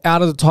that you're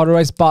out of the title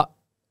race, but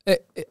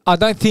I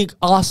don't think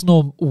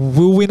Arsenal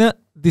will win it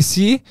this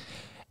year.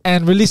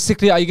 And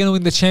realistically, are you going to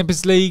win the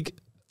Champions League?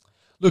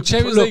 Look,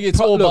 Champions League, it's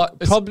all about...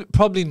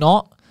 Probably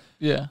not.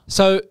 Yeah.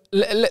 So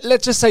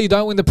let's just say you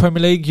don't win the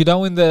Premier League, you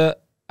don't win the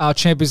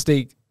Champions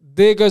League.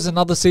 There goes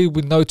another season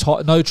with no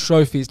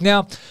trophies.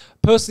 Now,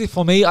 personally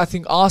for me, I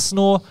think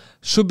Arsenal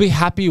should be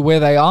happy where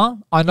they are.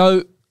 I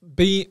know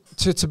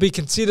to be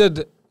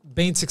considered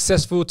being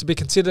successful, to be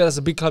considered as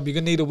a big club, you're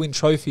going to need to win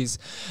trophies.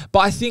 But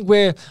I think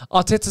where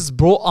Arteta's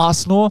brought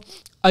Arsenal,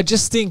 I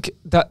just think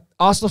that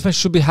Arsenal fans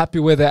should be happy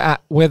where they're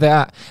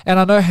at. And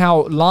I know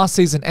how last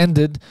season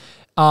ended,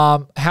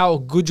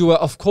 how good you were.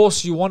 Of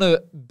course, you want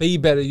to be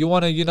better. You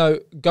want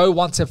to, go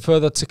one step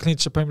further to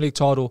clinch the Premier League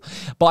title.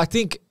 But I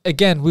think,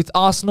 again, with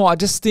Arsenal, I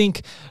just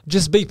think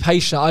just be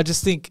patient. I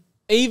just think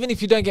even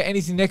if you don't get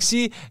anything next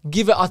year,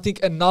 give it, I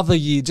think, another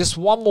year. Just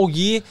one more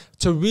year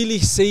to really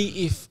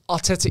see if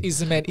Arteta is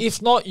the man.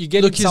 If not, you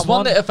get he's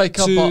won the FA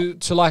Cup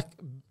to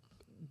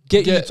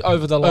get you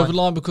over the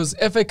line. Because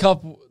FA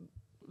Cup,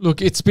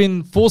 look, it's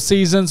been 4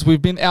 seasons.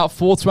 We've been out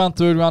 4th round,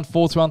 3rd round,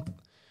 4th round.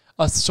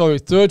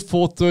 3rd,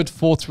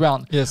 4th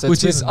round. Yes,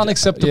 which is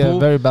unacceptable. Yeah,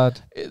 very bad.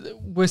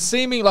 We're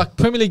seeming like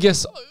Premier League,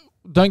 yes,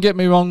 don't get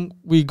me wrong,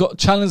 we got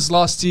challenged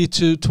last year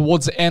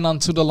towards the end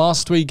until the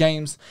last 3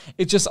 games.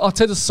 It's just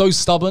Arteta's so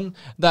stubborn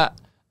that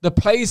the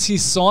players he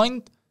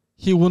signed,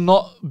 he will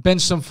not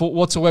bench them for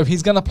whatsoever.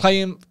 He's going to play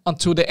him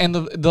until the end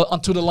of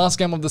until the last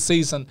game of the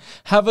season.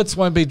 Havertz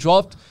won't be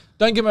dropped.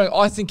 Don't get me wrong,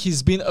 I think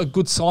he's been a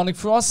good signing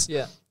for us.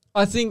 Yeah.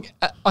 I think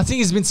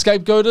he's been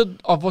scapegoated.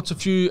 I've watched a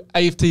few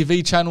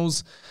AFTV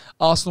channels,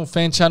 Arsenal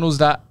fan channels,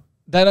 that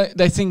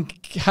they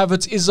think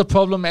Havertz is a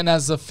problem and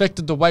has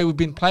affected the way we've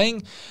been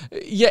playing.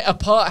 Yeah,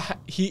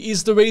 he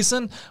is the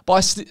reason, but I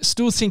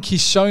still think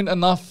he's shown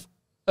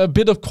a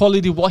bit of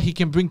quality, what he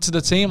can bring to the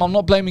team. I'm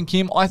not blaming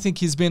him. I think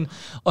he's been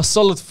a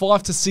solid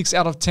 5 to 6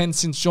 out of 10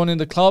 since joining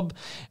the club.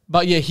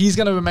 But yeah, he's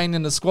going to remain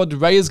in the squad.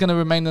 Ray is going to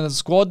remain in the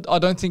squad. I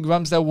don't think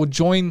Ramsdale will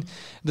join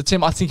the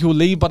team. I think he'll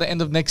leave by the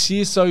end of next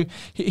year. So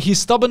his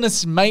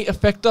stubbornness may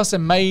affect us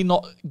and may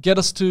not get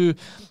us to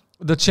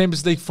the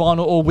Champions League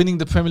final or winning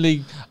the Premier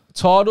League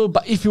title.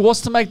 But if he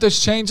was to make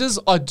those changes,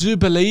 I do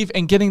believe,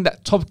 and getting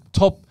that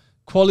top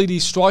quality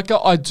striker,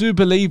 I do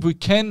believe we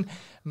can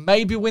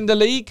maybe win the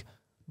league.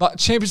 But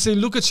Champions League,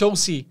 look at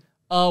Chelsea.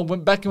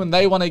 Back when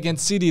they won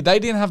against City, they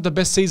didn't have the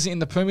best season in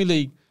the Premier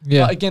League.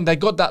 Yeah. But again, they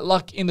got that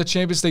luck in the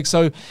Champions League.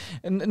 So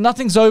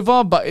nothing's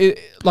over. But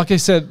like I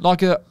said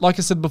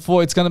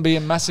before, it's going to be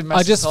a massive.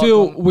 I just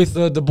feel with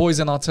the boys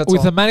and Arteta,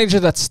 with a manager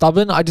that's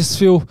stubborn, I just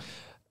feel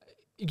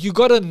you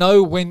got to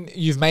know when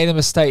you've made a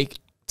mistake.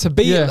 To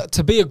be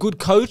a good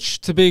coach,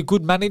 to be a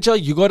good manager,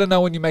 you got to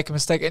know when you make a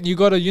mistake, and you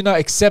got to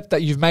accept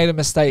that you've made a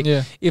mistake.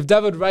 Yeah. If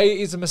David Raya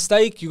is a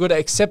mistake, you got to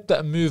accept it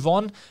and move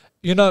on.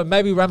 Maybe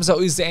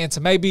Ramsdale is the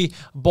answer. Maybe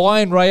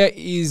buying Raya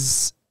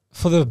is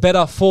for the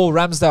better for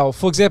Ramsdale.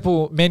 For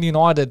example, Man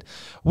United,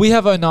 we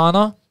have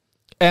Onana,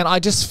 and I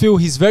just feel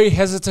he's very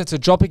hesitant to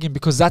dropping him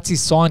because that's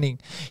his signing.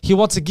 He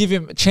wants to give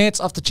him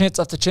chance after chance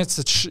after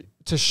chance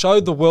to show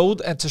the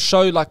world and to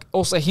show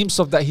also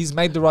himself that he's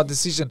made the right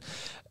decision.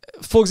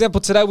 For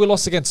example, today we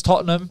lost against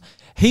Tottenham.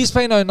 He's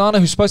playing Onana,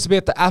 who's supposed to be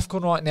at the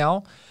AFCON right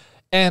now,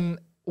 and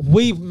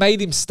we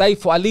made him stay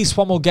for at least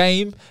one more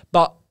game.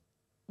 But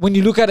when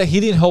you look at it, he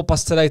didn't help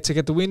us today to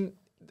get the win.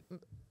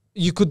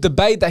 You could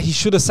debate that he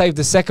should have saved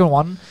the second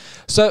one.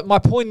 So my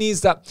point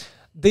is that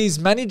these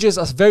managers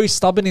are very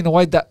stubborn in a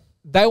way that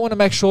they want to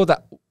make sure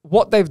that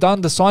what they've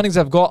done, the signings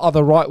they've got are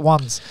the right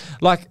ones.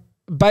 Like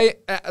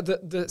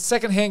the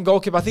second-hand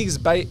goalkeeper, I think is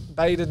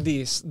Baden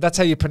Diaz. That's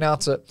how you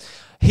pronounce it.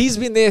 He's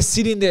been there,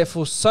 sitting there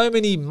for so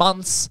many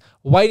months,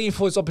 waiting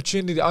for his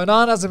opportunity.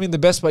 Onan hasn't been the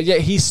best, but yet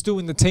he's still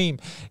in the team.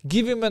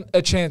 Give him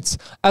a chance.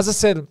 As I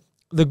said,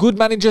 the good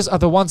managers are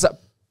the ones that,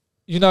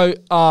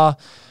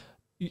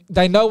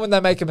 they know when they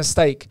make a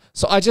mistake.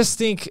 So I just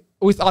think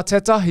with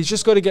Arteta, he's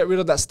just got to get rid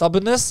of that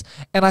stubbornness.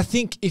 And I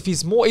think if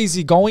he's more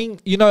easygoing,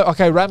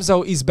 okay,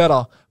 Ramsdale is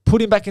better.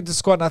 Put him back into the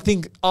squad, and I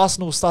think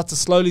Arsenal will start to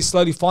slowly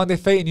find their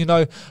feet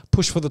and,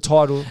 push for the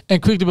title.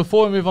 And quickly,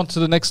 before we move on to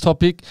the next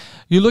topic,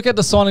 you look at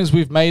the signings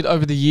we've made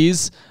over the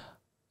years.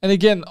 And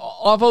again,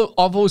 I've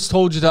always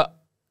told you that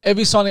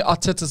every signing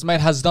Arteta's made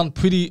has done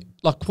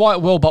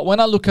quite well. But when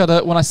I look at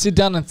it, when I sit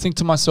down and think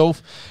to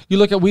myself,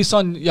 we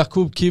signed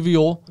Jakub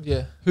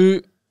Kiwior,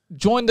 who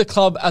joined the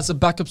club as a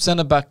backup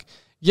centre-back,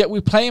 yet we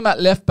play him at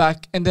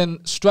left-back, and then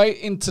straight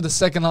into the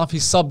second half,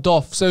 he's subbed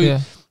off. So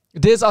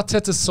there's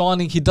Arteta's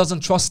signing. He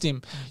doesn't trust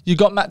him. You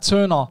got Matt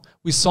Turner.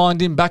 We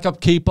signed him,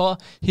 backup keeper.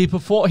 He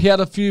had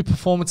a few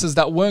performances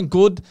that weren't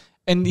good,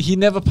 and he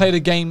never played a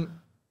game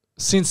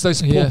since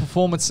those poor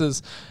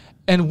performances.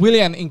 And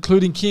Willian,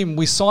 including Kim,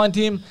 we signed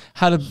him,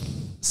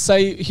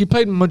 he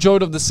played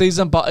majority of the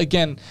season, but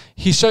again,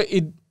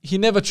 he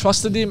never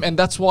trusted him, and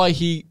that's why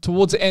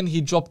towards the end,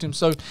 he dropped him.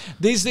 So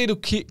these little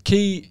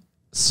key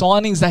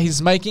signings that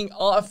he's making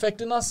are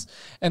affecting us,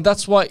 and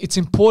that's why it's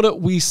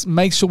important we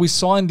make sure we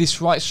sign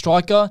this right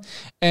striker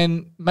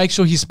and make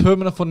sure he's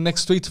permanent for the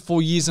next 3 to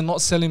 4 years and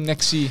not sell him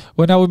next year.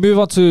 Well, now we move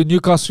on to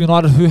Newcastle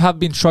United, who have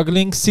been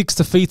struggling. 6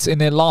 defeats in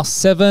their last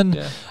 7.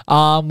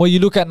 When you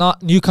look at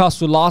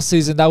Newcastle last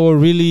season, they were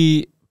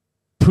really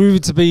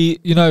proved to be,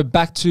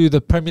 back to the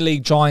Premier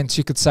League giants,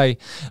 you could say.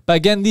 But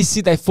again, this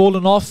year they've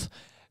fallen off.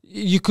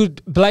 You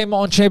could blame it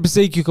on Champions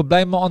League. You could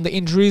blame it on the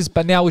injuries.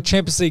 But now with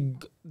Champions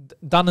League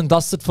done and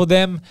dusted for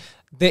them,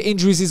 their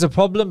injuries is a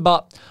problem.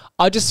 But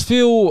I just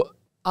feel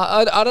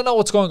I don't know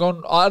what's going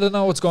on. I don't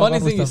know what's going on.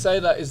 Funny thing you say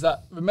that is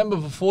that, remember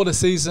before the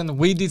season,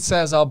 we did say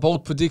as our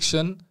bold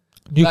prediction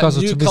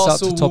Newcastle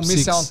will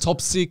miss out on top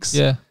 6.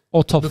 Yeah.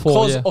 Or top 4.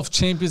 Because of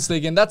Champions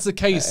League. And that's the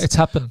case. It's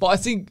happened. But I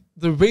think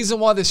the reason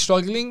why they're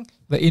struggling,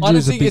 the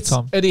injuries are big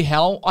time. Eddie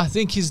Howe. I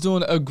think he's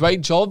doing a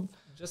great job.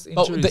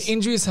 But the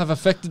injuries have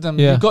affected them.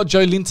 Yeah. You've got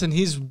Joe Linton.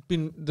 He's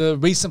been the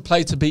recent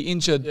player to be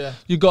injured. Yeah.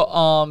 You've got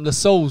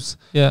Lascelles.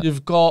 Yeah.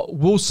 You've got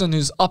Wilson,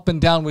 who's up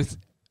and down with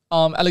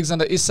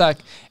Alexander Isak.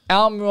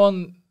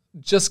 Almiron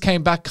just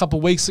came back a couple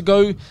of weeks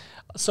ago.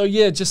 So,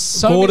 just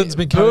so Gordon's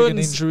been carrying an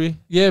injury.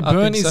 Yeah,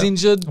 Burn is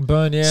injured.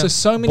 Burn, yeah.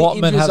 So many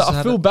injuries.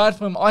 I feel bad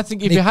for him. I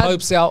think if Nick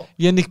Pope's out.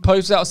 Yeah, Nick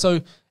Pope's out.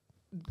 So,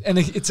 and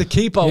it's a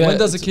keeper. When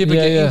does a keeper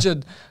get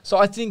injured? So,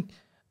 I think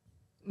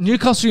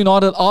Newcastle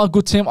United are a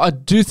good team. I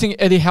do think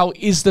Eddie Howe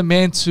is the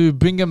man to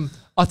bring them.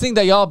 I think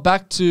they are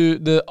back to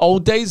the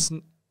old days,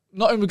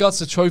 not in regards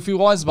to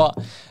trophy-wise, but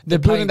they're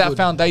building that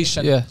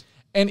foundation. Yeah.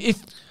 And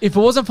if it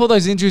wasn't for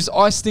those injuries,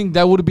 I think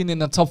they would have been in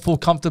the top 4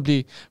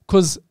 comfortably.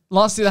 Because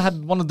last year they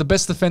had one of the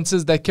best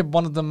defenses. They kept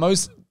one of the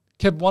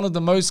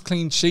most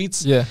clean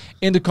sheets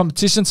in the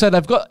competition. So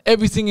they've got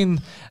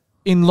everything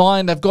in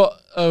line. They've got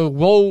a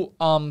well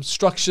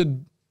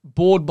structured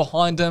board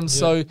behind them.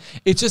 So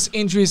it's just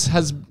injuries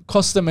has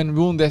cost them and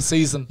ruined their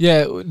season.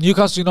 Yeah,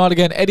 Newcastle United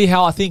again. Eddie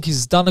Howe, I think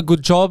he's done a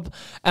good job.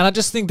 And I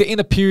just think they're in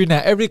a period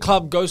now. Every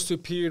club goes to a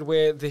period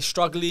where they're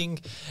struggling.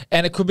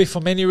 And it could be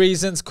for many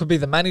reasons. Could be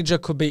the manager,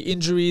 could be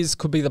injuries,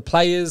 could be the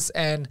players.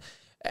 And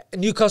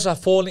Newcastle are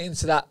falling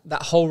into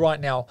that hole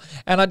right now.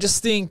 And I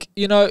just think,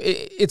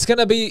 it's going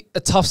to be a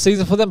tough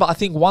season for them. But I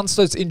think once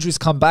those injuries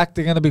come back,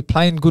 they're going to be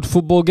playing good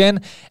football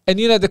again. And,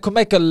 they could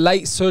make a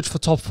late search for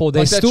top 4.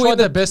 They're still in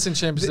their best in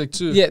Champions League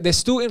too. Yeah, they're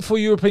still in for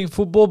European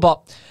football.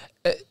 But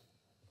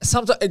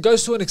sometimes it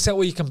goes to an extent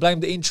where you can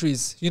blame the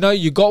injuries. You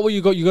got what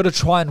you got. You got to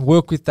try and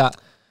work with that.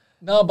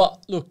 No,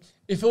 but look,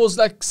 if it was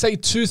say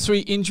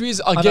 2-3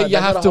 injuries, I get you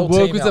have to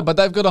work with it, but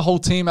they've got a whole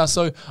team out.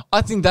 So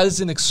I think that is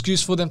an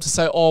excuse for them to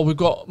say, we've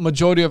got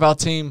majority of our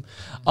team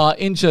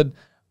injured.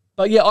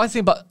 But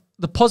but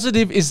the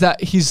positive is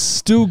that he's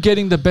still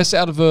getting the best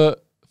out of a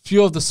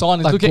few of the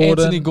signings. Look at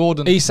Anthony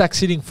Gordon. Isak's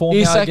hitting form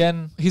now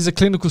again. He's a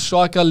clinical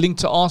striker linked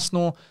to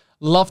Arsenal.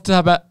 Love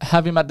to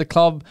have him at the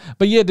club.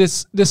 But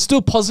there's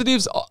still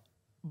positives,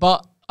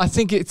 but I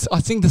think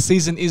the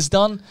season is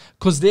done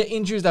because their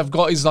injuries they've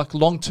got is like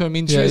long-term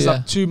injuries,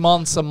 like 2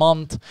 months, a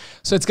month.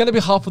 So it's going to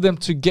be hard for them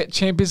to get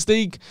Champions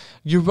League.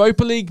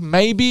 Europa League,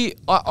 maybe.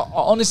 I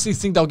honestly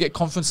think they'll get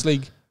Conference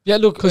League. Yeah,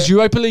 look, because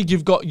Europa League,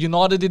 you've got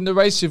United in the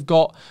race. You've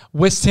got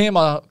West Ham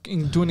are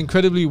doing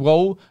incredibly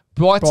well.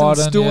 Brighton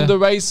still in the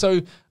race. So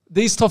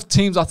these tough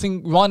teams, I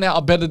think, right now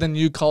are better than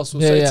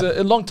Newcastle. So it's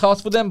a long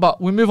task for them. But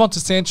we move on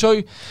to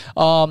Sancho.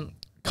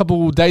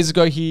 Couple of days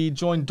ago, he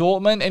joined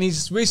Dortmund, and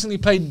he's recently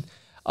played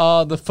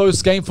the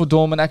first game for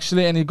Dortmund,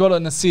 actually, and he got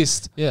an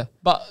assist. Yeah.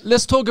 But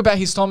let's talk about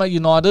his time at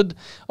United.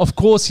 Of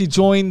course, he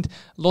joined,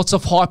 lots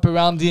of hype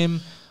around him,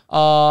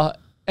 and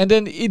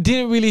then it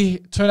didn't really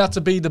turn out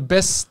to be the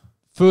best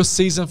first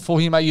season for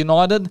him at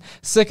United.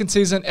 Second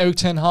season, Erik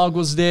ten Hag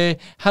was there.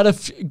 Had a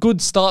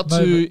good start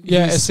to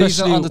his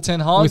season under ten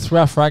Hag. With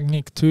Ralf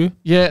Rangnick too.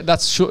 Yeah,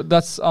 that's true.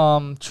 That's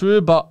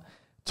true. But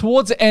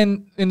towards the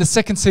end, in the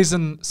second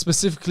season,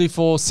 specifically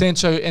for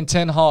Sancho and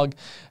ten Hag,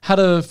 had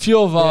a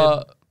few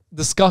of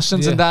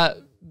discussions and that.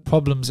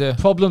 Problems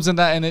in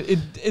that, and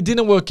it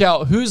didn't work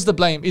out. Who's the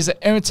blame? Is it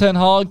Erik ten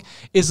Hag?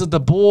 Is it the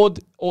board?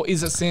 Or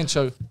is it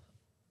Sancho?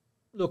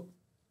 Look,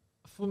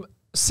 for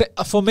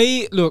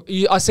me, look,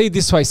 I say it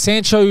this way.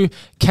 Sancho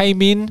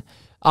came in,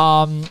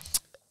 and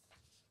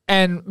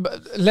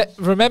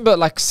remember,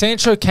 like,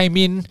 Sancho came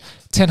in,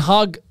 Ten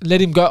Hag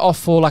let him go off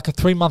for like a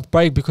 3-month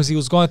break because he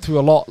was going through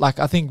a lot. Like,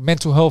 I think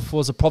mental health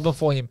was a problem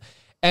for him.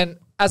 And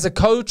as a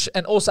coach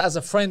and also as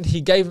a friend,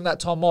 he gave him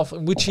that time off,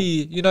 in which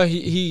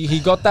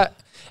he got that.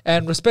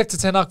 And respect to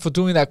Ten Hag for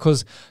doing that,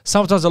 because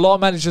sometimes a lot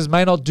of managers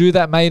may not do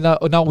that, may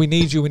not, no, we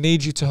need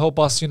you to help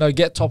us,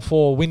 get top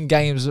 4, win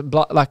games,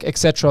 like,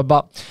 etc.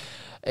 But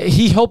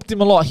he helped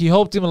him a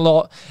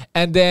lot.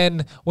 And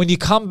then when you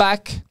come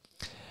back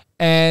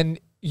and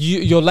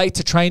you're late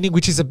to training,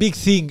 which is a big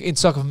thing in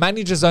soccer,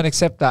 managers don't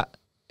accept that.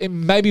 It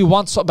may be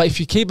once, but if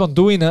you keep on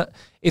doing it,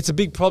 it's a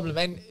big problem.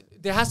 And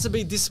there has to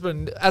be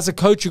discipline. As a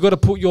coach, you got to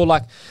put your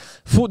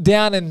foot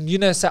down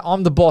and say,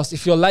 I'm the boss.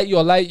 If you're late,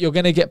 you're late. You're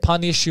gonna get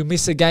punished. You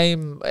miss a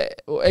game.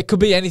 It could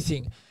be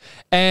anything.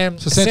 And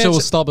so Sancho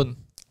was stubborn.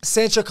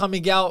 Sancho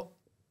coming out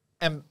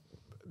and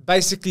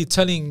basically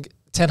telling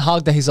Ten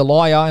Hag that he's a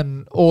liar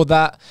and all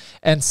that,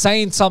 and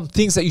saying some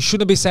things that you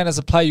shouldn't be saying as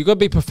a player. You got to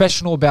be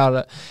professional about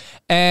it.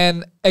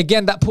 And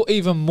again, that put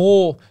even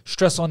more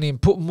stress on him.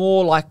 Put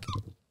more like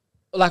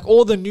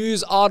all the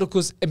news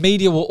articles,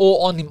 media were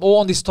all on him, all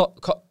on this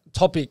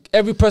topic.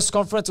 Every press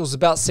conference was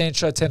about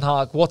Sancho, Ten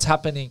Hag, what's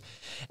happening.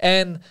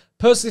 And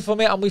personally for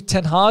me, I'm with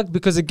Ten Hag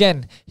because,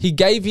 again, he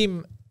gave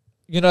him,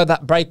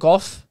 that break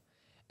off.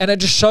 And it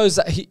just shows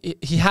that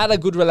he had a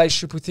good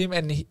relationship with him,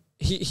 and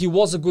he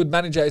was a good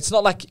manager. It's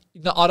not like,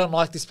 I don't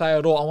like this player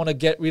at all, I want to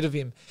get rid of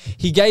him.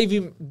 He gave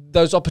him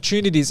those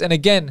opportunities. And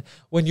again,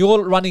 when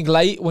you're running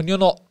late, when you're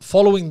not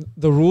following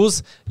the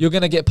rules, you're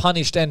going to get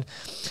punished. And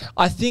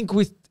I think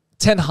with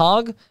Ten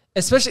Hag,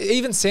 especially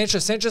even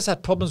Sancho's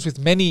had problems with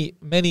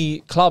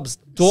many clubs.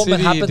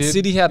 Dortmund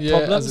City had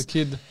problems. As a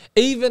kid.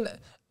 Even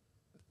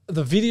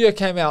the video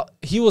came out,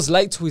 he was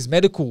late to his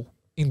medical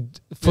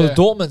for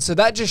Dortmund. So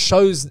that just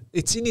shows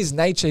it's in his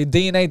nature,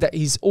 DNA, that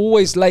he's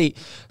always late.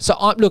 So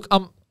I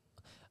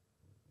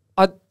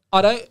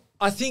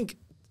think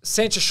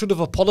Sancho should have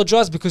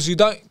apologized, because you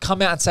don't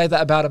come out and say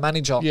that about a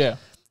manager. Yeah.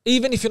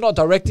 Even if you're not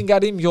directing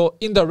at him, you're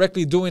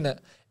indirectly doing it.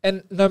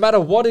 And no matter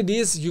what it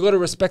is, you got to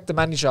respect the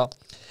manager.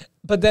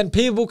 But then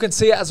people can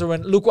see it as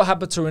look what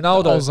happened to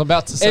Ronaldo. I was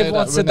about to say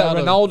Everyone said that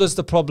Ronaldo's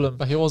the problem.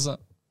 But he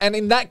wasn't. And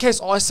in that case,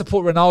 I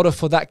support Ronaldo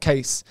for that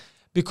case,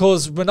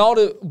 because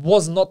Ronaldo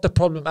was not the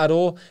problem at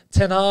all.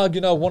 Ten Hag,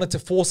 wanted to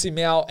force him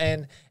out,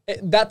 and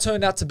that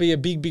turned out to be a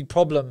big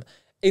problem.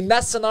 In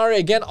that scenario,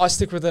 again, I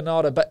stick with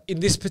Ronaldo. But in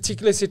this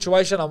particular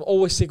situation, I'm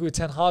always sticking with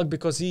Ten Hag,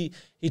 because he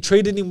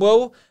treated him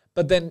well,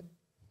 but then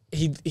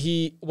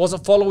he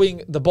wasn't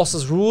following the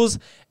boss's rules.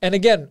 And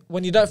again,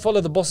 when you don't follow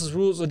the boss's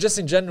rules, or just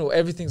in general,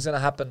 everything's going to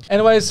happen.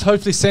 Anyways,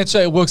 hopefully Sancho,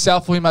 it works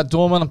out for him at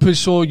Dortmund. I'm pretty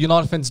sure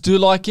United fans do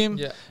like him.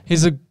 Yeah.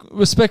 He's a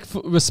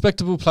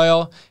respectable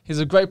player. He's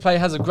a great player,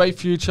 has a great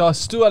future,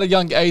 still at a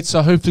young age,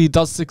 so hopefully he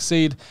does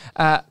succeed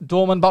at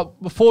Dortmund. But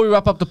before we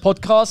wrap up the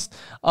podcast,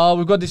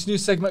 we've got this new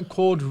segment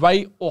called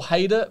Rate or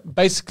Hate It.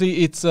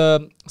 Basically, it's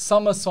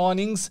summer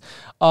signings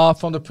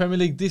from the Premier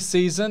League this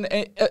season.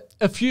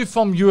 A few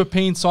from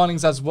European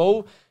signings as well,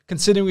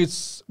 considering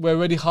we're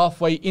already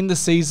halfway in the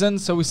season.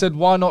 So we said,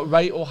 why not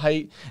rate or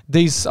hate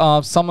these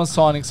summer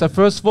signings? So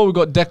first of all, we've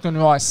got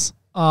Declan Rice.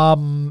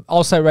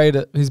 I'll say rate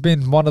it. He's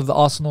been one of the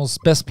Arsenal's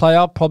best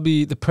player,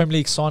 probably the Premier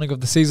League signing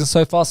of the season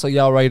so far. So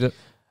yeah, I'll rate it.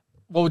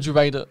 What would you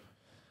rate it?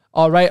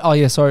 I'll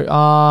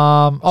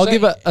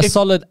give it a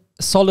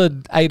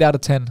solid 8 out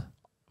of 10.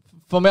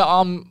 For me,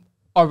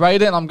 I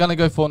rate it, and I'm going to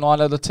go for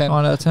 9 out of 10.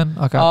 9 out of 10?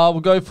 Okay. We'll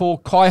go for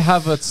Kai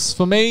Havertz.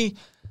 For me,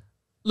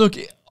 look,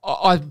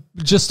 I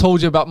just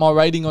told you about my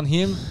rating on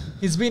him.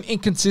 He's been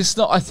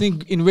inconsistent. I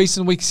think in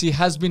recent weeks he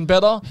has been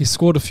better. He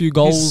scored a few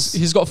goals.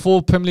 He's got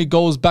 4 Premier League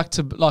goals back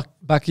in 4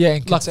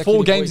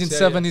 games in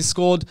 7 he's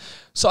scored.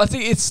 So I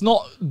think it's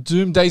not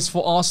doom days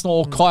for Arsenal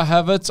or Kai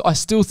Havertz. I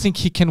still think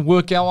he can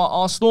work out at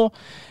Arsenal.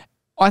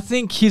 I'm not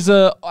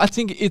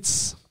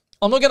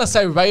going to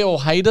say rate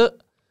or hate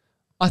it.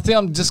 I think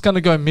I'm just going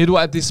to go middle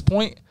at this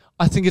point.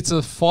 I think it's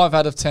a 5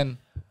 out of 10.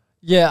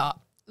 Yeah.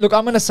 Look,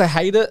 I'm going to say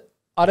hate it.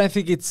 I don't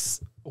think it's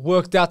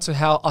worked out to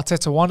how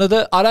Arteta wanted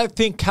it. I don't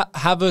think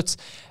Havertz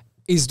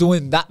is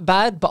doing that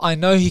bad, but I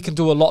know he can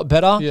do a lot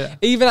better. Yeah.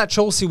 Even at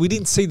Chelsea, we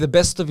didn't see the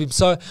best of him.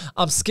 So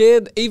I'm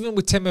scared, even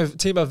with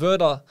Timo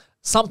Werner,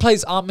 some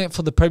players aren't meant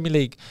for the Premier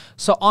League.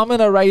 So I'm going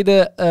to rate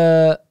it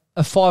a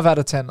 5 out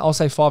of 10. I'll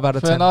say 5 out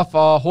of 10. Fair enough.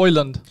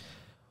 Højlund.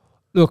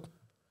 Look,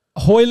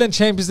 Højlund,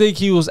 Champions League,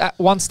 he was at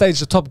one stage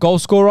the top goal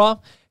scorer.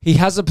 He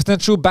has the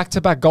potential,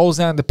 back-to-back goals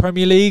now in the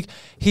Premier League.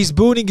 He's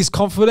building his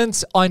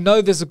confidence. I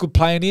know there's a good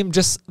play in him.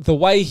 Just the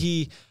way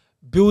he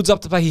builds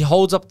up the play, he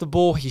holds up the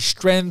ball, his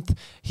strength,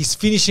 his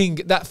finishing.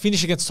 That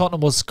finish against Tottenham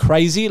was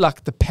crazy.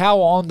 Like, the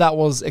power on that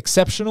was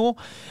exceptional.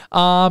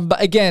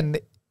 But again,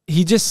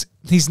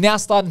 he's now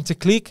starting to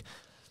click.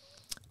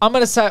 I'm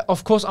going to say,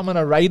 of course, I'm going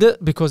to rate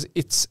it because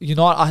it's,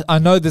 I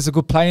know there's a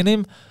good play in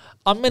him.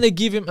 I'm going to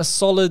give him a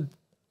solid,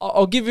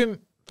 I'll give him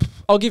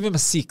a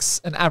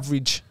 6, an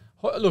average.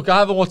 Look, I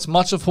haven't watched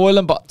much of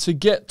Hoyland, but to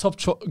get top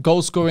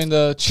goal scorer in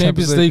the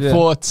Champions League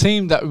for a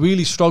team that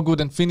really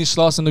struggled and finished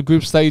last in the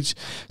group stage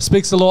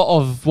speaks a lot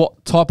of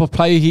what type of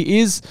player he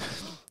is.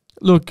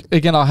 Look,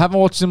 again, I haven't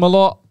watched him a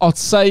lot. I'd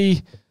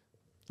say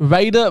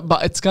rate it,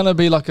 but it's going to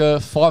be like a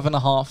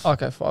 5.5.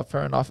 Okay, 5,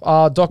 fair enough.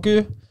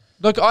 Doku?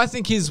 Look, I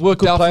think he's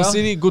worked out for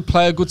City. Good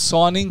player, good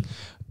signing.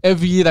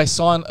 Every year they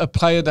sign a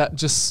player that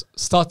just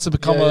starts to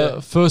become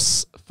a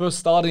first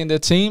starter in their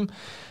team.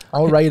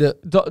 I'll rate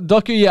it.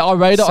 Doku, I'll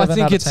rate it. I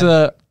think it's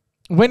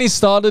when he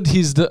started,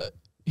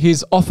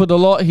 he's offered a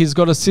lot. He's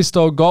got assist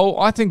or goal.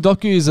 I think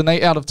Doku is an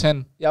 8 out of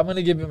 10. Yeah, I'm going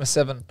to give him a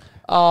 7.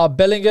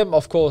 Bellingham,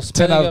 of course.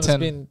 10 out of 10.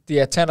 Been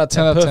 10 out of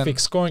 10. Perfect.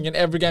 Scoring in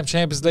every game,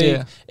 Champions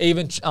League,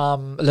 even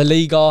La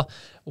Liga.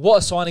 What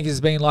a signing he's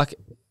been like.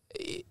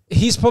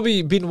 He's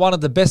probably been one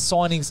of the best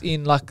signings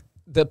in like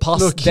the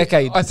past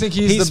decade. I think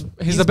he's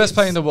the best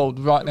player in the world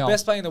right now.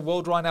 Best player in the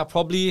world right now,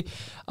 probably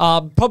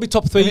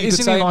top 3.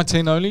 Isn't he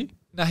 19 only?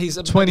 No, he's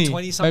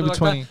 20, something maybe like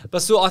 20. That.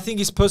 But still, I think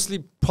he's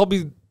personally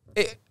probably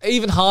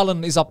even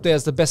Haaland is up there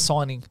as the best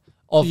signing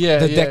of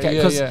the decade.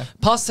 Because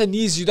past 10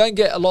 years, you don't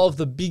get a lot of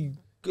the big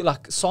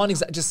like signings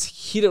that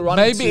just hit it right.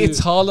 Maybe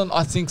it's Haaland.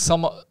 I think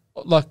some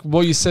like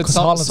what you said,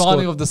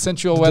 signing of the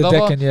century or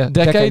whatever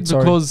decade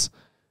because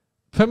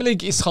Premier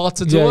League is hard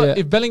to do it.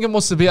 If Bellingham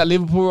wants to be at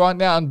Liverpool right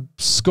now and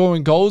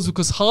scoring goals,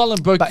 because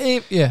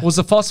Haaland was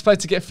the first player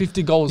to get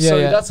 50 goals. So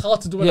that's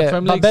hard to do in the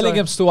Premier League. But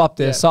Bellingham's still up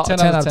there. So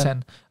 10 out of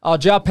 10.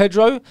 João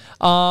Pedro,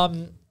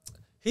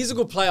 he's a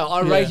good player.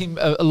 I rate him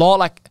a lot.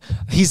 Like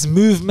his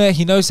movement,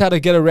 he knows how to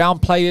get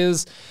around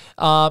players.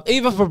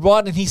 Even for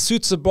Brighton, he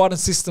suits the Brighton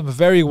system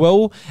very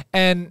well.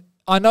 And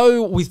I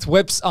know with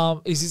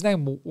Webster, is his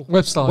name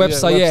Webster?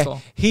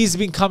 Webster. He's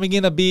been coming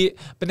in a bit.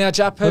 But now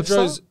João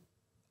Pedro's...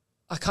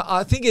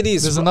 I think it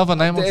is. There's another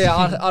name.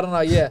 I don't know.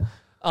 Yeah,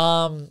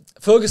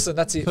 Ferguson.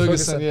 That's it.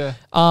 Ferguson. Yeah.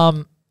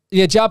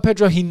 João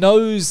Pedro. He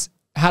knows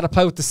how to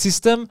play with the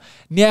system.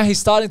 Now he's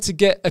starting to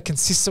get a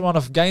consistent run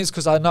of games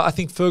because I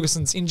think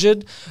Ferguson's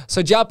injured.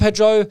 So João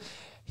Pedro,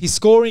 he's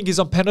scoring. He's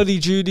on penalty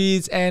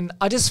duties, and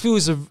I just feel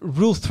he's a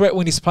real threat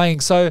when he's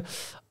playing. So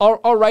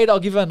I'll rate. I'll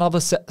give it another.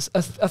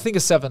 I think a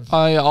 7.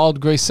 I'll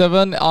agree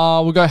 7.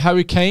 We'll go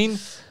Harry Kane.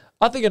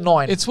 I think a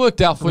 9. It's worked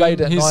out for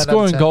him. He's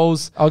scoring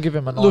goals. I'll give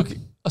him a 9. Look,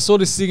 I saw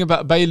this thing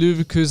about Bayer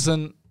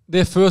Leverkusen.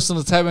 They're first on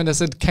the table and they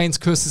said Kane's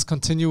curse is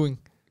continuing.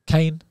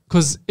 Kane?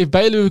 Because if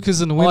Bayer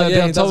Leverkusen win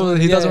he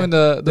doesn't win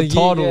the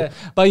title. Yeah.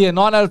 But 9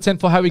 out of 10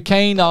 for Harry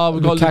Kane.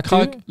 We've got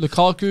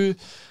Lukaku.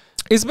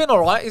 He's been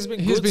all right. He's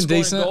been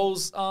decent.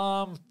 Goals.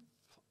 I'll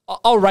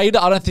rate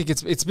it. I don't think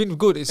it's been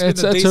good. It's been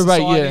a decent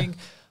signing.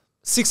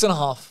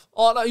 6.5.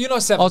 Oh, no,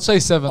 7. I'll say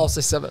 7. I'll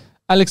say 7.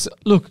 Alex,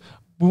 look,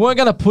 we weren't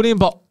going to put him,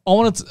 but I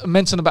wanted to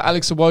mention about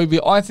Alex Iwobi.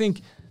 I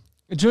think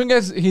during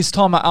his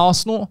time at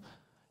Arsenal,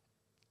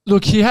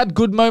 look, he had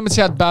good moments,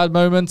 he had bad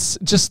moments.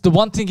 Just the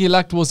one thing he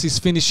lacked was his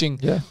finishing.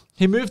 Yeah.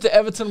 He moved to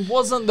Everton,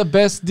 wasn't the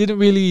best, didn't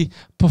really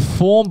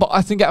perform, but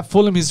I think at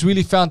Fulham he's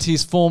really found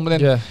his form.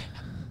 And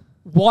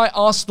why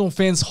Arsenal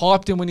fans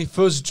hyped him when he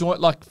first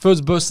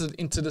bursted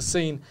into the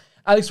scene.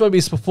 Alex Iwobi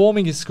is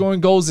performing, he's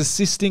scoring goals,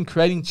 assisting,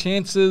 creating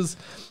chances.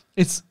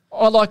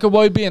 I like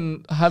Iwobi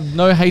and have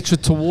no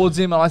hatred towards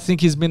him. And I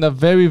think he's been a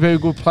very, very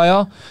good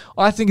player.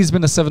 I think he's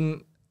been a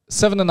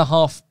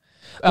 7.5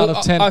 out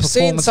of 10. I've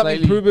seen some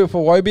improvement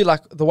for Iwobi,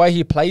 like the way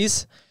he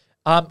plays.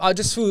 I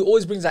just feel he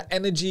always brings that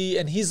energy,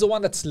 and he's the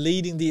one that's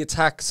leading the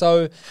attack.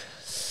 So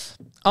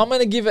I'm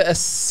going to give it a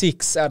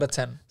 6 out of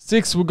 10.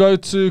 6 will go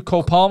to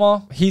Cole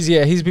Palmer. He's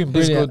been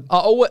brilliant.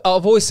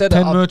 I've always said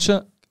 10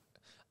 Merchant.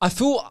 I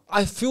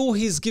feel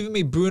he's giving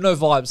me Bruno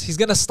vibes. He's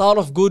going to start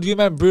off good. You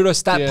remember Bruno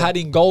stat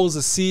padding, goals,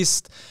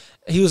 assists.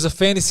 He was a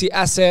fantasy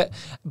asset.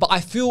 But I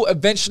feel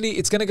eventually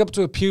it's going to go up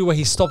to a period where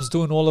he stops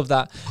doing all of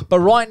that. But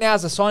right now,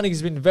 as a signing,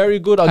 he's been very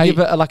good. I'll give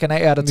it like an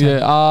 8 out of 10.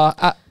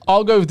 Yeah,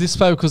 I'll go with this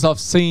player because I've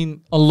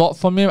seen a lot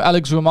from him.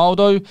 Alex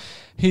Ronaldo.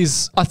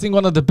 He's, I think,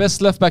 one of the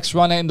best left-backs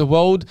right now in the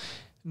world.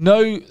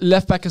 No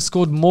left-back has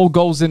scored more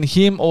goals than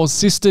him or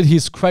assisted.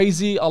 He's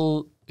crazy.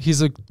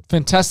 He's a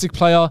fantastic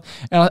player,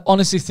 and I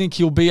honestly think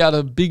he'll be at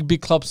a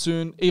big club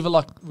soon, either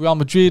like Real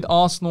Madrid,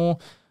 Arsenal.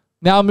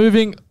 Now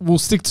we'll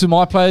stick to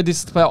my player. This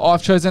is the player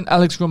I've chosen,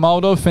 Alex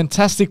Ronaldo.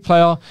 Fantastic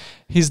player.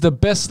 He's the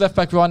best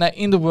left-back right now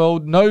in the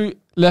world. No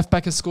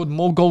left-back has scored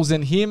more goals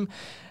than him.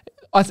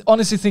 I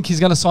honestly think he's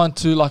going to sign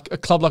to like a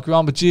club like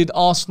Real Madrid,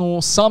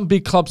 Arsenal, some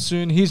big club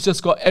soon. He's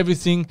just got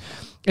everything,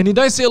 and you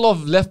don't see a lot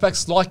of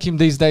left-backs like him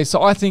these days,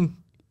 so I think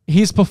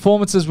his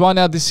performances right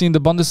now this year in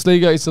the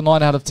Bundesliga is a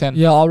 9 out of 10.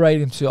 Yeah, I'll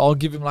rate him too. I'll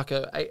give him like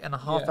a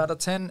 8.5 out of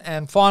 10.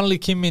 And finally,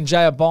 Kim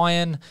Min-jae at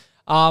Bayern.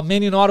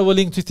 Man United were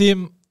linked with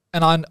him,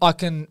 and I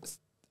can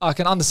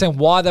understand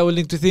why they were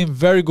linked with him.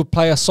 Very good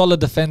player, solid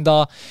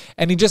defender,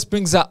 and he just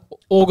brings that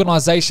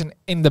organization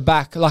in the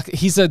back. Like,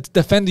 he's a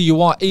defender you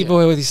want, either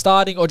whether he's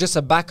starting or just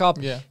a backup.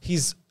 Yeah.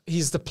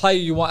 He's the player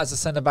you want as a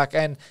centre back,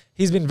 and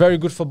he's been very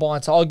good for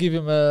Bayern. So I'll give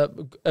him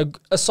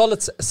a solid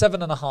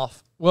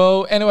 7.5.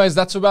 Well, anyways,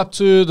 that's a wrap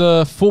to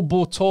the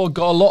football talk.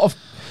 Got a lot of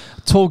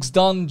talks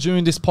done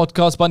during this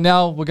podcast, but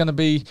now we're going to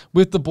be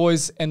with the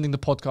boys ending the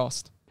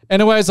podcast.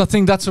 Anyways, I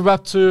think that's a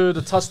wrap to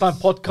the Touchline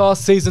Podcast,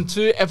 Season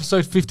 2,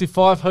 Episode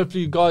 55.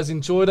 Hopefully you guys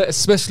enjoyed it,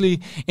 especially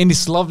in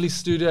this lovely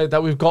studio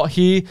that we've got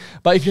here.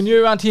 But if you're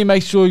new around here,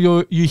 make sure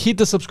you hit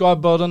the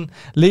subscribe button,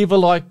 leave a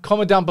like,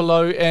 comment down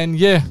below, and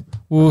yeah,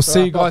 we'll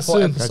see you guys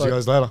soon. Catch you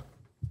guys later.